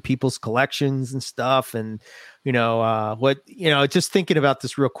 go see people's collections and stuff. And, just thinking about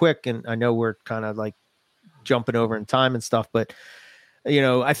this real quick. And I know we're kind of like jumping over in time and stuff, but,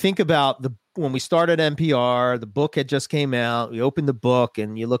 I think about when we started NPR, the book had just came out. We opened the book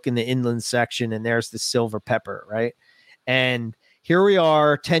and you look in the inland section and there's the silver pepper, right? And here we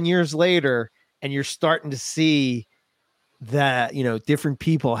are 10 years later, and you're starting to see that, different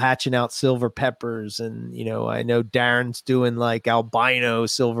people hatching out silver peppers. And, I know Darren's doing like albino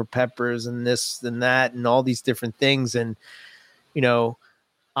silver peppers and this and that and all these different things. And,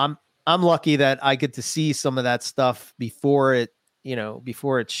 I'm lucky that I get to see some of that stuff before it's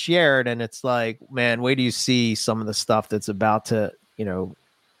shared. And it's like, man, wait till you see some of the stuff that's about to,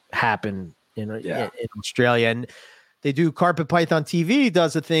 happen in Australia. And they do Carpet Python TV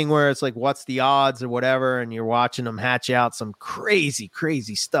does a thing where it's like, what's the odds or whatever. And you're watching them hatch out some crazy,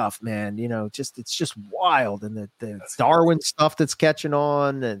 crazy stuff, man. It's just wild. And the Darwin stuff that's catching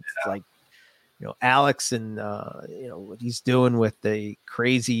on. And it's like, Alex and, what he's doing with the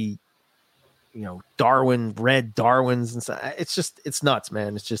crazy, red Darwins and stuff. It's nuts,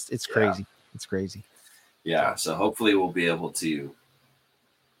 man. It's crazy. It's crazy. Yeah. So hopefully we'll be able to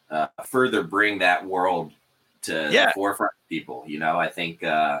further bring that world to the forefront of people. I think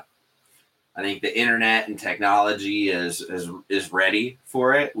the internet and technology is ready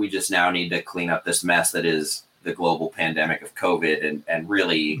for it. We just now need to clean up this mess that is the global pandemic of COVID and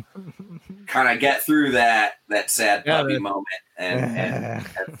really kind of get through that sad puppy moment and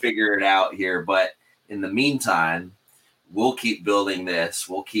figure it out here. But in the meantime, we'll keep building this.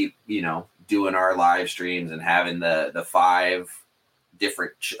 We'll keep, doing our live streams and having the 5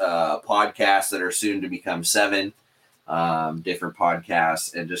 different podcasts that are soon to become 7 different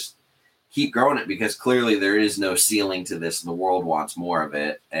podcasts, and just keep growing it, because clearly there is no ceiling to this. The world wants more of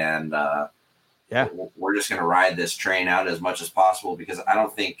it. And we're just going to ride this train out as much as possible, because I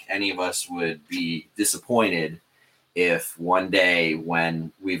don't think any of us would be disappointed if one day,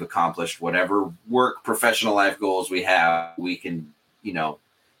 when we've accomplished whatever work, professional life goals we have, we can,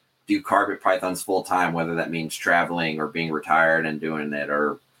 do carpet pythons full time, whether that means traveling or being retired and doing it,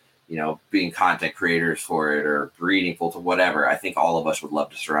 or, being content creators for it, or breeding full time, whatever. I think all of us would love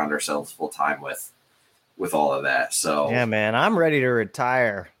to surround ourselves full time with all of that. So yeah, man, I'm ready to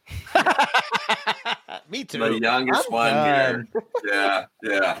retire. Me too. The youngest one here.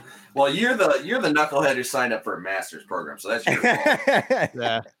 Yeah. Well, you're the knucklehead who signed up for a master's program, so that's your fault.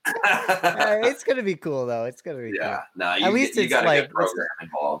 Yeah. It's gonna be cool though. It's gonna be cool. No, at least you it's got a like good program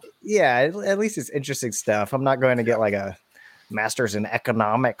involved. Yeah, at least it's interesting stuff. I'm not going to get like a master's in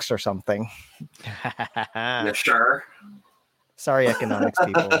economics or something. Yeah, sure. Sorry, economics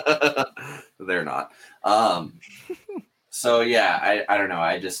people. They're not. So yeah, I don't know.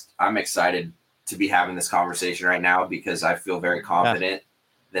 I'm excited to be having this conversation right now, because I feel very confident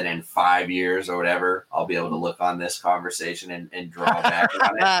that in 5 years or whatever, I'll be able to look on this conversation and draw back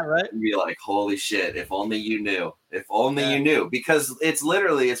on it right? and be like, holy shit, if only you knew. If only you knew. Because it's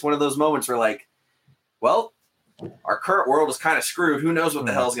one of those moments where, like, well, our current world is kind of screwed. Who knows what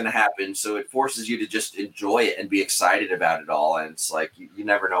the hell is going to happen? So it forces you to just enjoy it and be excited about it all. And it's like, you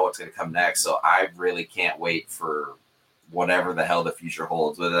never know what's going to come next. So I really can't wait for whatever the hell the future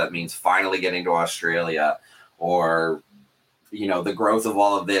holds, whether that means finally getting to Australia, or, the growth of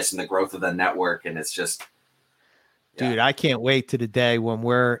all of this and the growth of the network. And it's just, dude, I can't wait to the day when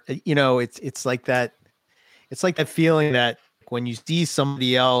we're, it's like that. It's like that feeling that when you see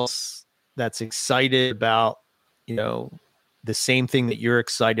somebody else that's excited about, the same thing that you're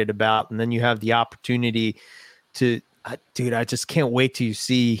excited about, and then you have the opportunity to, dude, I just can't wait till you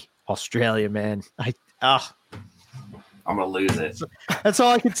see Australia, man. I'm gonna lose it. That's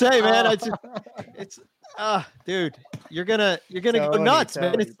all I can say, man. Dude, you're gonna go nuts,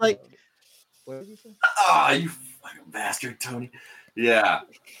 man. It's like, what did you say? You fucking bastard, Tony. Yeah.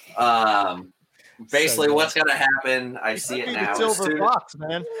 Basically, what's gonna happen? I see it now. Silver fox,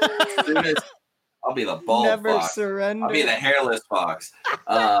 man. As soon as I'll be the bald Never fox. surrender. I'll be the hairless fox.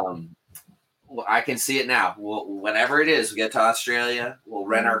 Well, I can see it now. Whenever it is, we get to Australia, we'll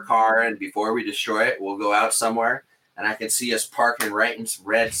rent our car, and before we destroy it, we'll go out somewhere, and I can see us parking right in some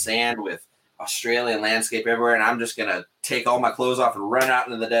red sand with Australian landscape everywhere, and I'm just gonna take all my clothes off and run out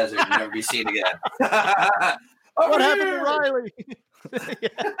into the desert and never be seen again. What happened to Riley?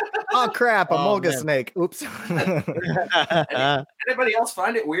 Oh crap, a mulga snake. Oops. Anybody else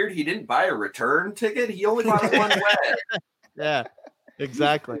find it weird he didn't buy a return ticket? He only bought one way. Yeah,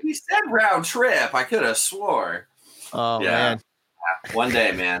 exactly. He said round trip. I could have swore. Oh man. One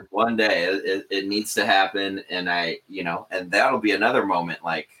day, man. One day. It needs to happen. And and that'll be another moment,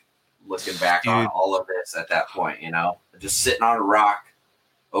 like looking back on all of this at that point, just sitting on a rock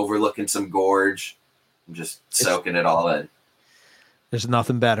overlooking some gorge and just soaking it all in. There's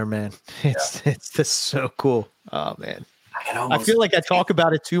nothing better, man. It's just so cool. Oh man. I feel like I talk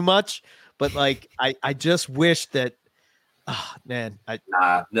about it too much, but like I just wish that there's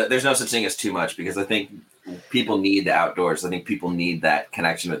no such thing as too much, because I think people need the outdoors. I think people need that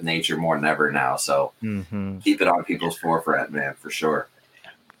connection with nature more than ever now. So keep it on people's forefront, man, for sure.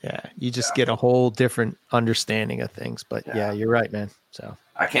 Yeah. You just get a whole different understanding of things, but yeah, you're right, man. So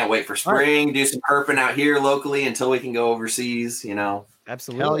I can't wait for spring, do some herping out here locally until we can go overseas,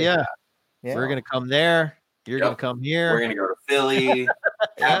 Absolutely. Hell yeah. We're going to come there. You're going to come here. We're going to go to Philly.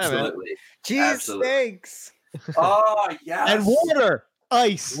 Absolutely. Cheese steaks. Oh, yeah. And water,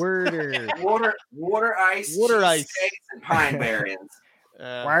 ice. Water, ice, steaks, and pine berries.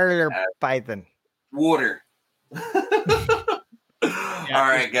 Water python. Water. All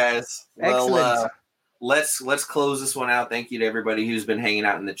right, guys. Well, let's close this one out. Thank you to everybody who's been hanging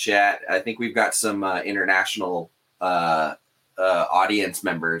out in the chat. I think we've got some international audience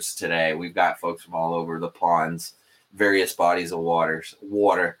members today. We've got folks from all over the ponds, various bodies of water.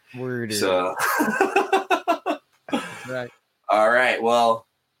 So, right. All right. Well,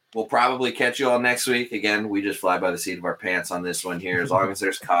 we'll probably catch you all next week. Again, we just fly by the seat of our pants on this one here. As long as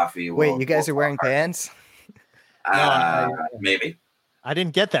there's coffee. Wait, you guys are wearing pants? Maybe. I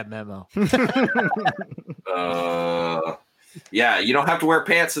didn't get that memo. Yeah, you don't have to wear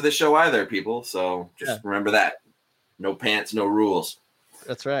pants to this show either, people. So just remember that. No pants, no rules.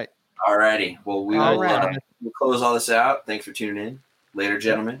 That's right. All righty. Well, we'll close all this out. Thanks for tuning in. Later,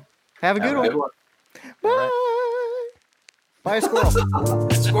 gentlemen. Have a good one. Bye. Bye, squirrel.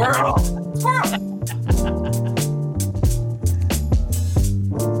 Squirrel.